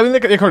 Yeah, I mean,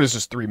 the card is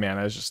just 3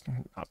 mana. It's just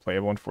not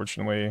playable,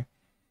 unfortunately.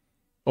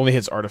 Only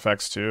hits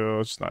artifacts, too.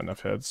 It's just not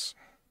enough hits.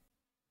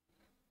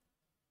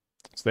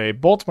 So they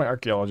bolt my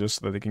Archaeologist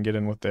so that they can get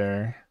in with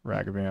their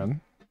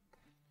Ragavan.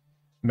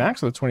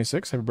 Max of the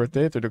 26th. Happy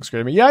birthday. If they're doing great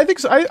at me. Yeah, I think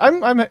so.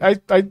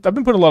 I've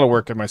been putting a lot of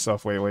work in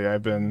myself lately.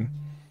 I've been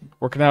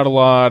working out a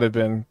lot. I've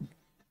been,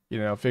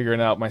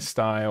 figuring out my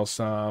style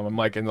some. I'm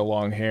liking the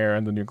long hair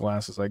and the new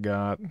glasses I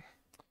got.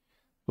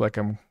 Like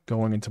I'm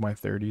going into my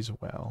 30s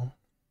well.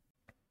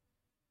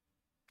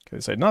 Okay, they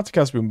decide not to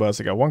cast Boom Bust.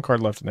 They got 1 card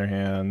left in their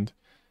hand.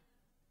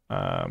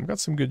 Got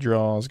some good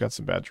draws, got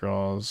some bad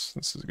draws.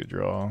 This is a good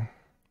draw,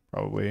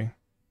 probably.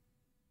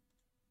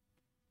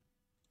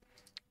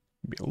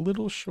 Be a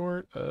little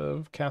short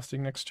of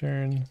casting next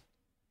turn.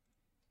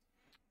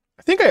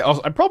 I think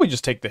I'd probably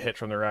just take the hit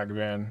from the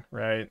Ragavan,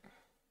 right?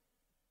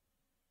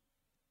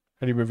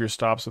 How do you move your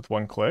stops with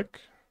 1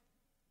 click?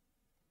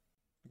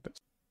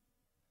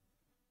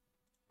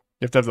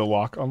 You have to have the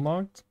lock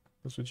unlocked?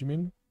 That's what you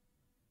mean?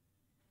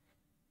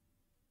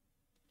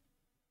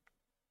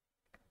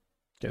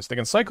 Okay, so they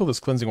can cycle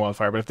this Cleansing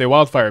Wildfire, but if they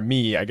Wildfire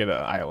me, I get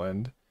an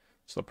island.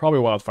 So they'll probably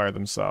Wildfire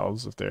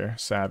themselves if they're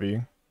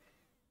savvy.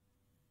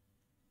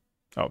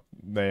 Oh,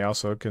 they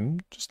also can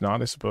just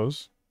not, I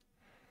suppose.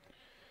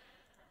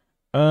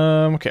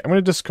 Okay, I'm going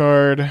to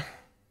discard. I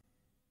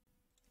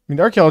mean,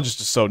 the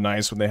Archaeologist is so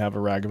nice when they have a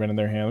Ragavan in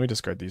their hand. Let me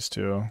discard these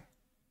 2.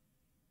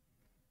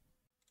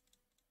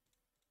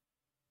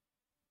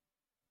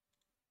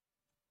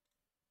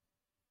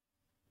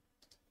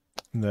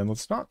 And then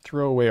let's not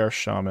throw away our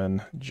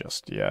Shaman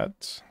just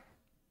yet.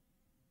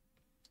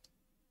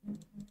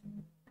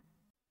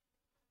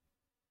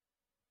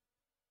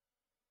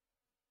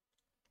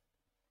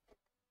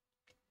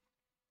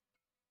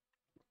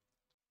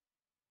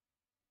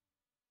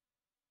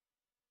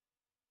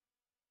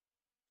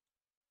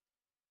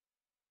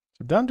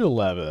 So down to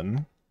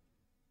 11.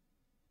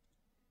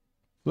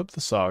 Flip the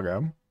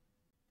Saga.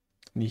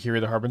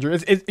 Nihiri the Harbinger.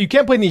 You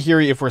can't play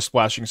Nihiri if we're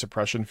splashing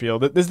Suppression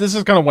Field. This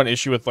is kind of one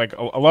issue with like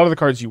a lot of the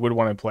cards you would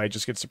want to play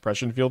just get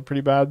Suppression Field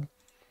pretty bad.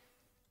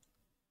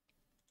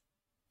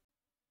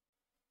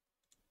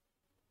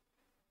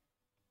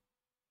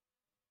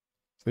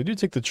 So they do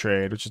take the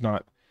trade, which is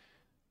not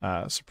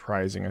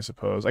surprising, I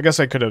suppose. I guess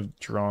I could have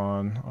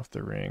drawn off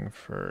the ring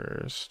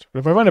first. But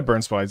if I find a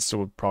burn spell, I'd still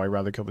would probably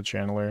rather kill the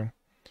Channeler.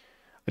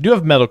 I do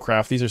have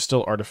Metalcraft. These are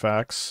still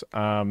artifacts.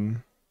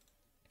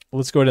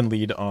 Let's go ahead and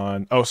lead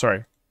on... Oh,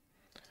 sorry.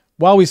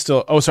 While we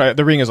still... Oh, sorry.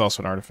 The ring is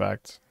also an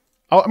artifact.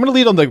 I'm going to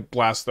lead on the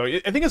blast, though.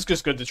 I think it's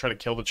just good to try to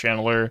kill the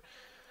Channeler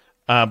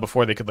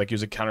before they could like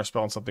use a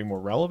counterspell on something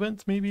more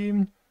relevant,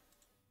 maybe.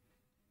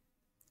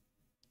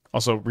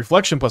 Also,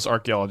 Reflection plus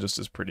Archaeologist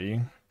is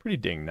pretty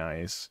dang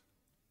nice.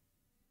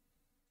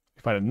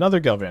 Find another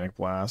Galvanic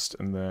Blast,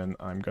 and then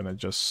I'm going to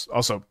just...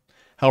 Also,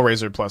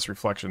 Hellraiser plus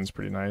Reflection is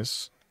pretty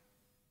nice.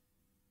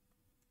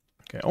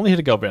 Okay, only hit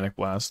a Galvanic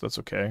Blast. That's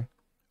okay.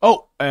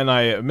 Oh, and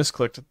I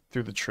misclicked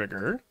through the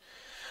trigger.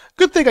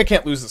 Good thing I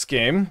can't lose this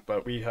game,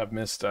 but we have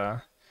missed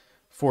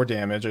 4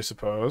 damage, I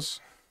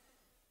suppose.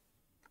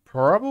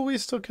 Probably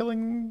still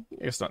killing...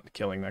 I guess not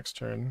killing next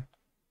turn.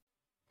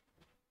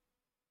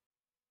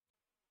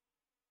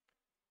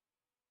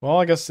 Well,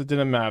 I guess it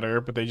didn't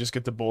matter, but they just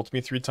get to bolt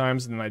me 3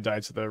 times, and then I die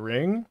to the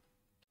ring.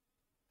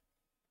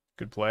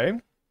 Good play.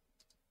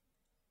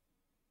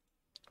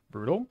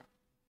 Brutal.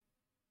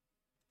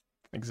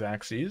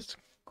 Exact seized.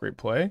 Great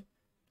play.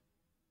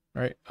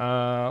 All right,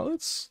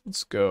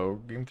 let's go.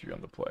 Game 3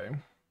 on the play.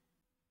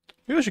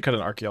 Maybe I should cut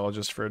an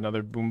Archaeologist for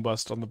another Boom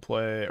Bust on the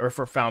play, or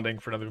for Founding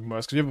for another Boom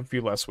Bust, because you have a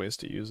few less ways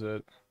to use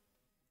it.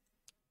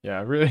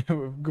 Yeah, really,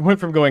 went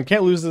from going,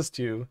 can't lose this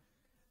to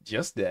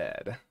just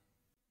dead.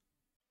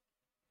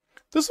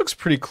 This looks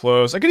pretty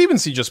close. I could even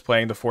see just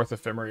playing the 4th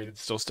Ephemerate and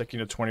still sticking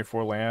to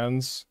 24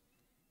 lands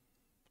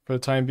for the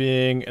time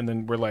being, and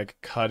then we're like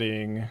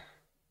cutting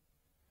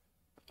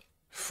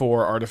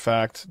 4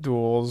 artifact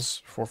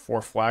duels for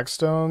 4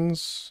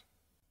 flagstones,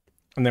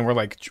 and then we're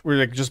like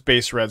just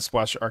base red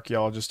splash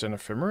Archaeologist and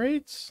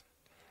Ephemerate,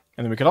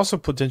 and then we could also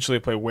potentially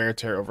play Wear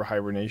Tear over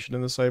Hibernation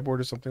in the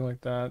sideboard or something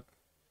like that.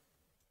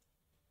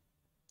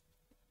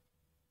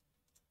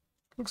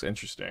 Looks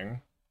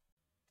interesting.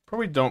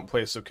 Probably don't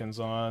play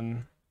Sokenzan.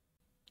 I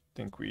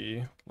think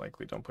we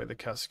likely don't play the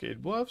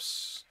Cascade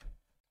Bluffs.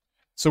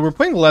 So we're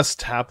playing less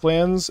tap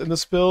lands in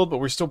this build, but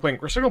we're still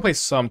gonna play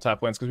some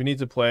tap lands because we need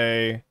to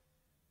play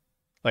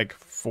like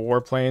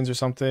 4 planes or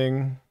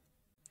something.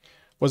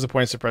 What's the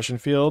point of Suppression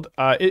Field?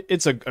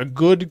 It's a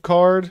good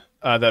card.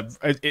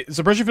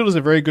 Suppression Field is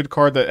a very good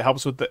card that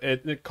helps with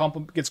it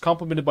gets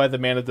complemented by the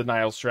Mana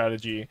Denial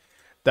strategy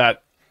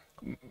that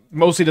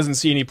mostly doesn't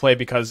see any play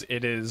because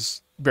it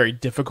is very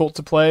difficult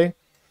to play.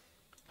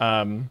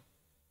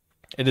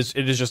 It is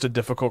just a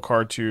difficult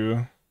card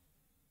to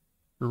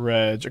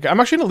reg. Okay, I'm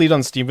actually gonna lead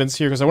on Stevens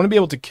here because I want to be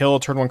able to kill a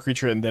turn 1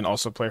 creature and then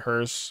also play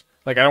Hearse.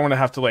 Like I don't want to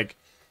have to like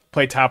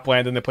play tap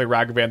land and then play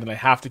Ragavan, and I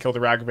have to kill the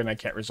Ragavan. I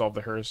can't resolve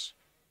the Hearse.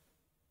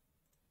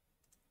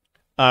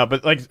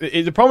 But like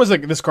the problem is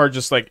like this card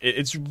just like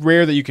it's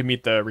rare that you can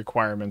meet the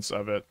requirements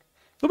of it.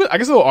 A little bit, I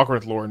guess, a little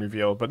awkward with Lrien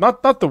Revealed, but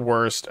not the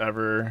worst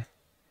ever. I'm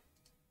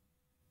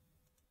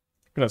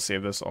gonna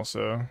save this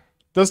also.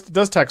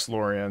 Does tax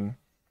Lrien.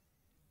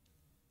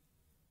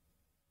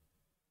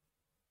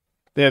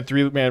 They had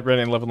 3 red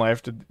and 11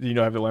 life to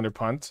have the Lender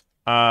Punt.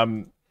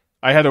 I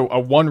had a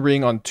 1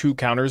 ring on 2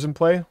 counters in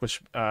play,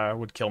 which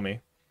would kill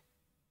me.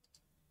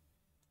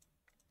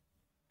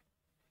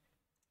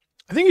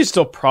 I think you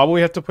still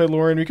probably have to play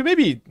Lrien. We could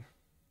maybe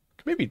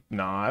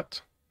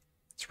not.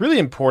 It's really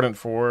important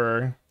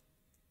for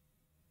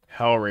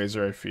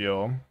Hellraiser, I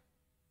feel.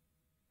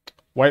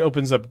 White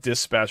opens up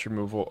Dispatch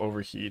removal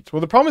over Heat.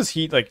 Well, the problem is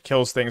Heat like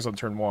kills things on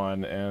turn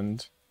 1,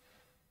 and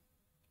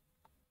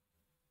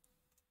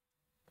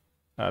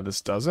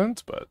this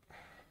doesn't, but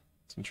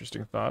it's an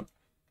interesting thought.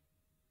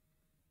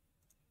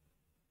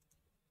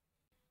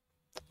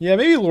 Yeah,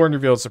 maybe Lrien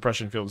Revealed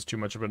Suppression Field is too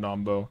much of a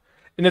nombo.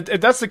 And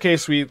if that's the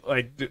case, we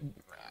like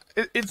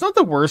it's not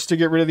the worst to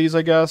get rid of these,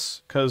 I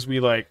guess, because we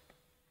like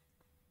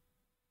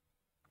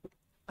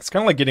it's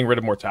kind of like getting rid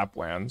of more tap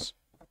lands.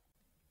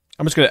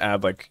 I'm just gonna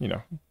add like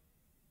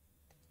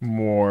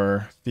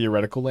more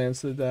theoretical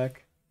lands to the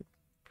deck.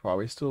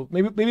 Probably still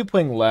maybe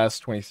playing less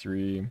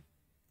 23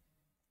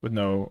 with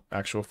no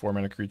actual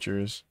 4-mana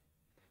creatures.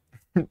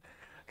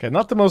 Okay,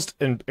 not the most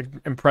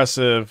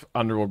impressive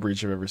Underworld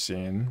Breach I've ever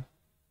seen.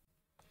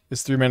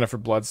 Is 3 mana for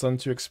Bloodsun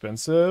too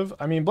expensive?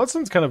 I mean,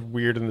 Bloodsun's kind of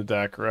weird in the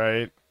deck,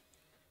 right?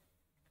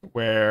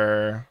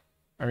 Where,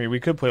 I mean,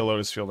 we could play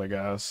Lotus Field, I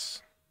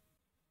guess.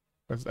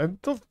 I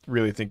don't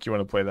really think you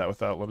want to play that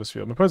without Lotus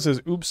Field. My opponent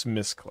says, oops,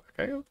 misclick.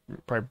 I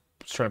probably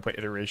was trying to play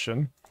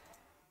Iteration.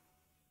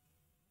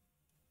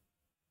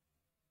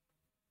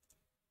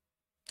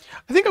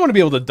 I think I want to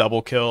be able to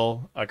double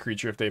kill a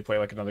creature if they play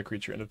like another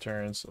creature end of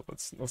turn, so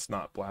let's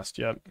not blast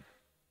yet.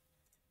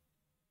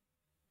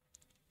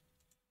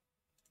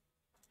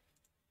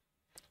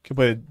 Could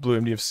play Blue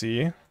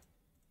MDFC.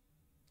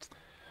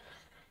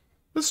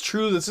 That's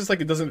true. This is like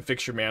it doesn't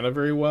fix your mana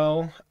very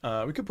well.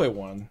 We could play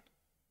one,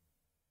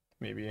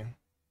 maybe.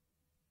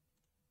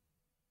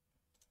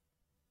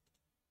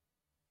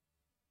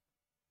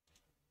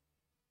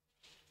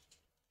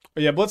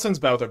 But yeah, Bloodsun's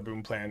bad with our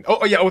boom plan.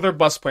 Oh yeah, with our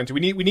bust plan too. We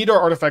need our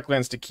artifact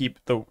lands to keep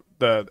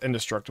the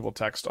indestructible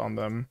text on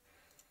them.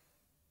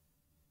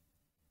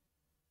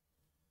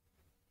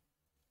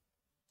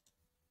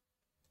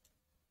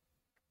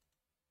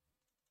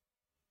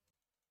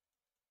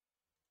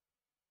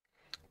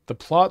 The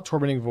plot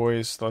Tormenting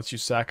Voice that lets you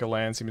sack a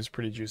land seems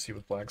pretty juicy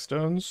with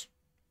Blackstones.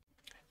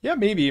 Yeah,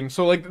 maybe.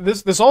 So like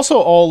this also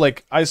all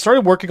like I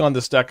started working on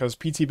this deck because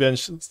PT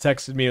Bench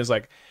texted me, it was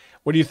like,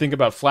 what do you think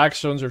about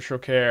Flagstones or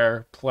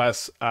Trocaire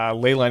plus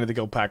Leyline of the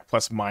Guild Pack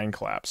plus Mind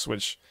Collapse,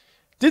 which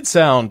did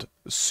sound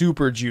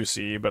super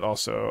juicy, but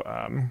also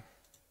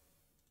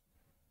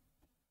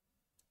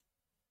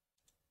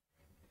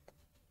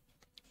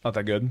not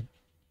that good.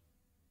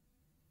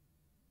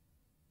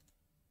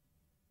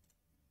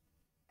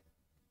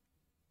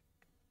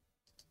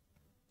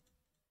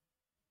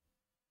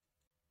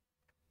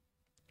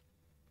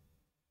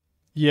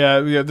 We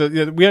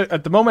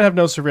at the moment have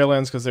no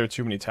surveillance because there are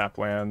too many tap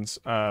lands.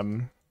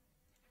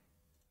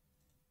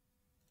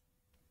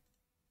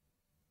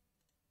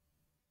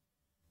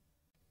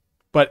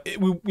 But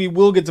we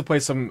will get to play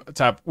some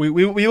tap. We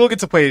will get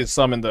to play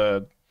some in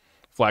the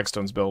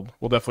Flagstones build.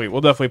 We'll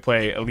definitely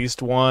play at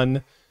least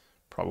one,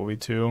 probably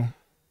two.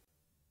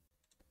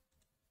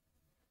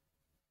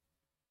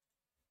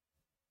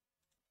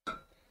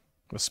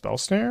 With Spell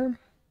Snare?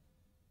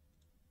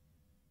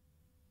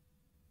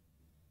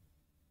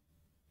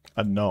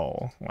 A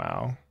null.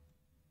 Wow.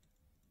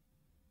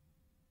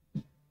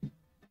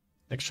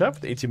 Next chef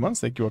with 18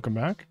 months. Thank you. Welcome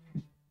back.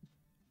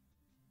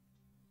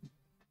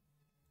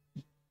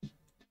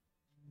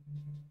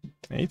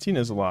 $18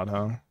 is a lot,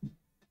 huh?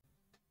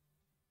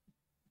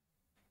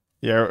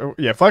 Yeah.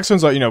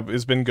 Flagstone's,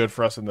 has been good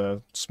for us in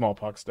the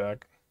smallpox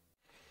deck.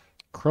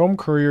 Chrome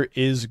Courier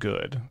is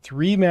good.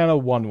 3 mana,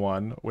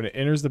 1/1. When it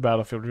enters the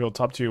battlefield, reveal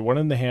top 2, 1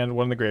 in the hand,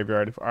 1 in the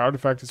graveyard. If our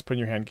artifact is put in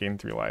your hand, gain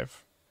 3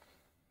 life.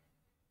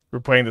 We're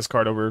playing this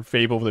card over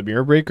Fable of the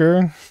Mirror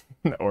Breaker,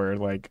 or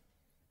like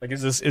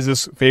is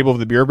this Fable of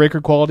the Mirror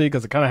Breaker quality?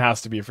 Because it kind of has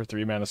to be for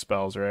 3 mana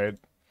spells, right?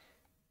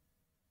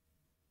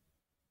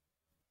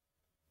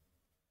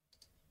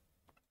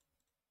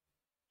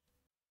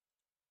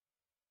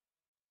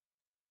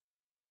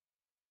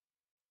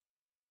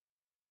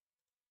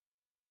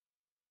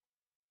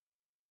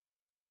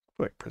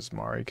 Like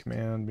Prismari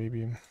command,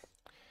 maybe.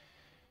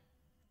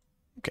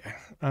 Okay.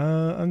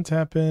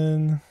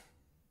 Untapping.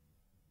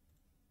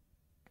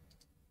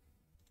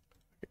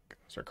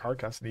 Start card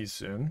casting these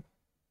soon.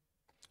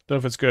 Don't know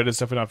if it's good. It's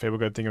definitely not Fable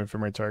good. Think of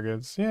ephemeral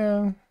targets.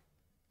 Yeah.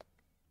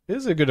 It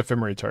is a good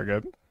ephemeral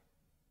target.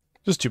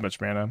 Just too much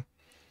mana.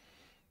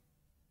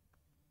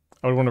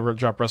 I would want to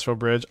drop Rustvale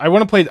Bridge. I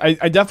want to play.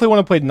 I definitely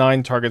want to play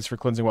 9 targets for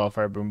Cleansing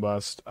Wildfire Boom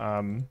Bust.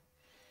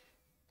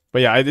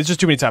 But yeah, it's just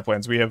too many tap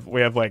lands. We have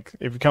like,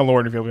 if you count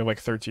Lrien Revealed, we have like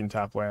 13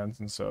 tap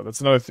lands, and so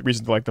that's another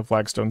reason to like the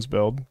Flagstones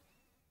build.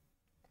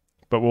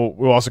 But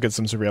we'll also get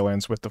some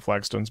surveillance with the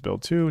Flagstones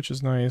build too, which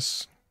is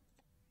nice.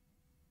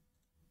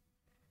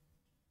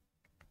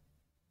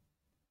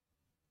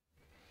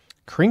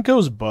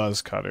 Krinko's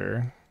Buzz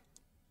Cutter.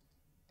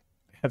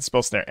 Had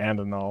Spell Snare and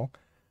a null.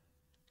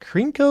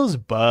 Krinko's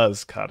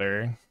Buzz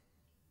Cutter.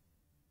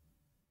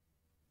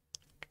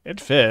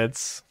 It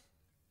fits.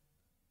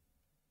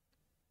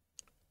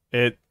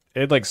 It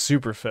like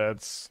super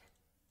fits.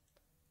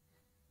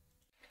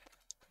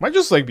 Might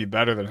just like be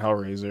better than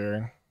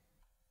Hellraiser.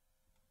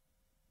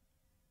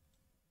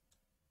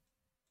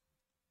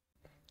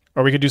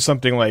 Or we could do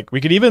something like,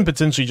 we could even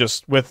potentially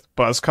just with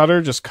Buzz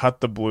Cutter just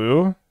cut the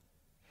blue.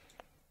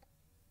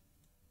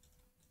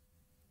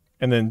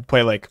 And then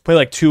play like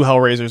 2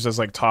 Hellraisers as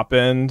like top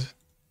end.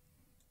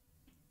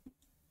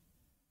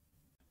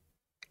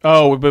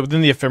 Oh, but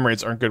then the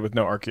ephemerates aren't good with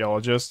no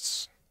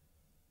archaeologists.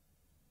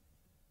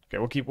 Okay,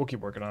 we'll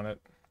keep working on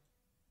it.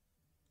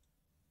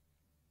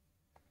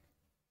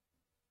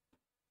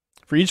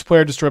 For each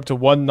player, destroy up to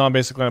 1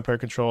 non-basic land player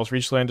controls. For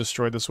each land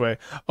destroyed this way.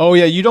 Oh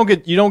yeah, you don't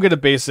get a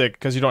basic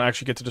because you don't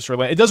actually get to destroy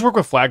land. It does work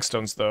with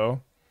Flagstones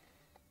though.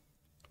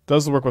 It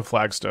does work with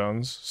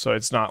Flagstones, so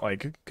it's not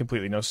like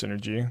completely no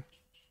synergy.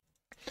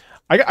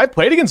 I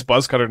played against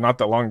Buzzcutter not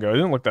that long ago. It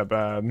didn't look that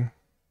bad.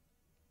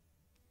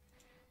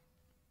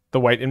 The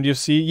white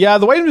MDFC? Yeah,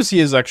 the white MDFC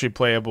is actually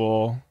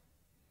playable.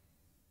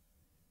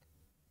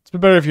 It's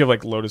better if you have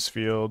like Lotus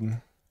Field.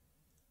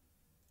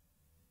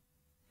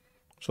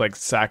 Just like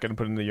sack it and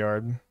put it in the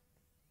yard.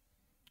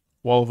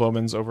 Wall of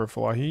Omens over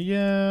Fallaji.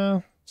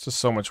 Yeah. It's just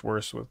so much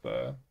worse with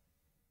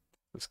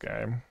this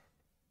guy.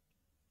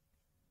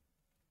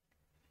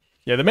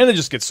 Yeah, the mana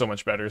just gets so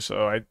much better,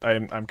 so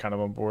I'm kind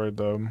of on board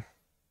though.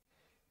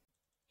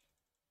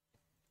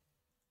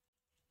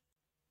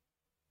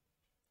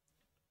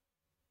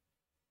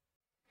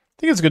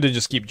 I think it's good to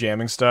just keep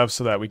jamming stuff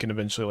so that we can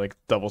eventually like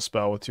double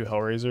spell with 2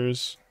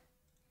 Hellraisers.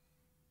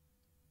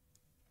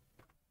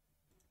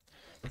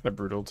 Kind of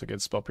brutal to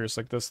get Spell Pierce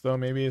like this, though,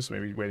 maybe. So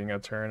maybe waiting a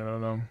turn, I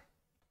don't know.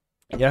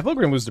 Yeah, I feel like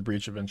we're going to lose the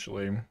Breach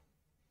eventually.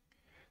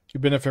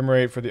 You've been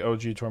Ephemerate for the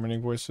OG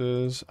Tormenting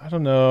Voices. I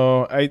don't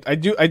know. I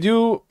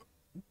do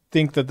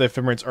think that the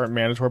Ephemerates aren't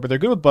mandatory, but they're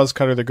good with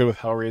Buzzcutter, they're good with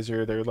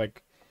Hellraiser. They're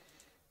like,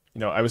 you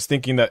know, I was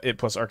thinking that it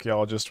plus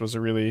Archaeologist was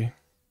a really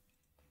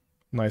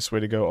nice way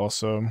to go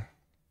also.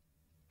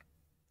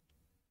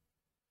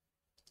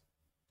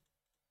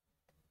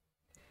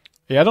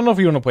 Yeah, I don't know if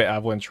we want to play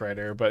Avalanche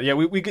Rider, but yeah,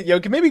 we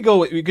could maybe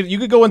go. You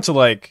could go into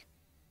like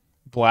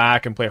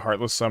black and play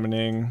Heartless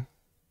Summoning.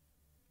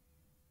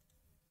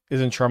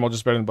 Isn't Charmaw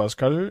just better than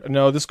Buzzcutter?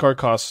 No, this card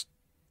costs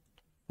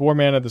 4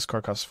 mana. This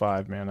card costs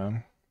 5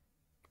 mana.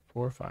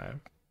 4 or 5.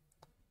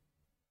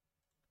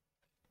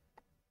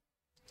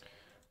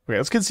 Okay,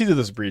 let's concede to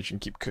this Breach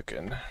and keep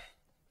cooking.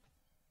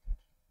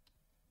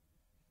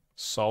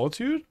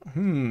 Solitude?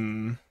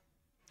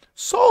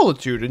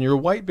 Solitude in your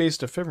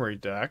white-based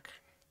Ephemerate deck.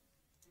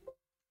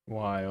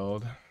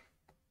 Wild.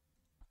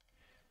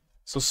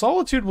 So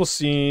Solitude will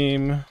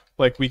seem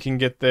like we can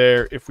get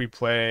there if we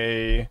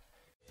play...